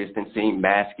 social distancing,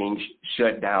 masking,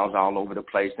 shutdowns all over the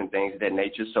place and things of that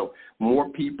nature. So more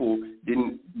people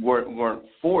weren't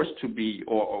forced to be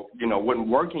or weren't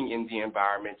working in the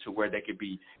environment to where they could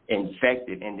be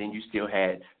infected, and then you still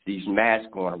had these masks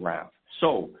going around.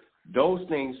 So those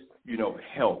things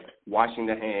helped. Washing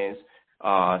the hands,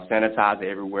 sanitizer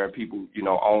everywhere, people,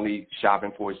 only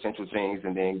shopping for essential things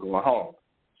and then going home.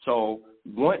 So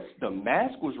once the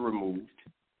mask was removed,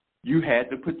 you had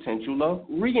the potential of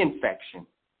reinfection.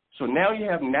 So now you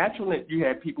have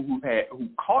people who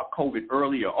caught COVID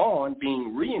earlier on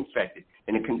being reinfected.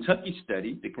 In the Kentucky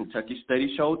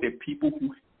study showed that people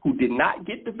who did not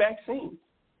get the vaccine,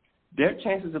 their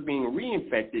chances of being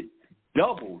reinfected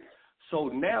doubled. So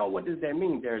now what does that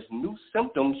mean? There's new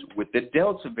symptoms with the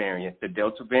Delta variant. The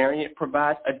Delta variant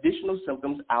provides additional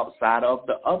symptoms outside of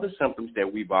the other symptoms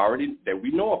that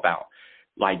we know about,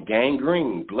 like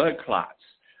gangrene, blood clots,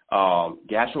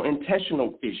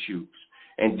 gastrointestinal issues.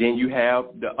 And then you have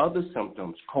the other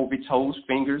symptoms, comatose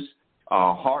fingers,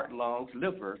 heart, lungs,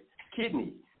 liver,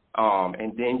 kidney.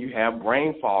 And then you have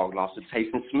brain fog, loss of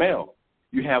taste and smell.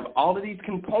 You have all of these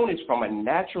components from a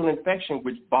natural infection,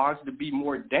 which bogs to be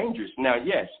more dangerous. Now,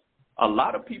 yes, a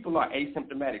lot of people are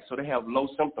asymptomatic, so they have low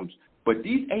symptoms. But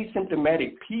these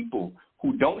asymptomatic people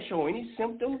who don't show any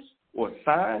symptoms or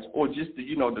signs or just the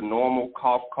normal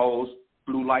cough, colds,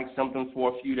 flu-like symptoms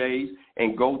for a few days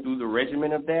and go through the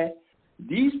regimen of that,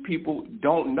 these people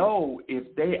don't know if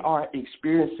they are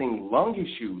experiencing lung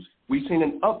issues. We've seen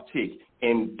an uptick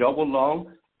in double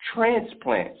lung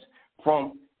transplants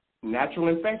from natural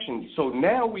infections. So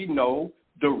now we know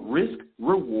the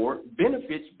risk-reward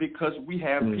benefits because we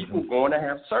have people going to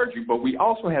have surgery, but we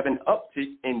also have an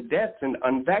uptick in deaths in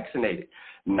unvaccinated.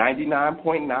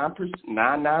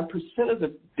 99.99% of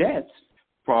the deaths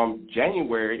from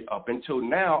January up until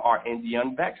now are in the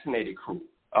unvaccinated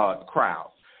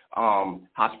crowd.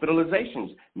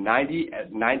 Hospitalizations,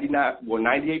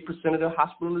 98% of the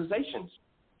hospitalizations,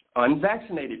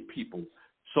 unvaccinated people.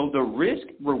 So the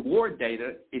risk-reward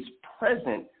data is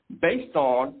present based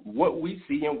on what we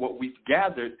see and what we've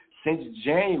gathered since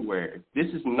January. This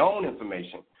is known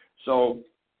information. So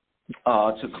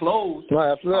to close.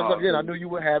 Right, again, I knew you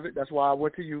would have it. That's why I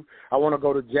went to you. I want to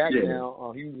go to Jack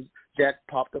now. Jack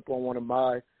popped up on one of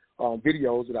my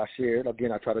videos that I shared.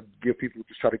 Again, I try to give people,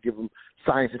 just try to give them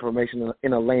science information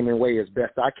in a layman way as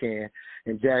best I can.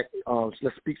 And Jack,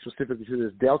 let's speak specifically to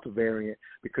this Delta variant,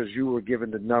 because you were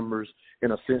given the numbers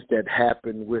in a sense that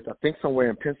happened with, I think, somewhere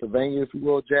in Pennsylvania, if you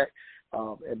will, Jack,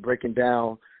 and breaking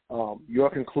down your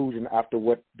conclusion after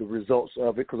what the results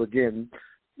of it. Because, again,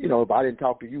 you know, if I didn't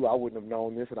talk to you, I wouldn't have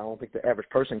known this, and I don't think the average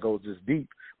person goes this deep.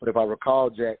 But if I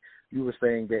recall, Jack, you were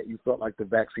saying that you felt like the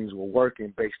vaccines were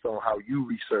working based on how you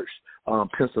researched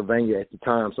Pennsylvania at the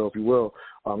time. So if you will,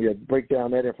 break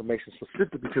down that information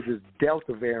specifically to this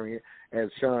Delta variant, as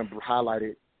Sean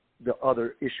highlighted the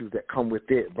other issues that come with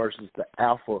it versus the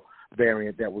Alpha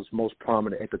variant that was most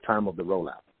prominent at the time of the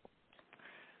rollout.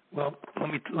 Well,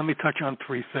 let me touch on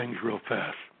three things real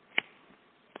fast.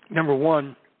 Number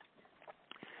one,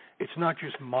 it's not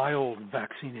just mild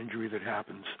vaccine injury that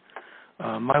happens.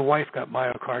 My wife got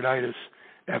myocarditis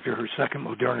after her second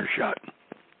Moderna shot.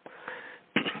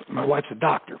 My wife's a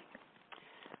doctor.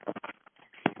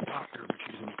 Which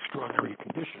is an extraordinary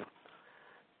condition.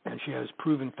 And she has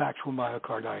proven factual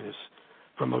myocarditis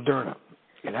from Moderna.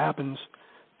 It happens.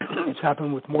 It's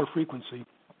happened with more frequency.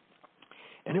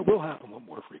 And it will happen with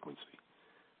more frequency.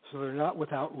 So they're not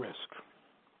without risk.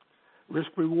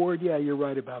 Risk-reward, yeah, you're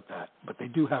right about that. But they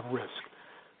do have risk.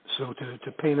 So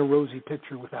to paint a rosy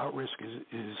picture without risk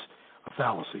is a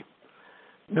fallacy.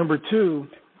 Number two,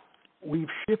 we've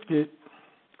shifted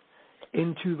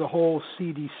into the whole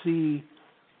CDC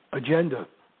agenda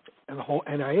and the whole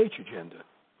NIH agenda.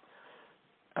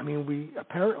 I mean, we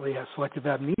apparently have selective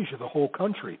amnesia, the whole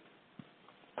country,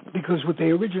 because what they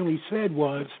originally said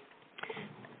was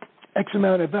X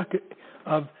amount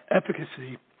of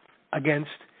efficacy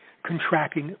against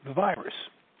contracting the virus.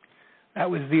 That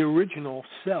was the original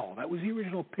sell. That was the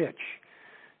original pitch.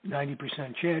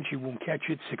 90% chance you won't catch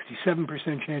it,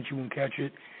 67% chance you won't catch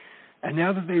it. And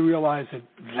now that they realize that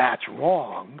that's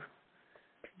wrong,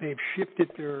 they've shifted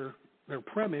their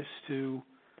premise to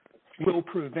will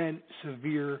prevent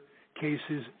severe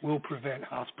cases, will prevent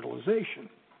hospitalization.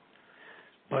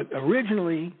 But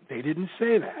originally, they didn't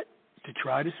say that. To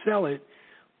try to sell it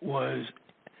was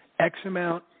X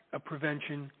amount of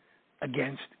prevention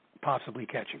against possibly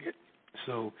catching it.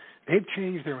 So they've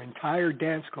changed their entire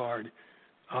dance card,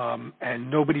 and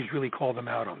nobody's really called them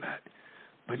out on that.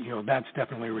 But, you know, that's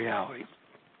definitely reality.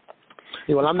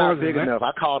 Yeah, well, I'm not big enough.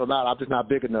 I called them out. I'm just not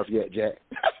big enough yet, Jack.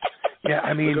 Yeah,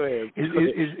 I mean,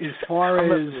 as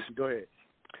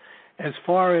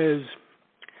far as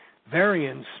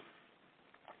variants,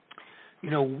 you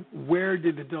know, where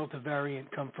did the Delta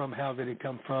variant come from? How did it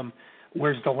come from?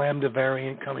 Where's the Lambda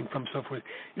variant coming from? So forth.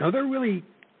 You know, they're really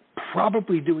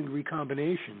probably doing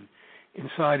recombination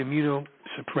inside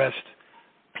immunosuppressed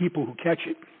people who catch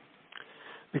it.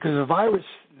 Because the virus,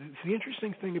 the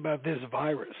interesting thing about this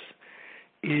virus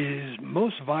is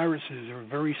most viruses are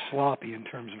very sloppy in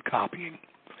terms of copying.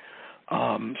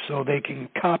 So they can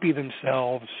copy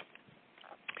themselves,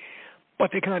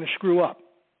 but they kind of screw up,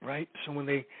 right? So when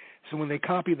they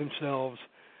copy themselves,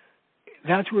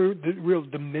 that's where the real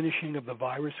diminishing of the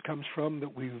virus comes from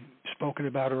that we've spoken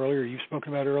about earlier, you've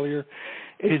spoken about earlier,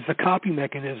 is the copy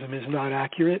mechanism is not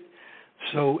accurate.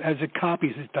 So as it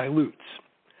copies, it dilutes.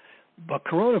 But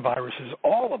coronaviruses,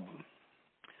 all of them,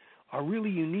 are really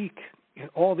unique in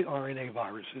all the RNA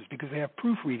viruses because they have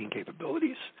proofreading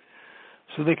capabilities.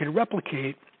 So they can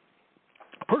replicate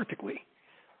perfectly.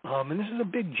 And this is a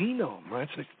big genome, right?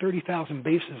 It's like 30,000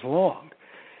 bases long.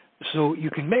 So you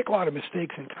can make a lot of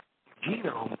mistakes in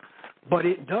genome, but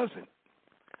it doesn't.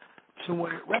 So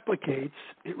when it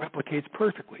replicates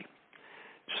perfectly.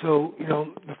 So, you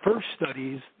know, the first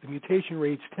studies, the mutation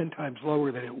rate's 10 times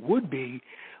lower than it would be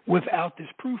without this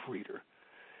proofreader.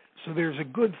 So there's a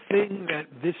good thing that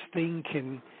this thing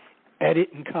can edit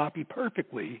and copy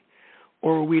perfectly,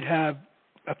 or we'd have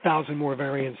 1,000 more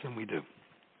variants than we do.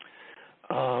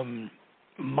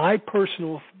 My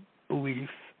personal belief,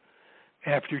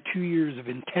 after 2 years of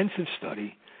intensive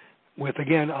study, with,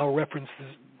 again, I'll reference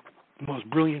the most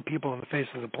brilliant people on the face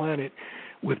of the planet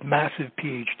with massive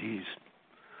PhDs.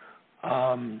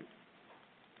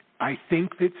 I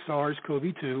think that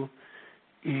SARS-CoV-2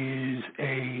 is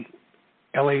a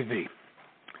LAV.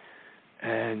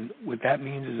 And what that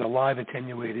means is a live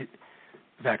attenuated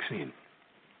vaccine.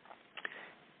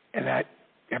 And that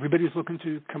everybody's looking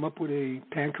to come up with a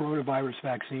pan-coronavirus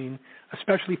vaccine,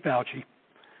 especially Fauci.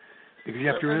 Because you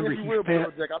have to remember,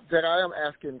 Jack, I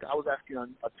was asking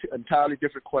an entirely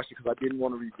different question because I didn't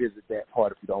want to revisit that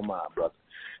part, if you don't mind, brother.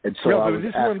 And so this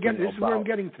is where I'm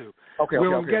getting to. Okay,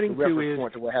 where I'm getting to is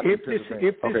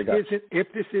if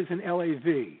this is an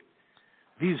LAV,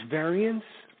 these variants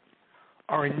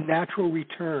are a natural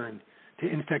return to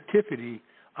infectivity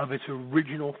of its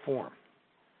original form.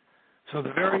 So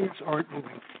the variants aren't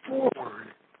moving forward;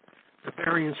 the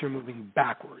variants are moving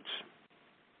backwards.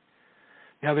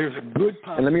 Now, there's a good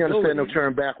possibility. And let me understand the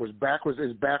term backwards. Backwards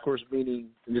meaning,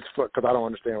 just because I don't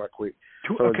understand right quick.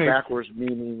 So it's backwards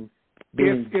meaning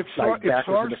being backwards in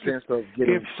the sense of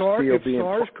getting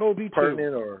being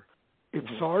pertinent, or if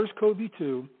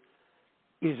SARS-CoV-2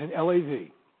 is an LAV,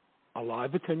 a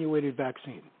live attenuated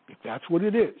vaccine, if that's what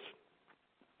it is,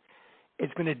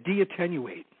 it's going to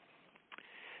de-attenuate.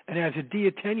 And as it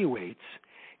de-attenuates,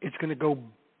 it's going to go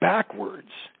backwards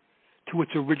to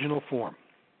its original form.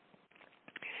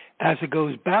 As it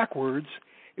goes backwards,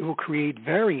 it will create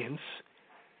variants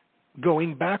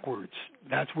going backwards.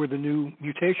 That's where the new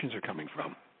mutations are coming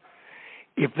from.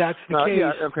 If that's the case...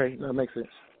 Yeah, okay, that makes sense.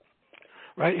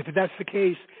 Right? If that's the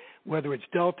case, whether it's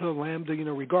Delta, Lambda,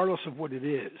 regardless of what it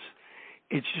is,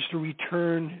 it's just a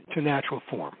return to natural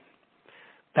form.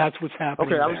 That's what's happening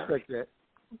there. Okay, I respect that.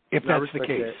 If that's the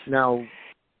case. That. Now,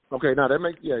 that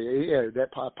makes, that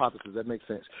hypothesis, that makes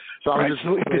sense. So I was just,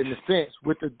 in a sense,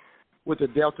 with the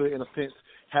Delta, in a sense,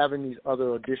 having these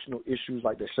other additional issues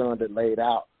like that Sean that laid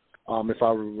out, if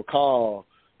I recall,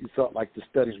 you felt like the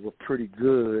studies were pretty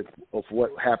good of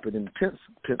what happened in I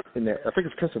think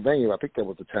it's Pennsylvania. I think that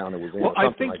was the town it was in. Well,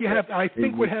 I think I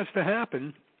think what has to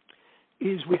happen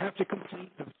is we have to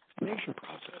complete the vaccination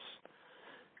process.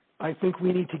 I think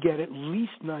we need to get at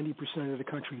least 90% of the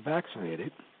country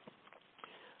vaccinated,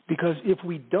 because if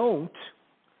we don't,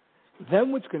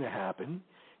 then what's going to happen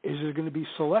is there's going to be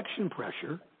selection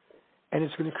pressure, and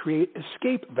it's going to create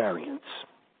escape variants.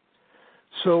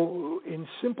 So in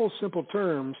simple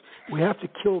terms, we have to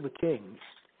kill the kings,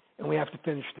 and we have to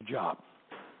finish the job.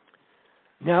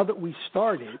 Now that we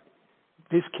started,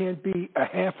 this can't be a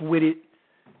half-witted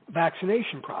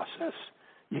vaccination process.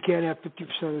 You can't have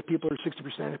 50% of the people or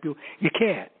 60% of the people. You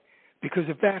can't, because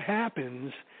if that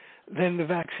happens, then the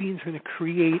vaccine's going to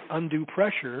create undue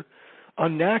pressure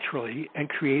unnaturally and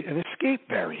create an escape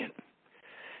variant.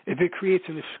 If it creates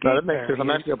an escape variant... that makes sense. I'm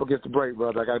actually up against the break,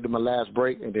 brother. I got to do my last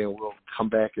break, and then we'll come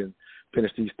back and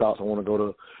finish these thoughts. I want to go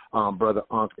to Brother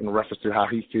Unc in reference to how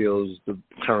he feels the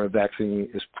current vaccine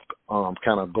is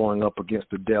kind of going up against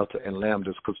the Delta and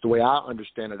Lambdas, because the way I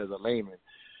understand it as a layman,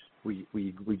 we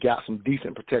got some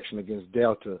decent protection against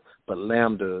Delta, but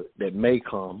Lambda that may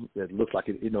come, that looks like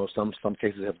it, some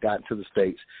cases have gotten to the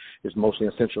States, is mostly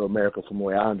in Central America from the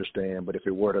way I understand, but if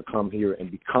it were to come here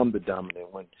and become the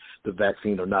dominant when the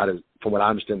vaccines are not as, from what I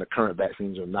understand, the current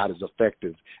vaccines are not as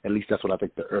effective, at least that's what I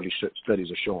think the early studies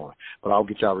are showing. But I'll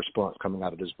get y'all a response coming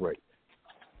out of this break.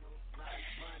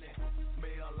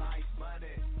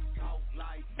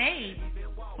 Hey,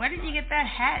 where did you get that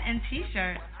hat and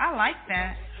t-shirt? I like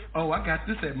that. Oh, I got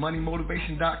this at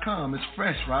moneymotivation.com. It's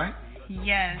fresh, right?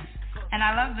 Yes, and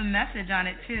I love the message on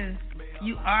it, too.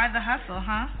 You are the hustle,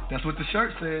 huh? That's what the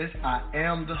shirt says. I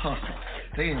am the hustle.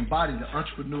 They embody the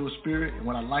entrepreneurial spirit, and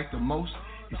what I like the most,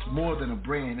 it's more than a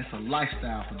brand. It's a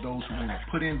lifestyle for those who want to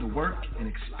put in the work and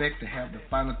expect to have the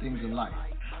finer things in life.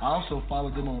 I also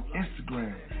follow them on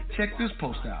Instagram. Check this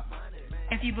post out.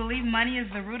 If you believe money is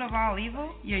the root of all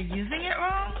evil, you're using it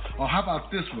wrong? Or how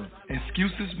about this one?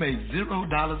 Excuses make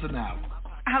 $0 an hour.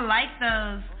 I like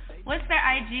those. What's their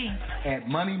IG? At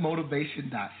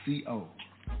moneymotivation.co.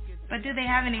 But do they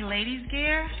have any ladies'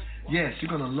 gear? Yes,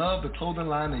 you're going to love the clothing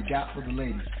line they got for the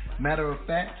ladies. Matter of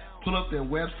fact, pull up their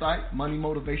website,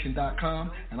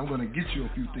 moneymotivation.com, and I'm going to get you a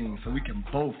few things so we can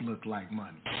both look like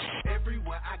money.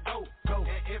 Everywhere I go, and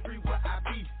everywhere I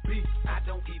be, I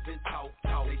don't even talk,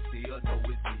 they still know it's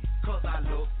me. Cause I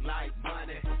look like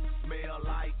money, smell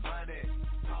like money,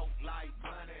 talk like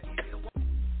money.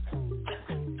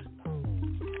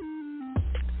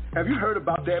 Have you heard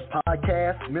about that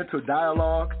podcast, Mental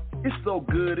Dialogue? It's so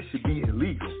good it should be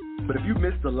illegal. But if you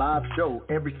missed the live show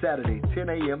every Saturday, 10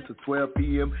 a.m. to 12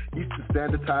 p.m. Eastern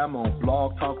Standard Time on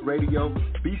Blog Talk Radio,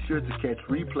 be sure to catch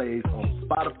replays on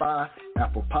Spotify,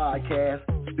 Apple Podcasts,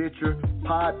 Stitcher,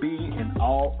 Podbean, and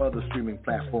all other streaming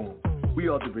platforms. We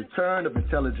are the return of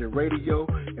intelligent radio,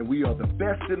 and we are the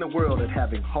best in the world at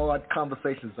having hard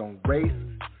conversations on race,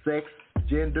 sex,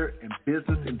 gender, and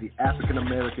business in the African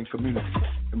American community.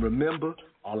 And remember,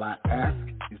 all I ask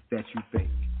is that you think.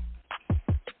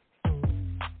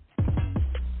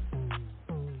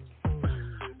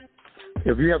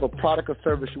 If you have a product or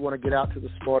service you want to get out to the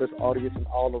smartest audience in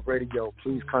all of radio,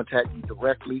 please contact me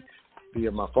directly via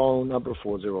my phone number,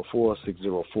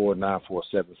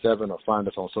 404-604-9477, or find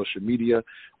us on social media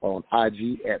or on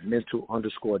IG at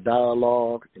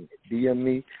mental_dialogue, and DM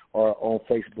me, or on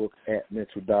Facebook at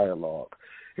Mental Dialogue.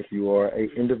 If you are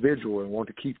an individual and want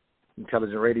to keep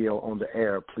Intelligent Radio on the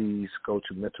air, please go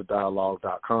to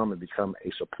mentaldialogue.com and become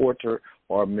a supporter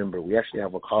or a member. We actually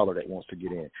have a caller that wants to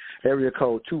get in. Area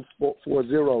code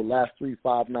 2440, last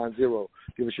 3590.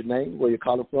 Give us your name, where you're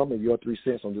calling from, and your 3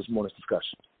 cents on this morning's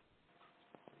discussion.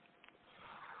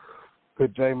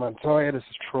 Good day, Montoya. This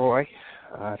is Troy.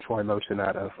 Troy Motion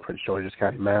out of Prince George's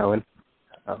County, Maryland.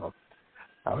 I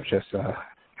was just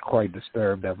quite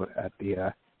disturbed at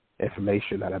the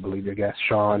information that I believe your guest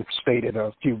Sean stated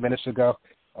a few minutes ago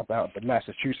about the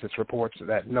Massachusetts reports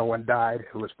that no one died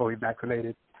who was fully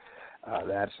vaccinated.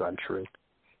 That's untrue.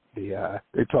 They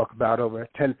talk about over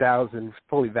 10,000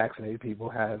 fully vaccinated people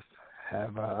have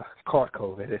caught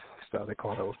COVID, so they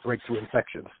call those breakthrough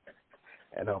infections,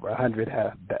 and over 100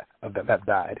 of them have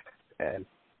died, and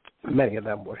many of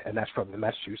them were, and that's from the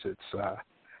Massachusetts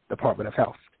Department of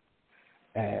Health,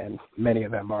 and many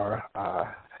of them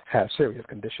have serious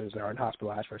conditions. They are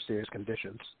hospitalized for serious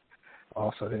conditions.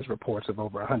 Also, there's reports of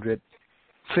over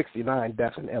 169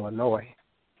 deaths in Illinois,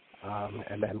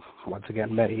 and then once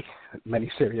again, many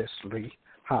seriously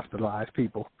hospitalized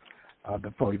people,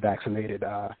 the fully vaccinated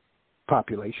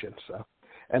population. So,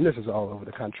 and this is all over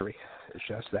the country. It's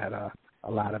just that a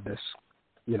lot of this,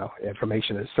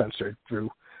 information is censored through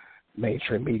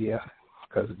mainstream media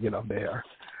because they are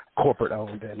corporate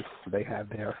owned and they have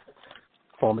their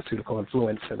pharmaceutical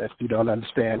influence, and if you don't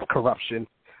understand corruption,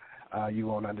 you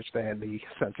won't understand the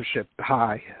censorship, the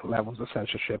high levels of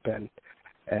censorship and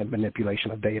manipulation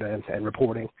of data and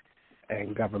reporting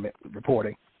and government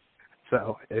reporting.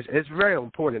 So it's very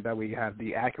important that we have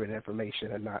the accurate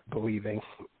information and not believing,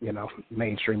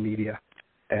 mainstream media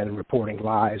and reporting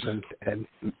lies and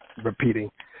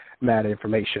repeating mad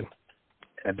information.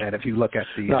 And then if you look at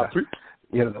the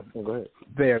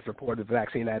there's reported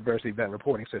vaccine adverse event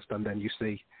reporting system, then you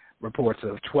see reports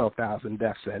of 12,000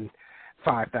 deaths and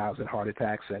 5,000 heart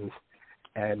attacks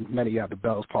and many other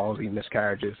Bell's palsy,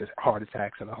 miscarriages, heart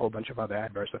attacks, and a whole bunch of other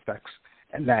adverse effects.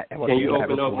 And what Can you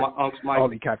open up my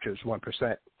only captures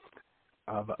 1%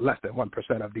 of less than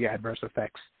 1% of the adverse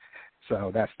effects. So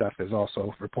that stuff is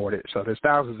also reported. So there's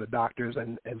thousands of doctors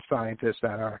and scientists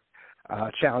that are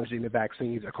challenging the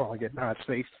vaccines. They're calling it not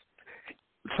safe.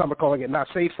 Some are calling it not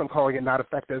safe, some calling it not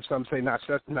effective, some say not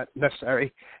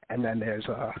necessary, and then there's,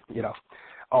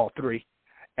 all three.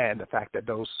 And the fact that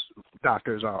those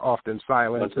doctors are often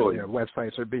silenced and their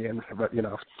websites are being,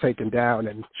 taken down.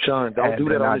 And Sean, don't do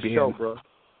that on the show, bro.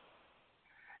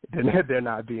 They're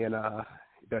not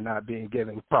being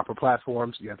given proper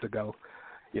platforms. You have to go,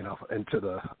 into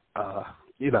the,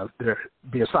 there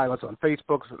being silenced on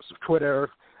Facebook,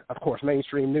 Twitter, of course,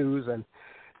 mainstream news, and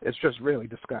it's just really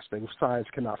disgusting. Science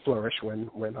cannot flourish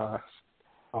when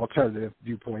alternative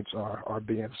viewpoints are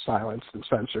being silenced and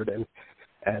censored,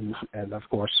 and of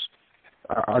course,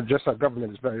 our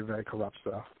government is very, very corrupt.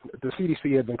 So the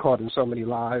CDC has been caught in so many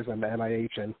lies, and the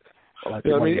NIH, and let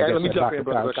me jump in,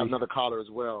 brother. I got another caller as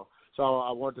well. So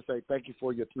I wanted to say thank you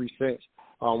for your 3 cents.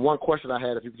 One question I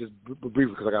had, if you could just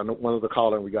briefly, because I got one other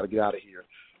caller and we got to get out of here,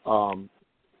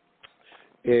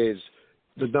 is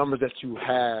the numbers that you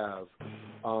have.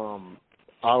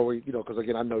 Are we, because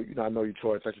again, I know you,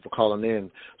 Troy. Thank you for calling in.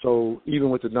 So even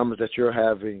with the numbers that you're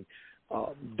having,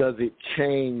 does it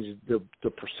change the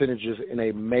percentages in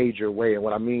a major way? And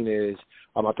what I mean is,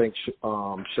 I think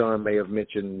Sean may have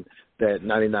mentioned that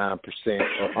 99%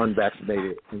 are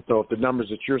unvaccinated. And so if the numbers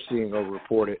that you're seeing are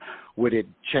reported, would it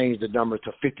change the number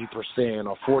to 50%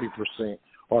 or 40%?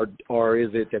 Or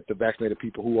is it that the vaccinated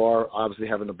people who are obviously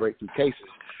having the breakthrough cases,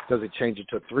 does it change it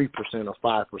to 3% or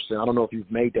 5%? I don't know if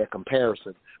you've made that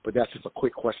comparison, but that's just a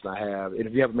quick question I have. And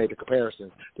if you haven't made the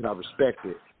comparison, then I respect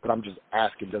it. But I'm just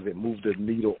asking, does it move the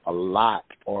needle a lot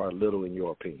or a little in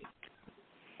your opinion?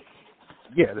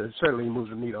 Yeah, it certainly moves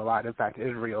the needle a lot. In fact,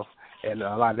 Israel And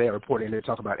a lot of their reporting, they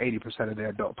talk about 80% of their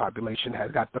adult population has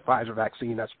got the Pfizer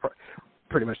vaccine. That's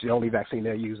pretty much the only vaccine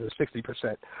they're using.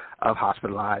 60% of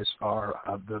hospitalized are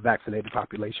of the vaccinated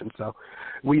population. So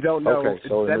we don't know. Okay,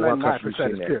 so that in one 9% country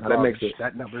is pure that makes sense.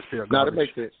 That number is pure No, garbage. that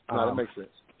makes sense. That makes sense.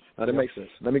 That makes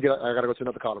sense. I got to go to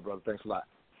another caller, brother. Thanks a lot.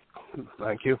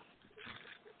 Thank you.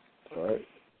 All right.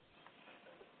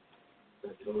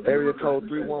 Area code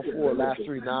 314, last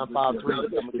 3953. I'm going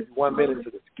to give you 1 minute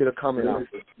to get a comment out.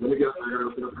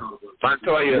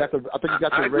 Montoya, I think you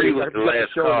got I your agree radio. with the You got the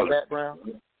last show in caller. the background.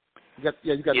 You got the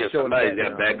show in the somebody's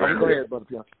got background. background. Go ahead, brother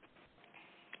Bianchi.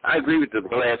 I agree with the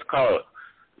last caller.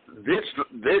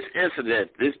 This incident,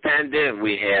 this pandemic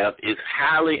we have, is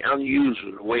highly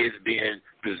unusual the way it's being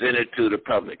presented to the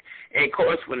public. And of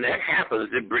course, when that happens,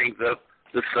 it brings up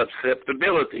the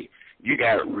susceptibility. You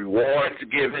got rewards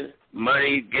given,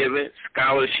 money given,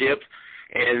 scholarships,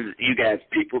 and you got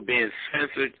people being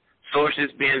censored, sources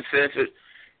being censored.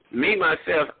 Me,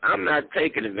 myself, I'm not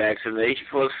taking the vaccination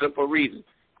for a simple reason.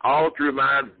 All through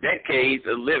my decades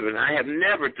of living, I have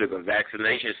never took a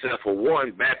vaccination except for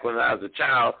one back when I was a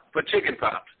child for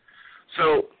chickenpox.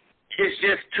 So it's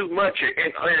just too much.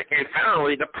 And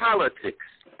finally, the politics.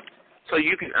 So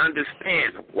you can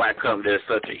understand why there's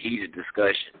such a heated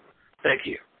discussion. Thank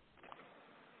you.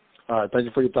 All right, thank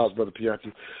you for your thoughts, Brother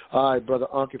Bianchi. All right, Brother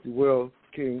Unc, if you will,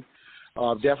 King,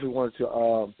 definitely wanted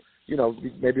to,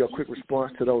 maybe a quick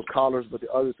response to those callers, but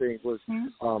the other thing was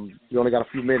you only got a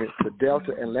few minutes. The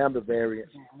Delta and Lambda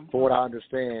variants, from what I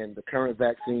understand, the current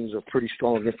vaccines are pretty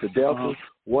strong against the Delta.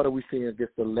 What are we seeing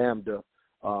against the Lambda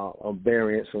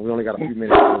variants? And we only got a few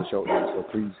minutes on the show, so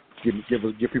please give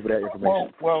people that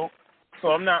information. Well, so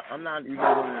I'm not even going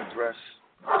to address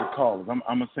the callers. I'm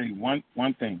going to say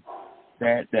one thing.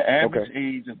 That the average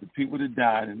age of the people that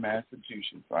died in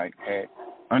Massachusetts, right, had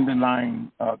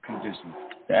underlying conditions.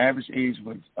 The average age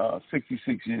was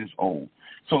 66 years old.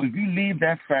 So if you leave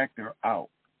that factor out,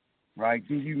 right,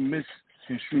 then you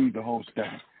misconstrue the whole study.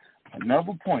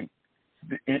 Another point,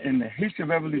 in the history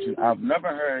of evolution, I've never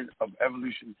heard of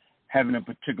evolution having a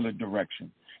particular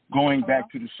direction, going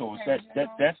back to the source.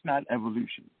 That's not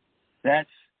evolution. That's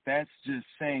just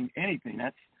saying anything.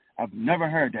 I've never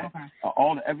heard that.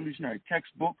 All the evolutionary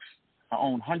textbooks, I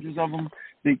own hundreds of them.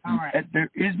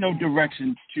 There is no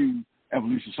direction to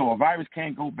evolution. So a virus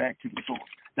can't go back to the source.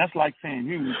 That's like saying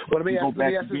humans go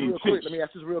back to being fish. Let me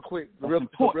ask this real quick. Real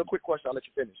quick question. I'll let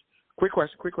you finish. Quick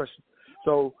question.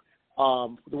 So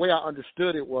the way I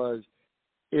understood it was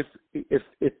if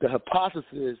the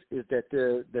hypothesis is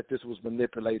that this was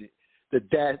manipulated,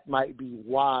 that might be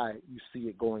why you see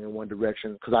it going in one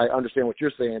direction. Because I understand what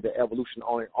you're saying, that evolution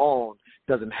on its own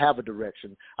doesn't have a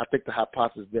direction. I think the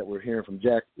hypothesis that we're hearing from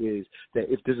Jack is that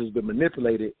if this has been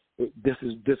manipulated,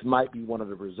 this might be one of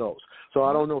the results. So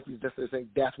I don't know if he's just saying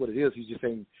that's what it is. He's just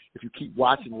saying if you keep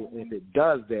watching it, and if it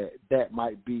does that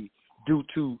might be due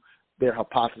to their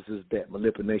hypothesis that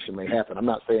manipulation may happen. I'm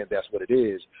not saying that's what it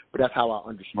is, but that's how I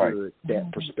understood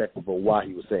that perspective of why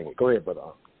he was saying it. Go ahead, brother.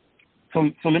 So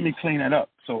let me clean that up.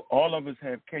 So all of us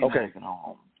have canines in our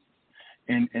homes.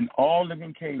 And all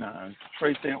living canines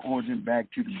trace their origin back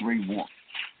to the gray wolf.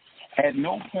 At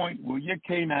no point will your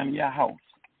canine in your house,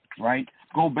 right,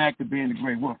 go back to being the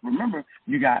gray wolf. Remember,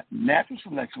 you got natural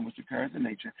selection, which occurs in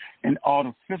nature, and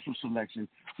artificial selection,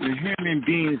 where human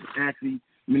beings actually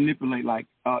manipulate, like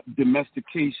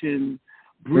domestication,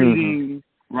 breeding,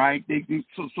 right?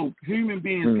 So human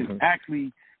beings can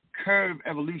actually curve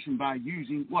evolution by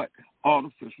using what?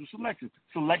 Artificial selection.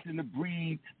 Selecting the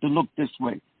breed to look this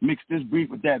way. Mix this breed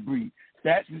with that breed.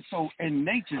 So in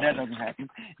nature, that doesn't happen.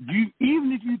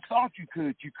 Even if you thought you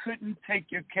could, you couldn't take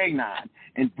your canine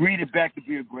and breed it back to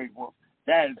be a great wolf.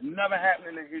 That has never happened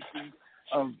in the history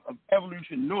of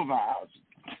evolution nor biology.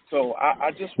 So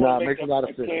I just want to make makes a lot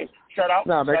of sense. Shout out.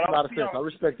 No, it makes a lot of sense. I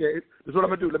respect that. This is what I'm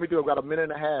going to do. I've got a minute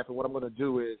and a half, and what I'm going to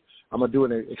do is I'm going to do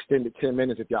an extended 10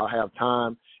 minutes if y'all have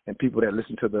time, and people that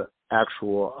listen to the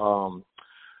actual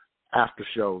after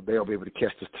show, they'll be able to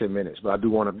catch this 10 minutes. But I do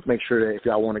want to make sure that if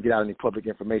y'all want to get out any public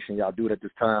information, y'all do it at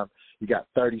this time. You got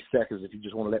 30 seconds if you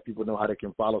just want to let people know how they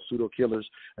can follow Pseudo Killers.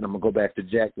 And I'm going to go back to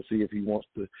Jack to see if he wants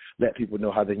to let people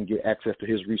know how they can get access to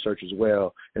his research as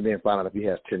well. And then find out if he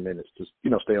has 10 minutes to,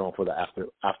 stay on for the after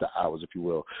hours, if you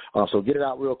will. So get it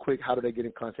out real quick. How do they get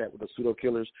in contact with the Pseudo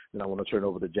Killers? And I want to turn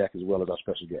over to Jack as well as our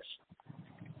special guest.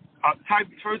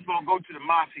 First of all, go to the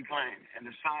Mossy Clan and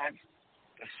the Science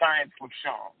with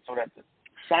Sean. So that's the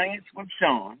Science with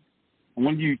Sean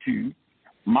on YouTube,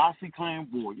 Mossy Clan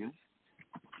Warriors.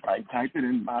 Right, type it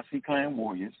in, Mossy Clan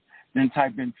Warriors. Then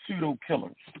type in Pseudo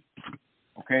Killers.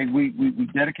 Okay, we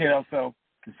dedicate ourselves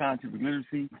to scientific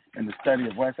literacy and the study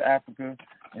of West Africa,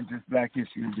 and just Black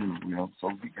History in general, you know. So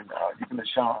you can let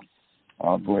Sean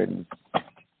go ahead and.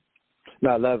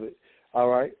 No, I love it. All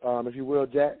right. If you will,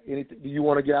 Jack, do you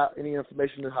want to get out any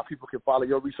information on how people can follow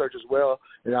your research as well?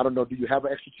 And I don't know, do you have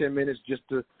an extra 10 minutes just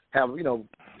to have,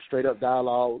 straight up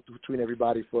dialogue between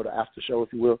everybody for the after show,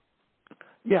 if you will?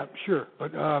 Yeah, sure.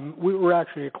 But we're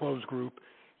actually a closed group,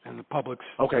 and the public's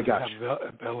gotcha. have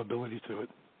availability to it.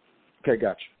 Okay,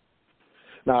 gotcha.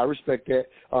 No, I respect that.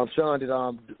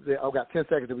 Sean, I've got 10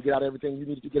 seconds. Did we get out everything you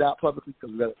needed to get out publicly?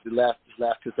 Because the last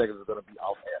 10 seconds are going to be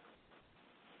off air.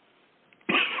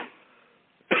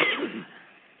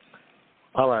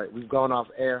 All right, we've gone off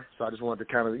air, so I just wanted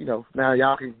to kind of, now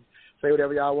y'all can say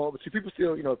whatever y'all want. But see, people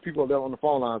still, people that are on the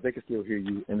phone lines, they can still hear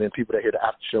you, and then people that hear the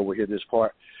after show will hear this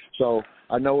part. So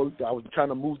I know I was trying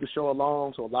to move the show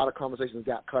along, so a lot of conversations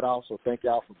got cut off. So thank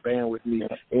y'all for bearing with me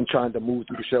in trying to move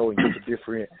through the show and get the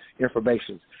different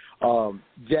information.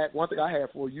 Jack, one thing I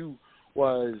had for you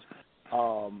was,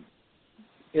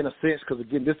 in a sense, because,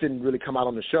 again, this didn't really come out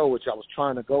on the show, which I was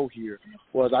trying to go here,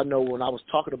 was I know when I was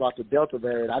talking about the Delta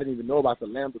variant, I didn't even know about the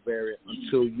Lambda variant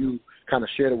until you kind of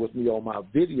shared it with me on my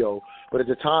video. But at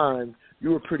the time,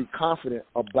 you were pretty confident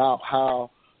about how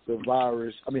the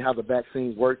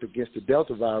vaccine worked against the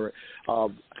Delta variant. I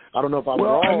don't know if I'm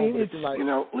wrong, but it seemed like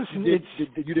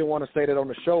you didn't want to say that on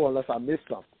the show unless I missed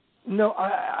something. No,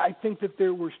 I think that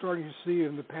we're starting to see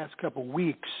in the past couple of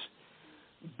weeks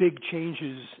big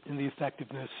changes in the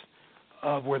effectiveness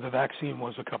of where the vaccine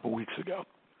was a couple weeks ago.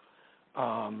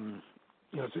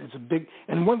 It's a big,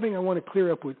 and one thing I want to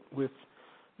clear up with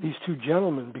these two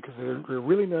gentlemen, because they're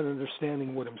really not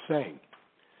understanding what I'm saying.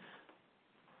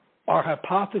 Our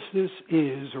hypothesis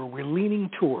is, or we're leaning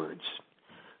towards,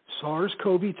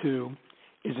 SARS-CoV-2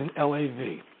 is an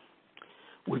LAV,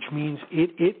 which means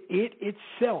it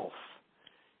itself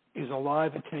is a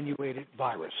live attenuated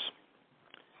virus.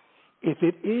 If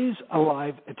it is a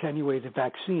live attenuated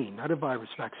vaccine, not a virus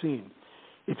vaccine,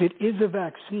 if it is a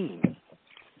vaccine,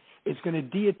 it's going to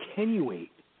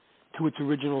de-attenuate to its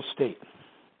original state.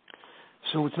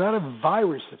 So it's not a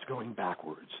virus that's going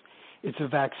backwards. It's a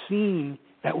vaccine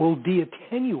that will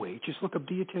de-attenuate, just look up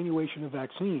de-attenuation of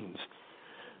vaccines,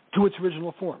 to its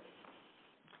original form.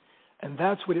 And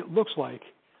that's what it looks like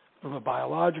from a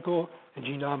biological and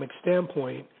genomic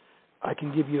standpoint. I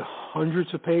can give you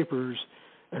hundreds of papers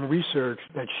and research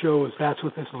that shows that's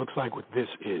what this looks like, what this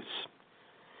is.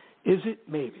 Is it?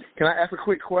 Maybe. Can I ask a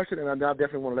quick question? And I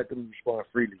definitely want to let them respond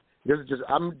freely.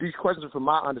 These questions are from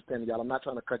my understanding, y'all. I'm not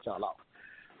trying to cut y'all off.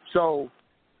 So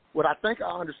what I think I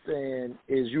understand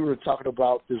is you were talking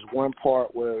about this one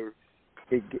part where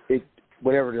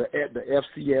whatever the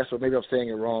FCS, or maybe I'm saying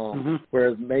it wrong,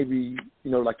 where maybe,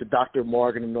 like the Dr.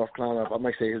 Morgan in North Carolina, I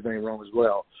might say his name wrong as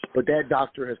well, but that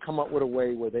doctor has come up with a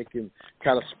way where they can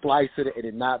kind of splice it and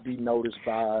it not be noticed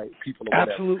by people or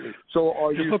whatever. Absolutely. So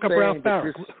are Just you look saying up that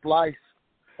this splice,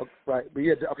 right,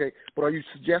 but are you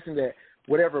suggesting that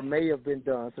whatever may have been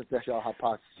done, since that's your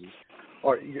hypothesis,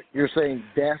 or you're saying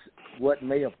that's what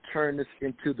may have turned this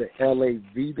into the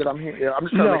LAV that I'm hearing? I'm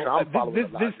just trying to make sure I'm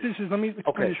following let me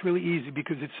explain this really easy,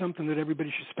 because it's something that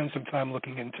everybody should spend some time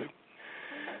looking into.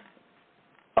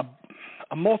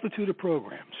 A multitude of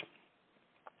programs.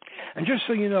 And just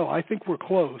so you know, I think we're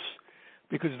close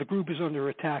because the group is under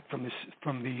attack from the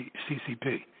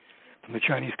CCP, from the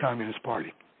Chinese Communist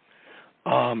Party.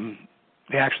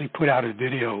 They actually put out a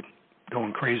video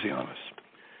going crazy on us.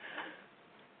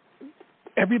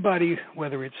 Everybody,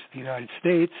 whether it's the United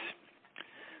States,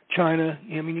 China,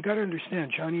 you got to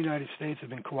understand, China and the United States have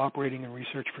been cooperating in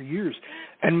research for years.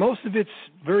 And most of it's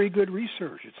very good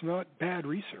research. It's not bad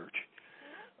research.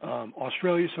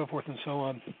 Australia, so forth and so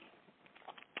on.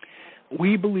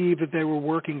 We believe that they were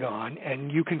working on,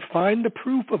 and you can find the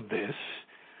proof of this,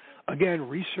 again,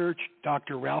 research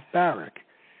Dr. Ralph Baric.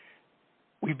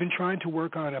 We've been trying to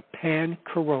work on a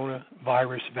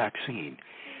pan-coronavirus vaccine.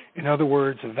 In other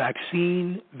words, a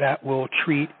vaccine that will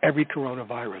treat every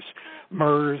coronavirus,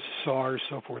 MERS, SARS,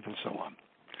 so forth and so on.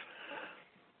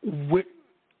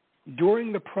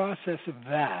 During the process of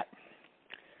that,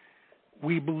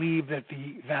 we believe that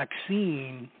the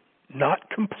vaccine, not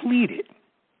completed,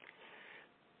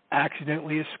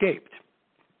 accidentally escaped.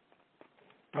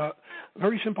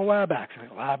 Very simple lab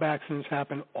accident. Lab accidents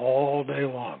happen all day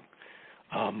long.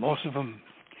 Most of them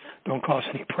don't cause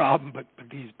any problem, but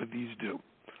these do.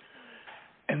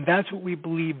 And that's what we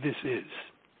believe this is.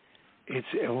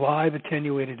 It's a live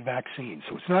attenuated vaccine.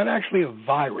 So it's not actually a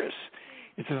virus.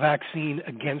 It's a vaccine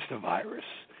against a virus,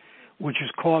 which has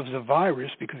caused the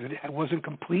virus because it wasn't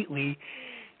completely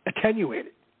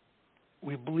attenuated.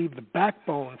 We believe the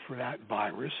backbone for that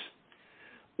virus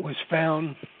was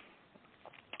found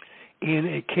in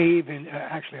a cave in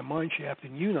actually a mine shaft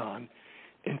in Yunnan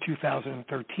in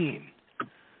 2013.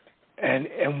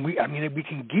 And we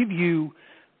can give you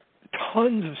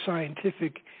tons of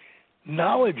scientific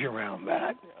knowledge around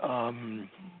that.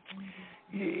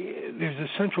 There's a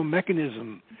central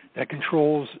mechanism that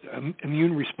controls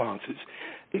immune responses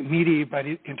mediated by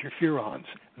the interferons.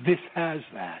 This has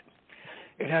that.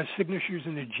 It has signatures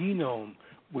in the genome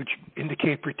which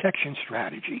indicate protection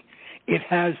strategy. It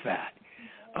has that.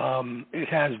 It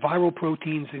has viral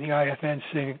proteins in the IFN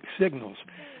signals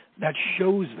that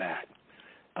shows that.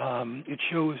 It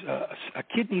shows a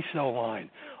kidney cell line,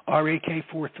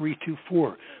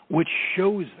 RAK4324, which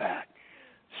shows that.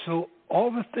 So all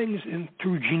the things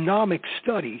through genomic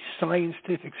study,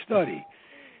 scientific study,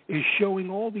 is showing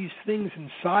all these things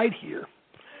inside here.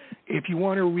 If you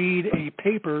want to read a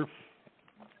paper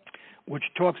which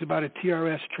talks about a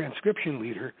TRS transcription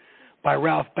leader by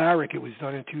Ralph Barrick, it was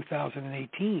done in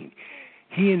 2018.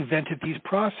 He invented these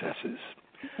processes.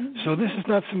 So this is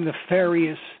not some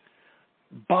nefarious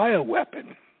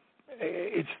bioweapon.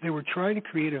 They were trying to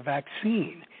create a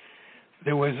vaccine.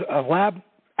 There was a lab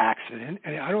accident,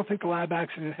 and I don't think the lab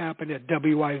accident happened at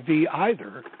WIV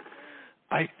either.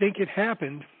 I think it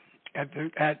happened at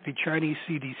the Chinese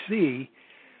CDC,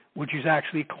 which is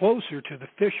actually closer to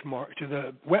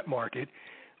the wet market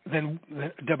than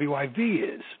the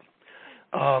WIV is.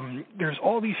 There's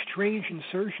all these strange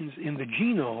insertions in the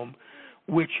genome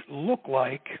which look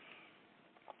like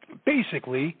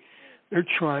basically they're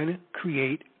trying to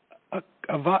create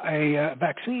a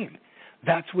vaccine.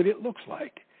 That's what it looks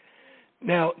like.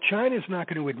 Now, China's not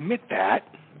going to admit that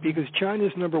because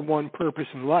China's number one purpose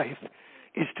in life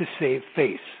is to save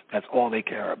face. That's all they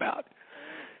care about.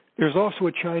 There's also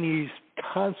a Chinese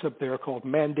concept there called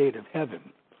mandate of heaven,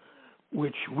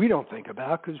 which we don't think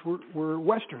about because we're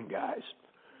Western guys.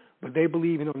 But they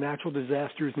believe, natural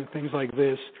disasters and things like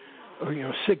this,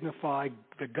 signify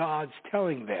the gods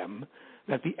telling them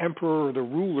that the emperor or the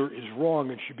ruler is wrong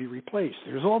and should be replaced.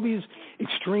 There's all these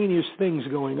extraneous things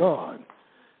going on.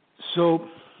 So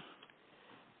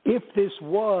if this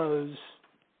was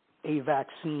a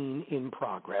vaccine in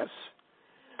progress,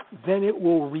 then it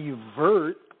will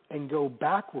revert and go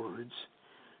backwards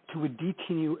to a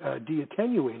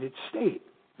de-attenuated state.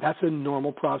 That's a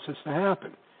normal process to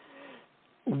happen.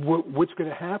 What's going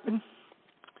to happen?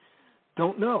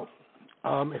 Don't know.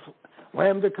 If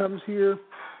Lambda comes here,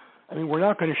 we're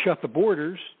not going to shut the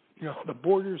borders. The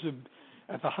borders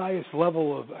are at the highest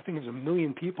level of, I think it's 1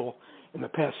 million people in the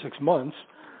past 6 months.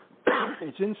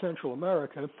 It's in Central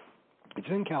America. It's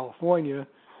in California.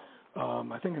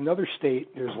 I think another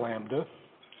state there's Lambda.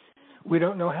 We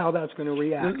don't know how that's going to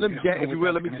react. If you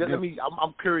will,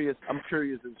 I'm curious. I'm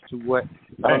curious as to what.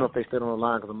 I don't know if they stayed on the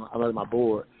line because I'm at my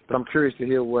board, but I'm curious to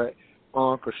hear what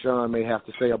Unc or Sean may have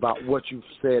to say about what you've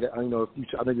said. I know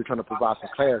you're trying to provide some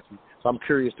clarity, so I'm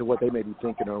curious to what they may be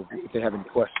thinking or if they have any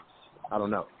questions. I don't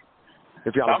know.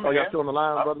 If y'all are y'all still on the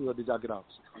line, brother, or did y'all get off?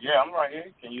 Yeah, I'm right here.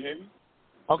 Can you hear me?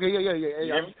 Okay,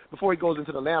 yeah. Before he goes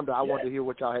into the Lambda, I wanted to hear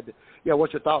what y'all had to. Yeah,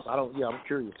 what's your thoughts? I'm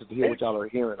curious to hear what y'all are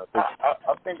hearing.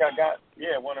 I think I got.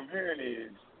 Yeah, what I'm hearing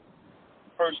is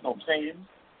personal opinion,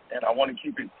 and I want to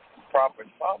keep it proper as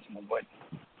possible. But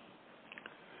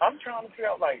I'm trying to figure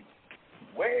out,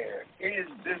 where is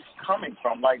this coming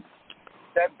from?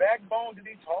 That backbone that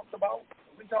he talked about.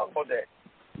 We talked about that.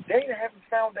 They haven't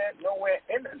found that nowhere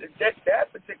in that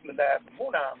particular lab.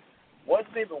 Wuhan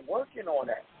wasn't even working on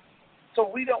that. So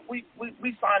we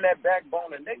find that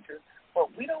backbone in nature,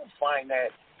 but we don't find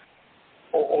that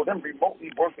or them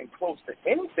remotely working close to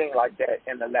anything like that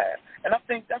in the lab. And I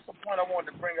think that's the point I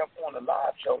wanted to bring up on the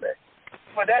live show, that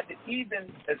for that to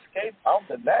even escape out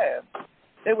the lab,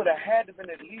 they would have had to been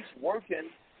at least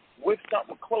working with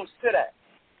something close to that.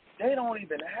 They don't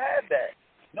even have that.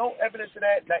 No evidence of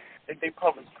that. They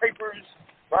publish papers,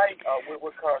 right,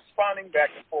 we're corresponding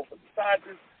back and forth with the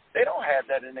scientists. They don't have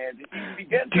that in there. Do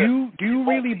you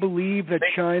really believe that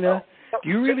China? Do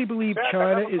you really believe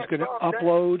China is going to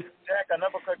upload? Jack, I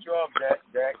never cut you off,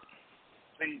 Jack.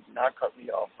 Please, not cut me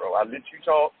off, bro. I let you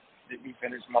talk. Let me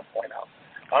finish my point out.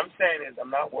 I'm saying is I'm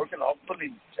not working off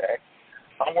belief, Jack.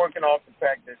 I'm working off the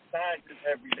fact that scientists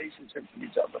have relationships with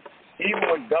each other.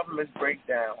 Even when governments break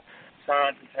down,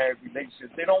 scientists have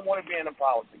relationships. They don't want to be in the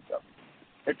politics of it.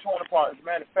 They're torn apart. As a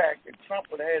matter of fact, if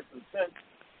Trump would have had some sense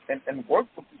and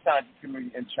worked with the scientific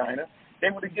community in China, they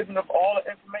would have given us all the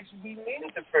information we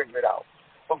needed to figure it out.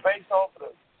 But based off of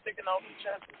the sticking out the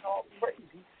chest and talk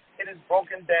crazy, it is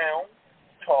broken down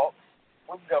talk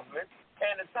with government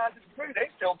and the scientific community.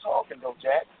 They still talking though,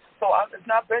 Jack. So it's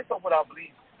not based off what I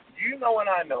believe. You know and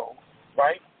I know,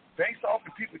 right? Based off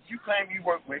the people you claim you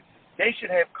work with, they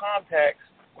should have contacts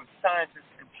with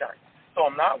scientists in China. So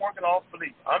I'm not working off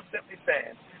belief. I'm simply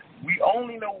saying we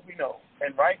only know what we know.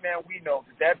 And right now we know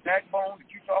that backbone that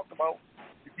you talked about,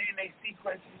 the DNA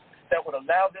sequences that would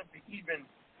allow them to even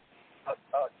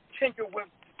tinker with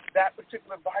that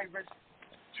particular virus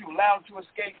to allow it to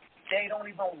escape, they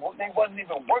wasn't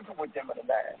even working with them in the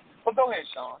lab. But go ahead,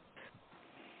 Sean.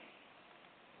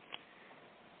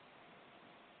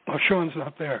 Oh, Sean's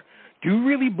not there. Do you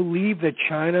really believe that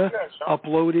China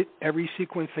uploaded every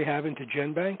sequence they have into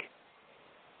GenBank?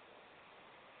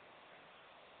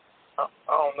 I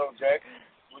don't know, Jack.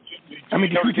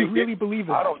 Do you really believe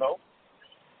that? I don't know.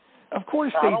 Of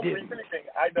course I they don't didn't. believe anything.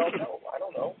 I don't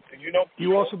know. Do you know?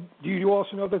 Do you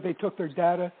also know that they took their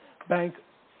data bank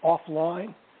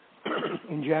offline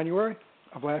in January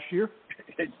of last year?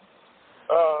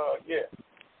 Yeah.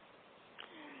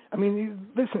 I mean,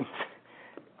 listen.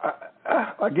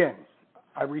 Again,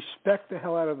 I respect the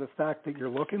hell out of the fact that you're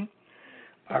looking.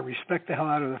 I respect the hell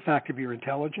out of the fact of your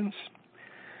intelligence.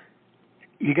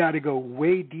 You got to go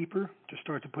way deeper to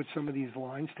start to put some of these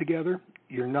lines together.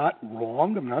 You're not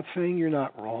wrong. I'm not saying you're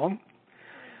not wrong.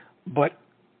 But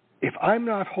if I'm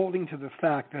not holding to the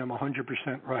fact that I'm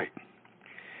 100% right,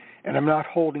 and I'm not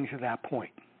holding to that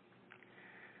point,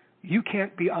 you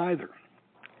can't be either.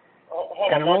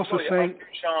 Hold and on, I'm also saying...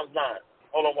 Sean's line.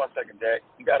 Hold on 1 second, Jack.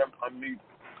 You got to unmute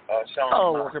Sean's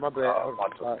line. Okay, my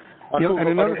bad. And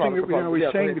another thing that I was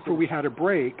saying before we had a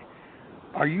break,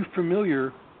 are you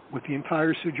familiar with the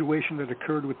entire situation that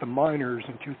occurred with the miners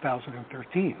in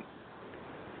 2013?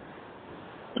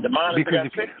 The miners because that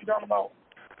got sick, you talking about?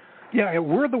 Yeah,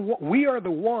 we are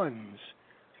the ones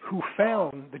who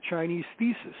found the Chinese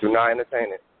thesis. Do not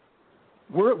entertain it.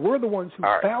 We're the ones who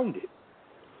found it.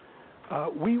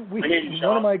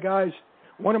 One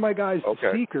of my guys,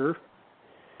 the Seeker,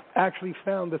 actually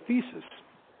found the thesis,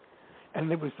 and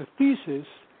it was the thesis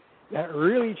that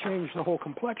really changed the whole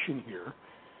complexion here,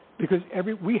 because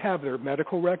we have their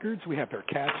medical records, we have their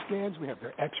CAT scans, we have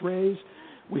their X-rays,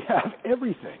 we have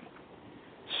everything.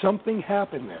 Something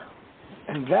happened there,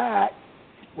 and that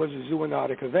was a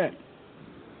zoonotic event.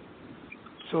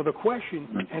 So the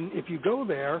question, and if you go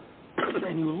there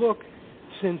and you look,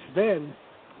 since then,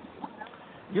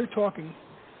 you're talking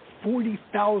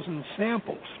 40,000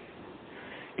 samples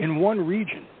in one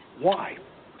region. Why?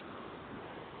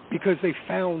 Because they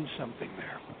found something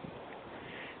there.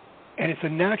 And it's a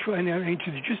natural, and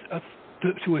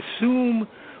to assume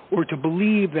or to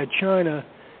believe that China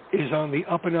is on the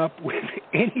up and up with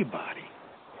anybody,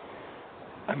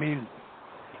 I mean,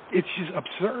 it's just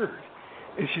absurd.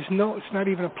 It's just it's not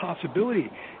even a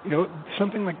possibility.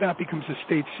 Something like that becomes a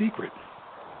state secret.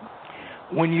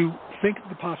 When you think of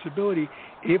the possibility,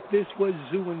 if this was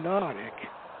zoonotic,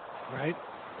 right,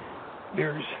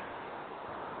 there's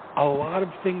a lot of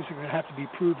things that are going to have to be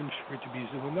proven for it to be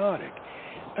zoonotic.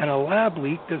 And a lab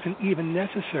leak doesn't even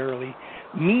necessarily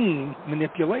mean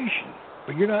manipulation.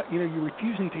 But you're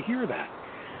refusing to hear that.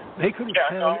 They could have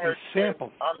found a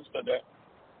sample. I understood that.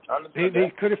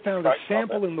 They could have found a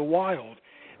sample in the wild.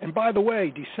 And by the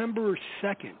way, December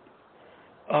 2nd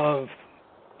of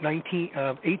 18,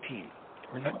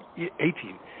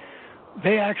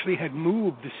 they actually had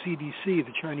moved the CDC,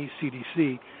 the Chinese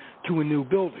CDC, to a new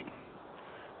building.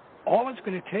 All it's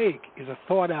going to take is a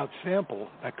thought-out sample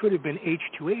that could have been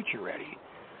H2H already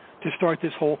to start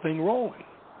this whole thing rolling.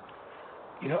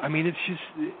 It's just,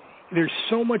 there's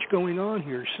so much going on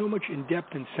here, so much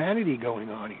in-depth insanity going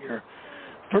on here.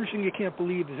 First thing you can't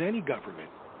believe is any government,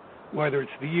 whether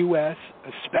it's the U.S.,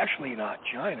 especially not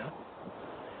China,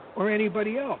 or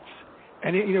anybody else.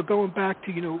 And, going back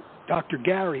to, Dr.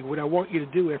 Gary, what I want you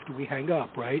to do after we hang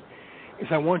up, right, is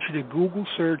I want you to Google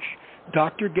search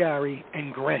Dr. Gary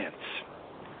and grants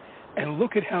and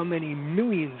look at how many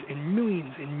millions and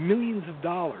millions and millions of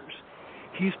dollars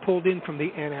he's pulled in from the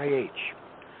NIH.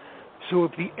 So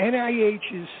if the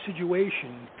NIH's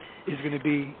situation is going to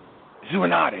be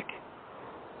zoonotic,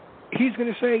 he's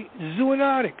going to say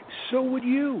zoonotic. So would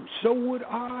you. So would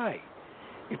I.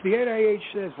 If the NIH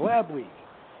says lab leak,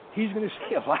 he's going to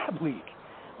say a lab leak,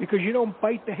 because you don't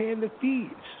bite the hand that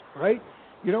feeds, right?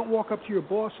 You don't walk up to your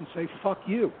boss and say, fuck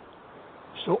you.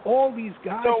 So all these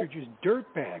guys are just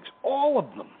dirtbags, all of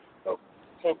them.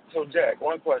 So Jack,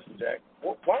 one question, Jack.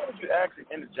 Why would you actually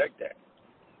interject that?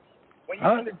 When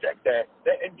you interject that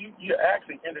and you're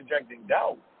actually interjecting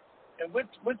doubt. And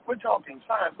we're talking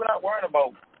science. We're not worrying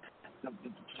about the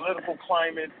political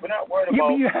climate. We're not worried about... Yeah,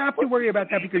 but you have to worry about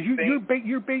that, because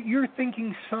you're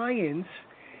thinking science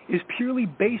is purely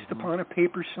based upon a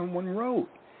paper someone wrote.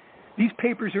 These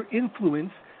papers are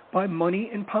influenced by money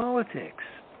and politics.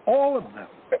 All of them.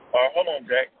 Hold on,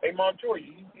 Jack. Hey, Montoya,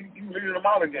 you You leaving him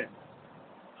out again.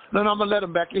 No, I'm gonna let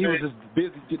him back in. He was just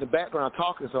busy getting the background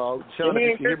talking. So, Sean, if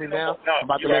you can hear me now, I'm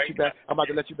about to let you back. I'm about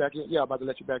to let you back in. Yeah, I'm about to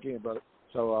let you back in, brother.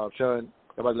 So, Sean,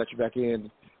 I'm about to let you back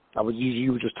in.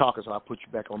 You were just talking, so I put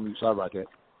you back on mute. Sorry about that.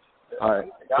 All right,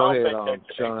 go ahead,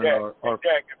 Sean.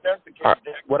 Jack, if that's the case, Jack,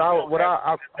 Jack, we don't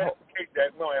have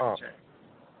a chance.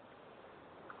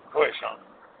 Go ahead, Sean.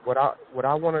 What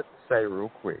I want to say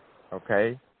real quick,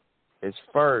 okay, is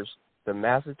first the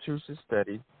Massachusetts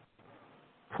study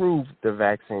proved the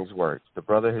vaccines work. The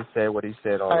brother has said what he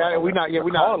said on. They're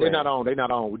not on.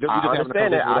 I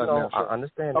understand that. I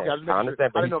understand that. I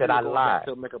understand, but he said I lied.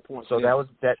 So that was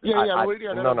that. I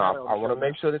want to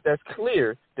make sure that that's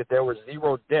clear. That there were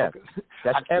 0 deaths.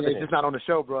 That's evidence. It's just not on the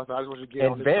show, bro. So I just want to get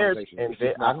on this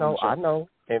conversation. I know.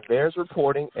 And VAERS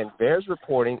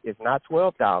reporting is not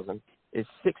 12,000. It's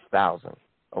 6,000.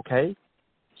 Okay.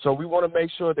 So we want to make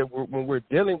sure that when we're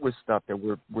dealing with stuff that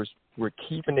we're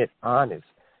keeping it honest.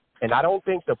 And I don't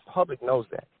think the public knows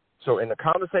that. So in the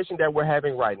conversation that we're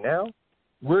having right now,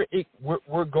 we're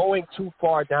going too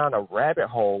far down a rabbit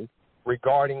hole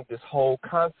regarding this whole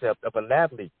concept of a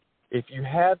lab leak. If you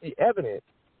have the evidence,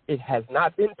 it has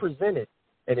not been presented,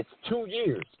 and it's 2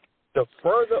 years. The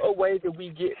further away that we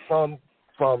get from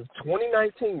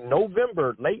 2019,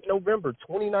 late November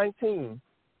 2019,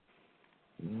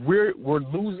 we're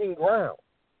losing ground.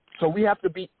 So we have to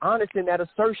be honest in that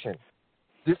assertion.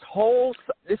 This whole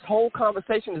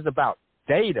conversation is about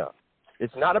data.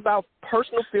 It's not about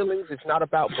personal feelings. It's not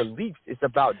about beliefs. It's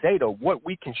about data, what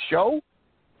we can show,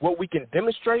 what we can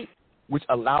demonstrate, which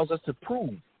allows us to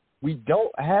prove. We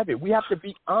don't have it. We have to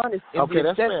be honest in the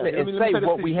assessment and say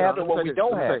what we have and what we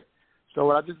don't have.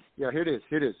 So here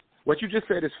it is. What you just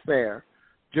said is fair.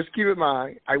 Just keep in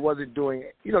mind, I wasn't doing,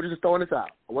 just throwing this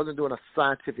out. I wasn't doing a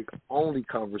scientific-only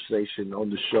conversation on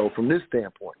the show from this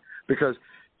standpoint because,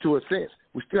 to a sense,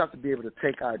 we still have to be able to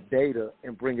take our data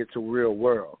and bring it to real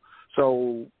world.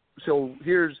 So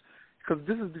here's, because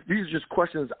these are just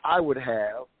questions I would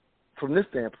have from this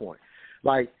standpoint.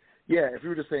 Like, yeah, if you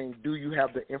were just saying, do you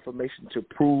have the information to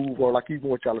prove, or like even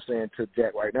what y'all are saying to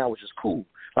Jack right now, which is cool.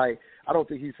 Like, I don't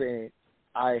think he's saying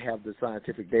I have the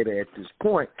scientific data at this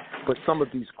point, but some of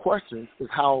these questions is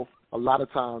how a lot of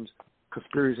times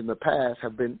conspiracies in the past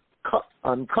have been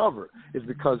uncovered, is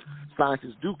because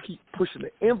scientists do keep pushing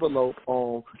the envelope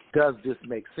on, does this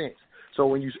make sense? So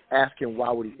when you ask him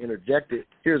why would he interject it,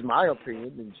 here's my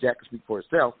opinion, and Jack can speak for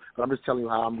himself, but I'm just telling you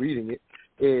how I'm reading it,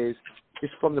 is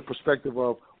it's from the perspective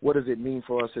of what does it mean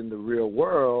for us in the real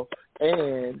world,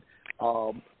 and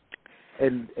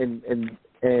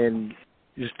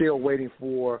you're still waiting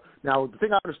for. Now, the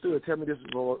thing I understood, tell me this is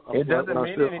it doesn't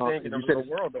mean anything in the real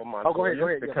world, though, Montoya. Go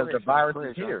ahead. Because the virus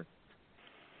is here.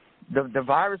 The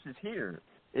virus is here.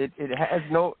 It has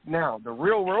no. Now, the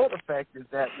real world effect is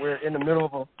that we're in the middle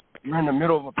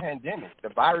of a pandemic. The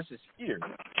virus is here.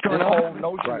 This whole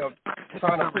notion of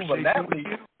trying to prove a lab leak.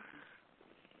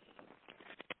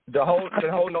 The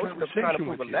whole notion of trying to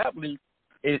prove a lab leak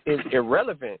is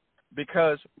irrelevant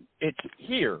because it's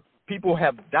here. People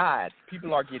have died.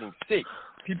 People are getting sick.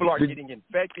 People are getting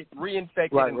infected,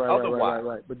 reinfected, and otherwise.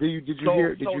 Right. But did you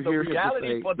hear him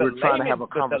say we're trying to have a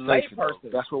conversation?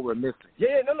 That's what we're missing.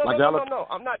 Yeah, no.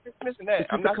 I'm not dismissing that.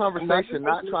 It's a conversation,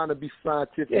 not trying to be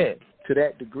scientific to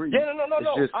that degree. Yeah, no.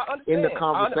 It's just I understand. in the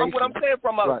conversation. What I'm saying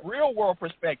from a real world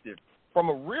perspective,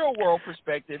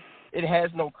 it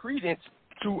has no credence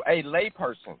to a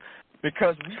layperson.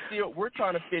 Because we're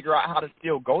trying to figure out how to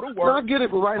still go to work. No, I get it,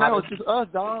 but right now it's just us,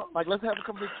 dog. Like, let's have a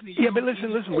conversation. Yeah, but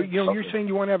listen. You're saying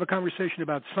you want to have a conversation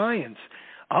about science.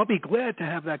 I'll be glad to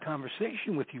have that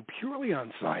conversation with you purely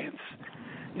on science.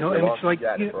 And it's like,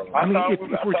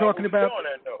 if we're talking about.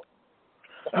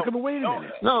 How come? Wait a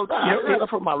minute. No, that's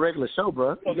from my regular show,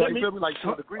 bro. You feel me? Like,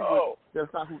 to a degree,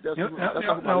 that's not who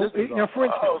my listeners are.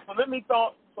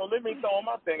 So let me throw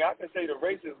my thing. I can say the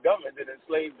racist government that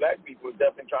enslaved black people is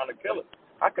definitely trying to kill us.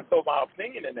 I could throw my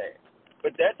opinion in there,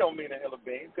 but that don't mean a hill of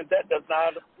beans because that does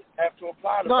not have to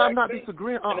apply to. No, I'm not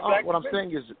disagreeing. What I'm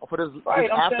saying is for this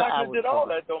after hours. I did all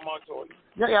that though, Montoya.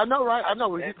 Yeah, I know, right? I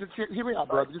know. Just hear me out,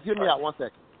 brother. Just hear me out 1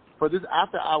 second. For this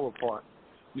after hour part,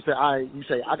 you say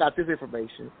I got this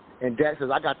information, and Dad says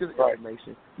I got this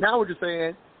information. Now we're just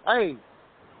saying, hey.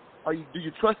 Do you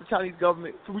trust the Chinese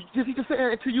government? He just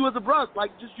saying it to you as a brother,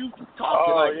 like just you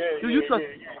talking. Do you trust?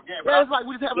 Yeah, it's like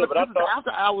we just having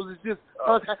after hours. It's just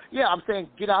us. Yeah, I'm saying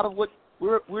get out of what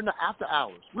we're in the after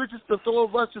hours. We're just the four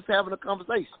of us just having a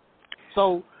conversation.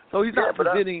 So he's not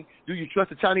presenting. Do you trust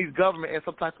the Chinese government as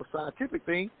some type of scientific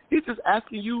thing? He's just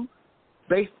asking you,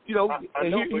 based.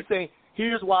 And he's saying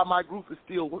here's why my group is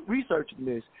still researching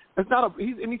this. It's not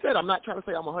and he said, I'm not trying to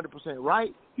say I'm 100%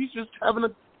 right. He's just having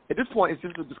at this point, it's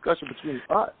just a discussion between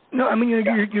us. No, I mean,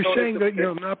 you're saying that,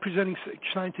 not presenting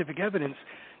scientific evidence.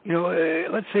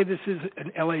 Let's say this is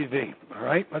an LAV, all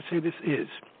right? Let's say this is.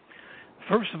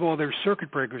 First of all, there's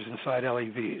circuit breakers inside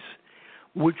LAVs,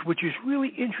 which is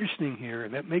really interesting here,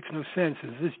 and that makes no sense,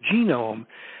 is this genome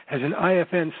has an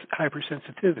IFN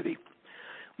hypersensitivity,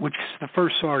 which the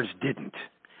first SARS didn't.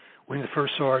 When the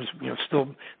first SARS,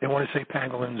 still, they want to say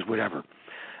pangolins, whatever.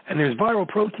 And there's viral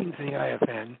proteins in the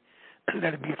IFN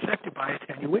that would be affected by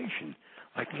attenuation,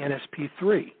 like the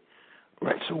NSP3.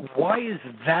 Right, so why is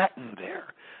that in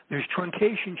there? There's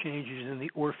truncation changes in the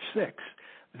ORF6.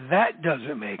 That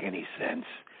doesn't make any sense.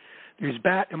 There's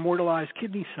bat immortalized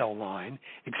kidney cell line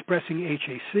expressing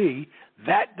HAC.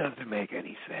 That doesn't make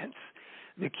any sense.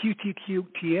 The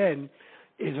QTQTN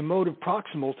is a mode of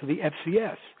proximal to the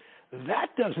FCS.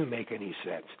 That doesn't make any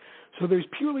sense. So there's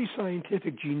purely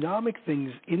scientific genomic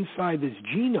things inside this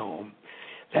genome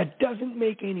that doesn't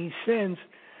make any sense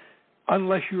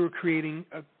unless you're creating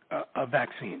a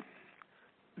vaccine.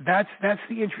 That's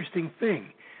the interesting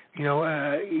thing.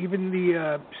 Even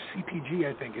the CPG,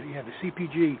 I think, the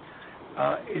CPG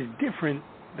is different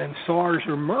than SARS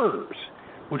or MERS,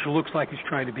 which looks like it's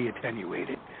trying to be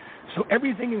attenuated. So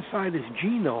everything inside this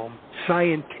genome,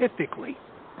 scientifically,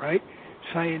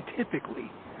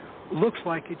 looks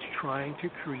like it's trying to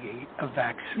create a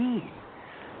vaccine.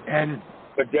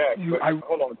 But Jack,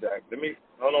 hold on, Jack.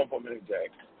 Hold on for a minute,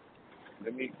 Jack.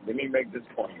 Let me make this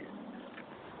point here.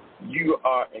 You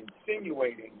are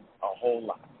insinuating a whole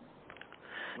lot.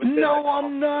 No,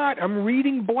 I'm not. I'm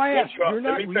reading blast. You're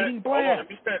not reading blast.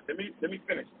 Let me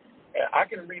finish. I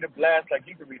can read a blast like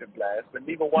you can read a blast, but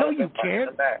neither one of us can.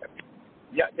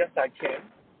 Yeah, yes, I can.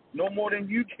 No more than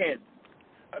you can.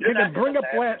 Okay, then bring up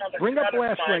blast. Bring up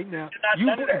blast right now. You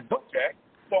Jack.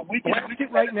 So we can blast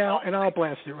it right now, and I'll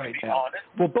blast it right now.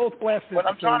 We'll both blast it at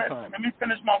the same time. Let me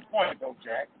finish my point, though,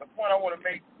 Jack. The point I want to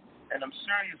make, and I'm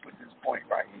serious with this point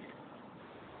right here.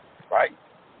 Right?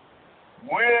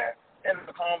 We're in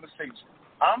the conversation.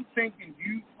 I'm thinking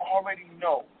you already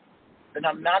know that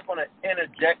I'm not going to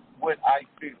interject what I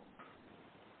feel.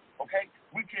 Okay?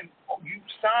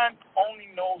 Science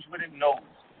only knows what it knows,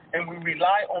 and we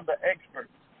rely on the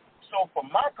experts. So for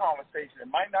my conversation, it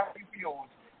might not be for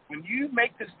yours. When you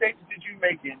make the statement that you're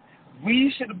making, we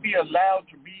should be allowed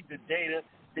to read the data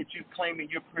that you're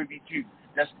claiming you're privy to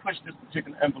that's pushed this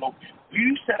particular envelope.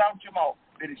 You set out your mouth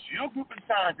that it's your group of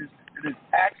scientists that is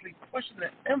actually pushing the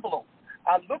envelope.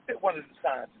 I looked at one of the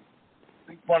scientists,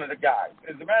 one of the guys.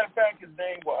 As a matter of fact, his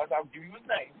name was, I'll give you his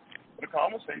name for the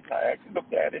conversation. I actually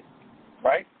looked at it,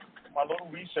 right? My little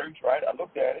research, right? I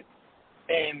looked at it.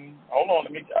 And hold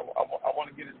on, I want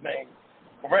to get his name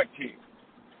correct here,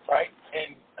 right?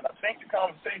 And I think the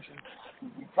conversation,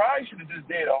 we probably should have just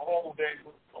did a whole day,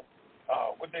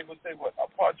 what they would say,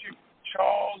 part two,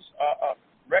 Charles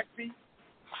Rexy.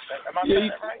 Am I saying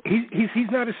that right?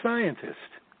 He's not a scientist.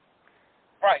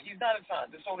 Right, he's not a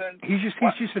scientist. So then he's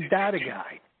just a data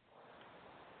guy.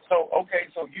 So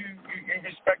you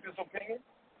respect his opinion?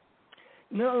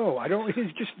 No, I don't.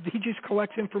 He just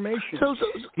collects information.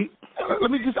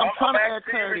 Let me just. I'm trying to add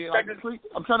clarity.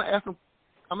 I'm trying to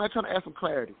add some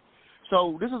clarity.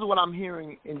 So this is what I'm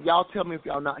hearing, and y'all tell me if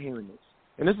y'all not hearing this.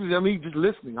 And this is me just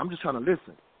listening. I'm just trying to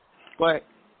listen. But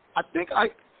I think all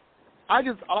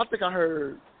I think I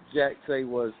heard Jack say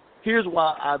was, here's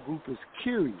why our group is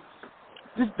curious.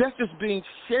 That's just being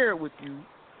shared with you,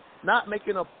 not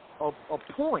making a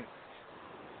point.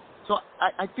 So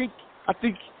I think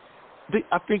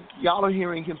y'all are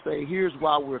hearing him say, here's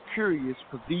why we're curious,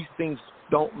 because these things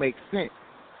don't make sense.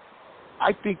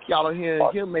 I think y'all are hearing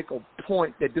him make a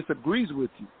point that disagrees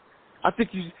with you. I think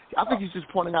he's just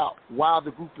pointing out why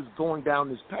the group is going down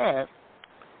this path.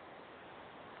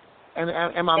 And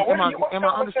am I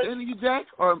understanding you, Jack?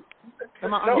 Or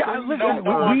am I understanding you?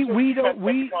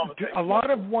 Listen, a lot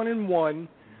of 1 and 1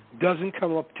 doesn't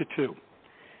come up to 2.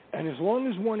 And as long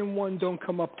as 1 and 1 don't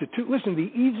come up to 2, listen,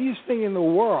 the easiest thing in the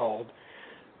world,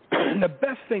 the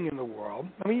best thing in the world,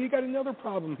 I mean, you got another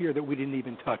problem here that we didn't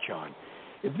even touch on.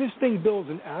 If this thing builds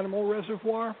an animal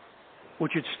reservoir,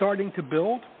 which it's starting to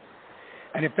build,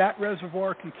 and if that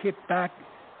reservoir can kick back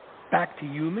to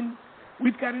human,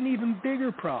 we've got an even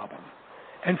bigger problem.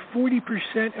 And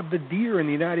 40% of the deer in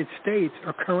the United States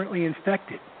are currently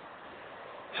infected.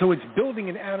 So it's building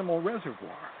an animal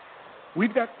reservoir.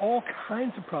 We've got all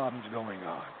kinds of problems going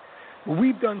on.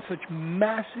 We've done such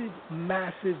massive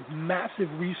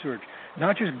research,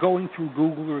 not just going through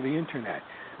Google or the Internet.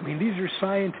 I mean, these are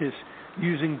scientists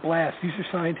using BLAST. These are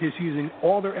scientists using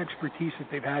all their expertise that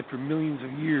they've had for millions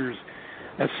of years.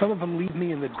 Now, some of them leave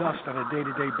me in the dust on a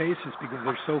day-to-day basis because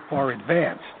they're so far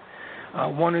advanced.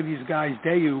 One of these guys,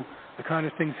 Dayu, the kind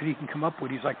of things that he can come up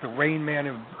with, he's like the Rain Man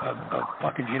of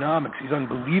fucking genomics. He's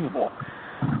unbelievable.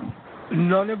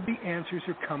 None of the answers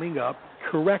are coming up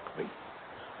correctly.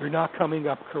 They're not coming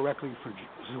up correctly for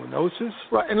zoonosis.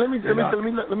 Right, and let me. I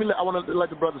want to let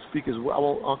the brother speak as well. I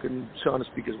want Uncle Sean to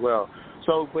speak as well.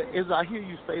 So, but as I hear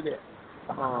you say that,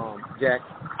 Jack,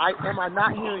 am I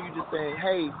not hearing you just saying,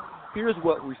 "Hey, here's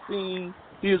what we're seeing.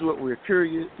 Here's what we're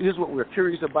curious. Here's what we're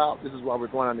curious about. This is why we're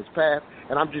going on this path,"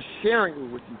 and I'm just sharing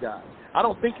it with you guys. I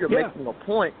don't think you're making a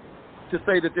point to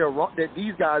say that they're wrong, that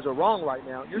these guys are wrong right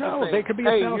now. You're just saying, they could be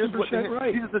 1,000%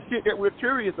 right. This is the shit that we're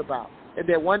curious about. And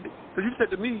that one, because you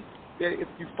said to me that if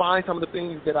you find some of the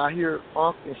things that I hear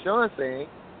Unc and Sean saying,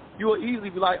 you will easily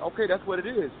be like, okay, that's what it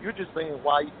is. You're just saying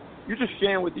why. You're just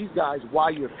sharing with these guys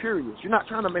why you're curious. You're not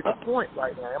trying to make a point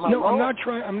right now. Am I wrong?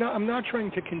 I'm not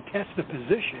trying to contest the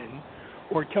position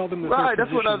or tell them that right, their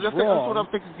position's that's what I'm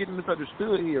thinking is getting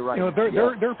misunderstood here right now.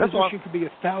 Their position could be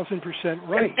 1,000%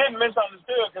 right. It's getting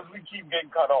misunderstood because we keep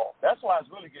getting cut off. That's why it's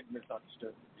really getting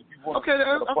misunderstood. Okay,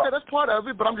 that's part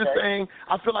of it, but I'm just saying,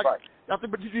 I feel like,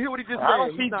 but did you hear what he just said? I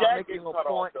don't see Jack getting cut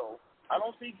off, though. I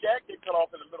don't see Jack get cut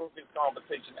off in the middle of this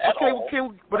conversation at all.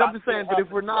 But I'm just saying, but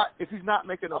if he's not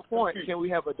making a point, can we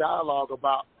have a dialogue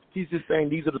about, he's just saying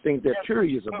these are the things they're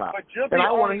curious about. And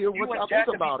I want to hear what y'all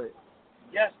think about it.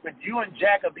 Yes, but you and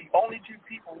Jack are the only two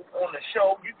people on the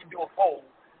show, you can do a poll,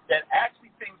 that actually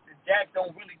thinks that Jack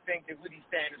don't really think that what he's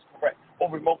saying is correct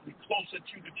or remotely closer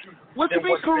to the truth. What do you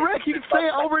mean correct? He can say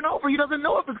it over and over. He doesn't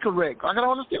know if it's correct. I don't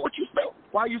understand what you say.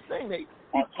 Why are you saying that?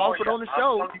 He's offered on the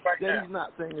show that he's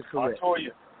not saying it's correct. I told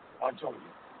you.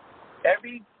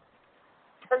 Every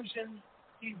person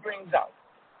he brings out,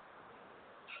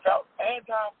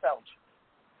 anti-Fauci,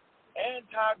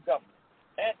 anti-government,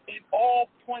 and it all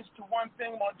points to one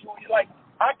thing, Montoya. Like,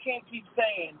 I can't keep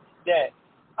saying that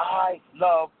I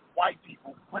love white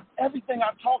people, but everything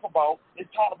I talk about is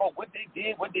talking about what they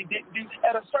did, what they didn't do.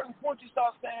 At a certain point, you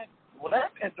start saying, well,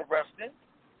 that's interesting.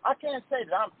 I can't say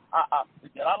that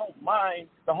I don't mind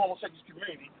the homosexual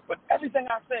community, but everything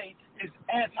I say is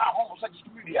anti-homosexual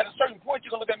community. At a certain point,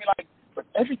 you're going to look at me like, but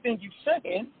everything you're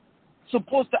saying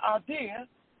supports the idea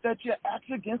that you're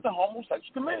actually against the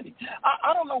homosexual community.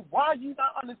 I don't know why you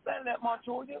not understand that,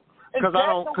 Montoya. Because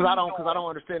I don't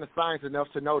understand the science enough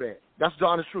to know that. That's the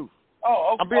honest truth.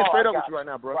 Oh, okay. I'm being straight up with you right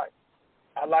now, bro. Right.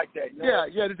 I like that. Yeah.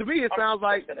 To me, it sounds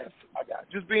like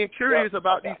just being curious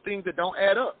about these things that don't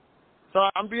add up. So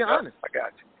I'm being honest. I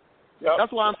got you. Yep.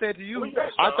 That's why I'm saying to you.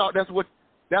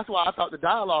 That's why I thought the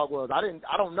dialogue was.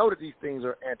 I don't know that these things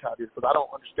are anti-this because I don't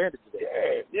understand it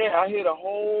today. Yeah. I hear the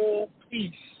whole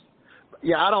piece.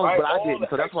 Yeah, I don't, right? But I didn't.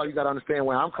 So that's why you got to understand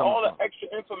where I'm coming from. All the extra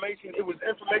information, it was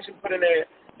information put in there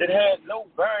that had no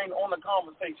bearing on the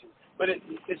conversation, but it's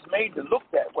made to look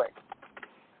that way.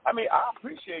 I mean, I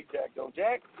appreciate Jack though.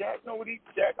 Jack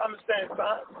understands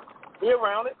science. Be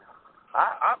around it.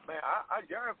 I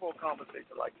yearn for a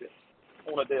conversation like this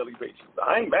on a daily basis.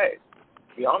 I ain't mad.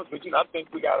 To be honest with you, I think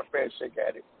we got a fair shake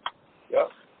at it. Yeah.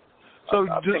 So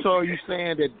are you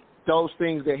saying that those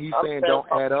things that he's saying don't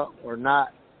add up or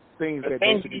not? Things that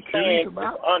they should be curious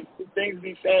about? The things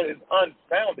he's saying is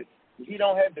unfounded. He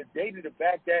don't have the data to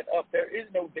back that up. There is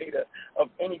no data of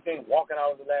anything walking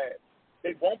out of the lab.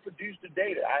 They won't produce the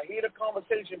data. I hear the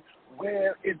conversation,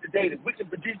 where is the data? We can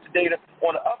produce the data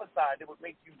on the other side that would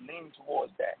make you lean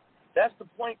towards that. That's the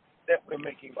point that we're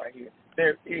making right here.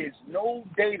 There is no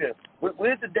data.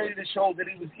 Where's the data that shows that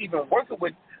he was even working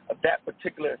with that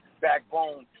particular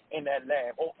backbone in that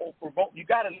lab? You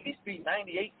got to at least be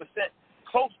 98%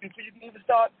 close before you can even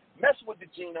start messing with the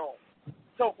genome.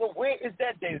 So, where is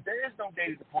that data? There is no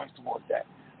data that points towards that.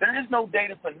 There is no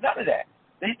data for none of that.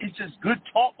 It's just good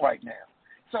talk right now.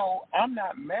 So, I'm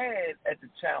not mad at the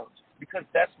challenge because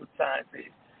that's what science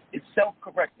is. It's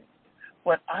self-correcting.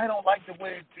 But I don't like the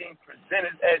way it's being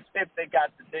presented as if they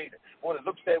got the data. Well, it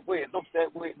looks that way.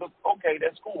 Okay,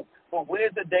 that's cool. But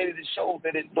where's the data that shows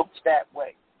that it looks that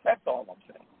way? That's all I'm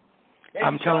saying. Maybe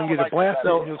I'm telling you to blast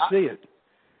it and you'll see it.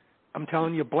 I'm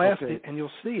telling you, blast it, and you'll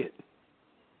see it.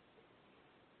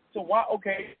 So why?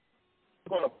 Okay,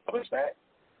 you're going to publish that?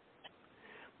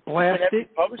 Blast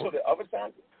it. Publish on the other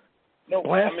side? No.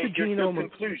 Blast the genome of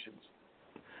conclusions.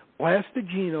 Blast the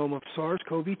genome of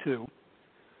SARS-CoV-2,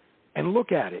 and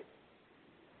look at it.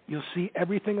 You'll see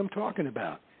everything I'm talking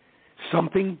about.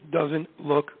 Something doesn't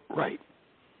look right.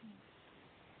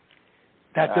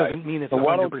 That doesn't mean it's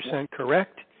 100%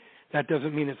 correct. That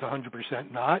doesn't mean it's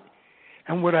 100% not.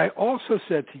 And what I also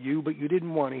said to you, but you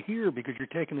didn't want to hear because you're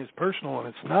taking this personal and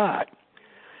it's not,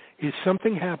 is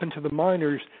something happened to the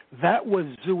miners that was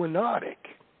zoonotic.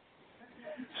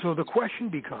 So the question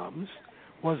becomes,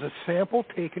 was a sample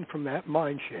taken from that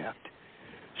mine shaft,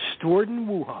 stored in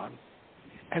Wuhan,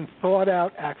 and thawed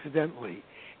out accidentally?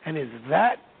 And is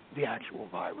that the actual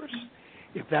virus?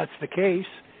 If that's the case,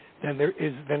 then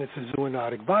it's a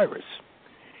zoonotic virus.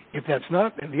 If that's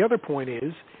not, and the other point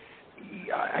is,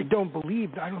 I don't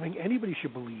think anybody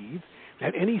should believe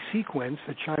that any sequence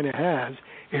that China has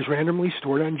is randomly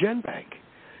stored on GenBank.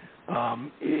 I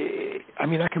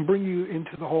mean, I can bring you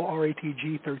into the whole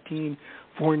RATG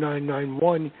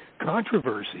 134991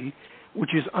 controversy,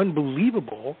 which is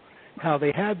unbelievable how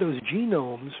they had those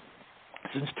genomes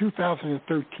since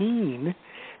 2013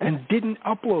 and didn't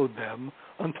upload them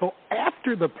until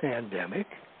after the pandemic,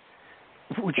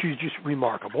 which is just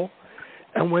remarkable.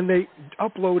 And when they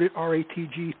uploaded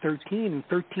RATG 13, and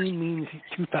 13 means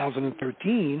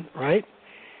 2013, right?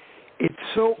 It's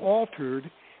so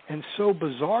altered and so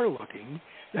bizarre looking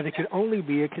that it could only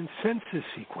be a consensus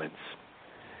sequence.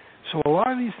 So a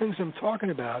lot of these things I'm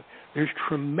talking about, there's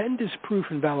tremendous proof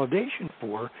and validation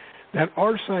for that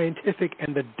are scientific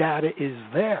and the data is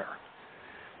there.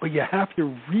 But you have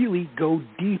to really go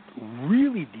deep,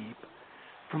 really deep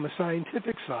from a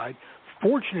scientific side.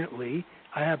 Fortunately,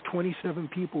 I have 27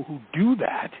 people who do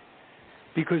that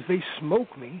because they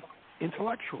smoke me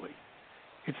intellectually.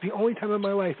 It's the only time in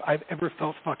my life I've ever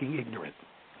felt fucking ignorant.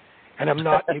 And I'm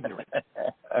not ignorant,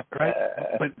 right?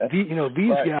 But these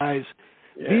guys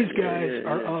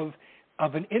are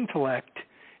of an intellect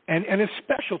and a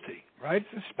specialty, right?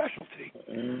 It's a specialty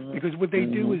because what they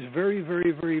do is very,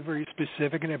 very, very, very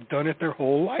specific and have done it their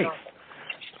whole life,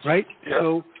 right? Yeah.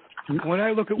 So when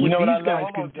I look at what these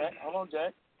guys can do. Hold on,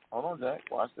 Jack.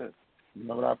 Watch this. You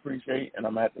know what I appreciate, and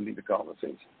I'm going to have to leave the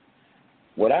conversation.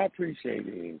 What I appreciate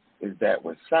is that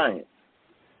with science,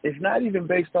 it's not even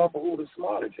based off of who the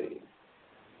smartest is.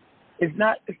 It's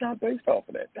not based off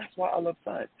of that. That's why I love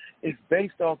science. It's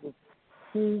based off of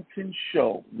who can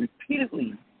show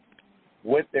repeatedly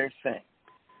what they're saying.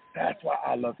 That's why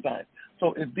I love science.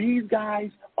 So if these guys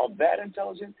are that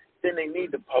intelligent, then they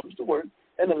need to publish the work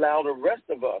and allow the rest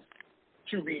of us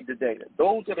to read the data.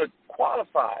 Those that are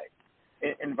qualified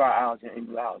in virology and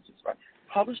immunologists, right?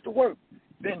 Publish the work.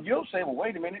 Then you'll say, well,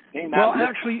 wait a minute. Well,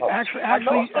 actually, I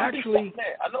know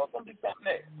something's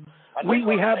there.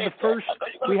 We have the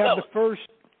first.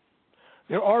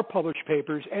 There are published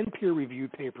papers and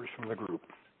peer-reviewed papers from the group.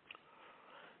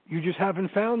 You just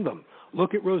haven't found them.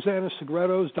 Look at Rosanna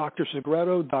Segretto's, Dr.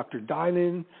 Segretto, Dr.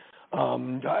 Dinan.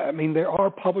 I mean, there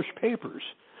are published papers.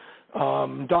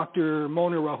 Dr.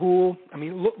 Mona Rahul. I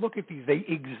mean, look at these. They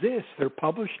exist. They're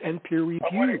published and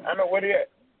peer-reviewed. I know where they're at.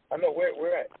 I know where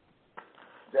we're at.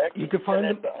 Jack, you could find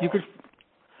them. You could,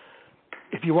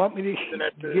 if you want me to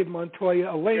give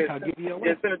Montoya a link, I'll give you a link.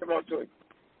 Yeah, send it to Montoya.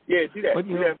 Yeah, do that.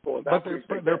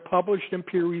 But they're published and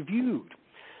peer-reviewed.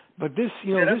 But this,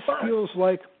 this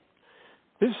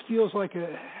feels like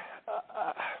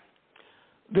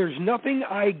there's nothing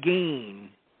I gain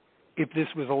if this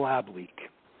was a lab leak.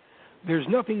 There's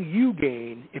nothing you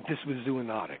gain if this was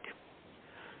zoonotic,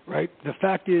 right? The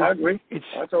fact is, I agree.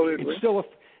 I totally agree.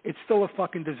 It's still a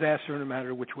fucking disaster no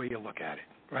matter which way you look at it,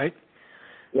 right?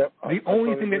 Yep. The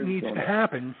only thing that needs to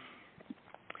happen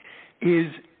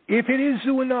is if it is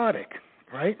zoonotic,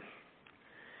 right?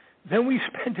 Then we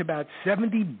spent about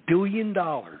 $70 billion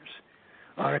on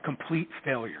a complete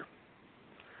failure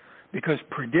because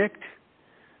Predict,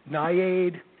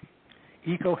 NIAID,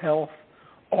 EcoHealth,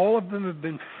 all of them have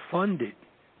been funded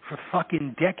for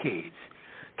fucking decades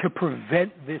to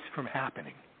prevent this from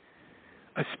happening,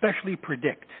 especially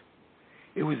Predict.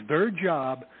 It was their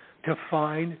job to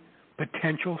find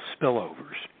potential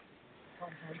spillovers.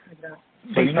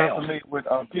 So you're not familiar with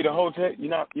Peter Hotez?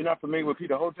 You're not familiar with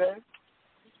Peter Hotez?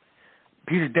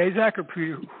 Peter Daszak or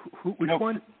Peter? Which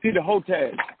one? Peter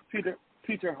Hotez. Peter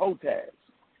Hotez.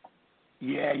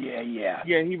 Yeah.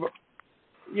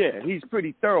 Yeah, he's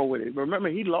pretty thorough with it. Remember,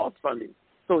 he lost funding,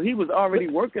 so he was already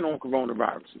working on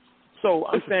coronaviruses. So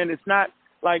I'm saying it's not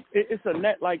like it's a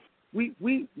net. Like we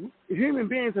human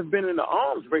beings have been in the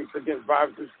arms race against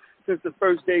viruses since the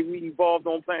first day we evolved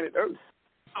on planet Earth.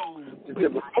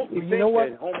 So you know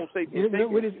what? Homo sapiens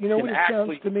what it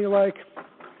sounds to me like,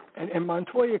 and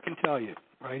Montoya can tell you,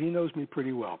 right? He knows me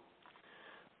pretty well.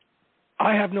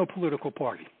 I have no political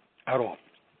party at all.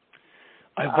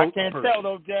 I can't tell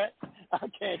though, Jack. I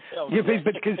can't tell. Yeah,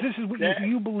 but because this is what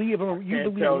you believe, or you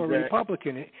believe I'm a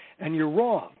Republican, and you're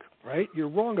wrong. right? You're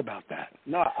wrong about that.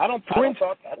 No, I don't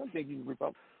think he's a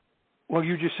Republican. Well,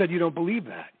 you just said you don't believe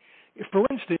that. If, for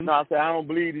instance... No, I said I don't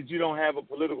believe that you don't have a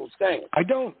political stance. I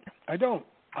don't.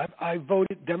 I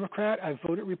voted Democrat. I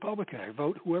voted Republican. I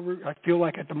vote whoever I feel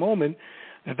like at the moment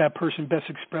that person best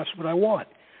expressed what I want.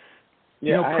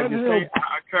 Yeah, I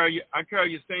carry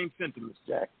your same sentiments,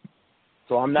 Jack.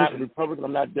 So I'm not a Republican.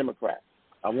 I'm not a Democrat.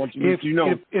 I want you to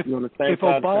know you're on the same if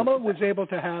side. Obama was able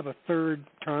to have a third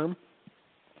term,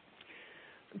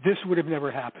 this would have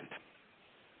never happened.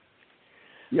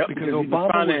 Yep, because Obama he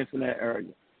was financing that area.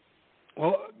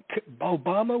 Well,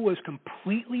 Obama was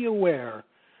completely aware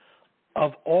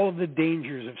of all of the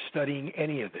dangers of studying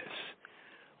any of this,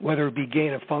 whether it be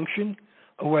gain of function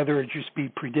or whether it just be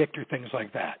predict or things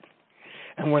like that.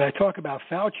 And when I talk about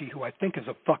Fauci, who I think is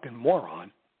a fucking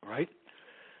moron, right?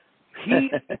 He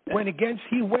went against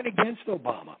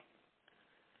Obama.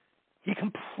 He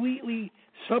completely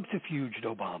subterfuged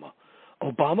Obama.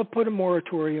 Obama put a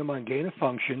moratorium on gain of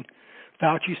function.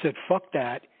 Fauci said, fuck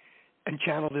that, and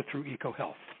channeled it through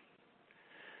EcoHealth.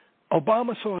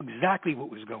 Obama saw exactly what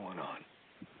was going on.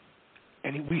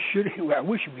 And I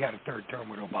wish we had a third term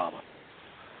with Obama.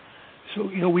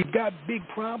 So, we've got big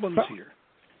problems here.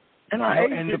 And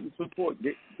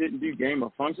didn't do gain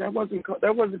of function. That wasn't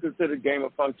considered gain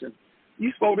of function.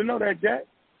 You supposed to know that, Jack.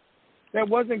 That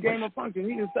wasn't gain of function.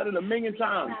 He said it 1,000,000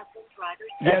 times.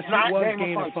 Yes, it was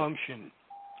gain of function.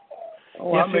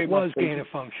 Yes, it was gain of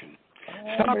function.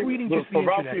 Stop reading just the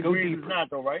internet. Go deeper. Not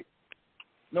though, right?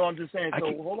 No, I'm just saying.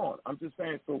 So hold on. I'm just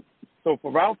saying. So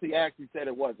Ferralti actually said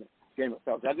it wasn't gain of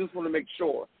function. I just want to make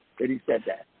sure that he said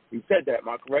that. He said that. Am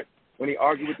I correct? When he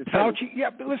argued with the Fauci,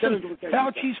 but listen,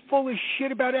 Fauci's full of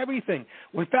shit about everything.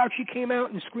 When Fauci came out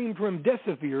and screamed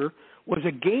remdesivir was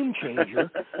a game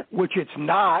changer, which it's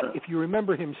not, if you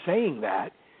remember him saying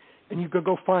that, and you could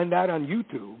go find that on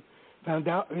YouTube, found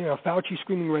out, Fauci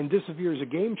screaming remdesivir is a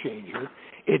game changer.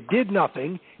 It did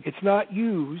nothing. It's not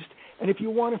used. And if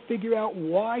you want to figure out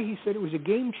why he said it was a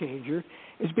game changer,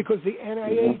 it's because the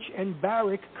NIH and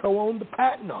Barrick co-owned the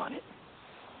patent on it.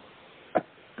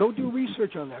 Go do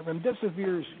research on that.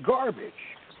 Remdesivir's garbage.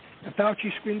 And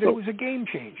Fauci screamed that it was a game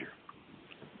changer.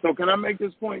 So can I make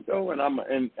this point though? And I'm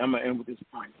gonna end with this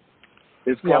point.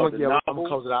 It's called I'm gonna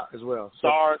close it out as well. So,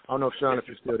 SARS. I don't know, Sean, if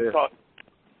you're still there.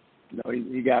 No,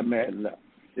 he got mad and left.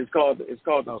 It's called the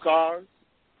SARS.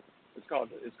 It's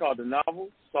called the novel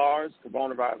SARS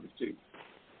coronavirus 2.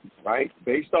 Right?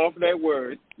 Based off of that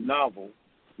word, novel,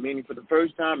 meaning for the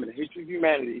first time in the history of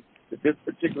humanity that this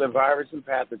particular virus and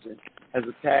pathogen has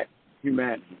attacked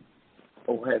humanity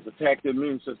or has attacked the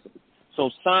immune system. So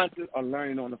scientists are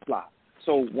learning on the fly.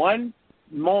 So one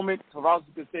moment,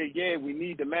 Ferralti could say, yeah, we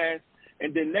need the mask,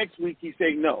 and then next week he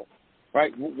say no,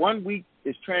 right? 1 week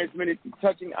is transmitted through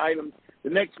touching items. The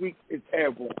next week is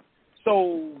airborne.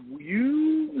 So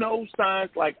you know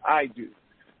science like I do,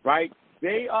 right?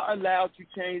 They are allowed to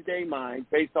change their mind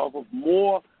based off of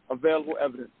more available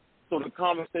evidence. So the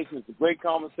conversation is a great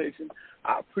conversation.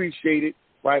 I appreciate it,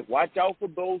 right? Watch out for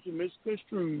those who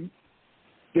misconstrued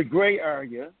the gray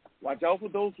area. Watch out for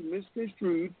those who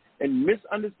misconstrued and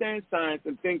misunderstand science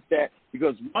and think that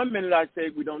because 1 minute I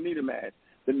say we don't need a mask,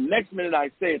 the next minute I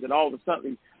say it, and all of a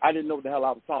sudden I didn't know what the hell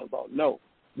I was talking about. No,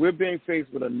 we're being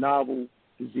faced with a novel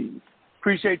disease.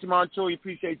 Appreciate you, Montoya.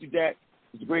 Appreciate you, Jack.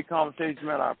 It's a great conversation,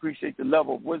 man. I appreciate the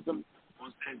level of wisdom.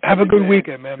 Have a good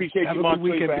weekend, man. Appreciate Have you, a good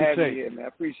weekend. for having safe. me here, man. I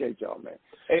appreciate y'all, man.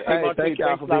 Hey, thank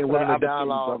y'all for being willing to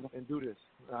dialogue brother. and do this.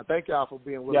 Thank y'all for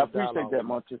being willing to dialogue. Yeah, I appreciate that,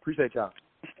 Montoya. Appreciate y'all.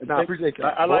 I appreciate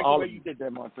y'all. I like the way you did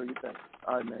that, Montoya. Thanks.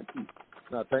 All right, man. Peace.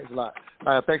 No, thanks a lot.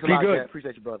 Thanks a lot, Jack.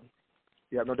 Appreciate you, brother.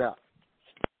 Yeah, no doubt.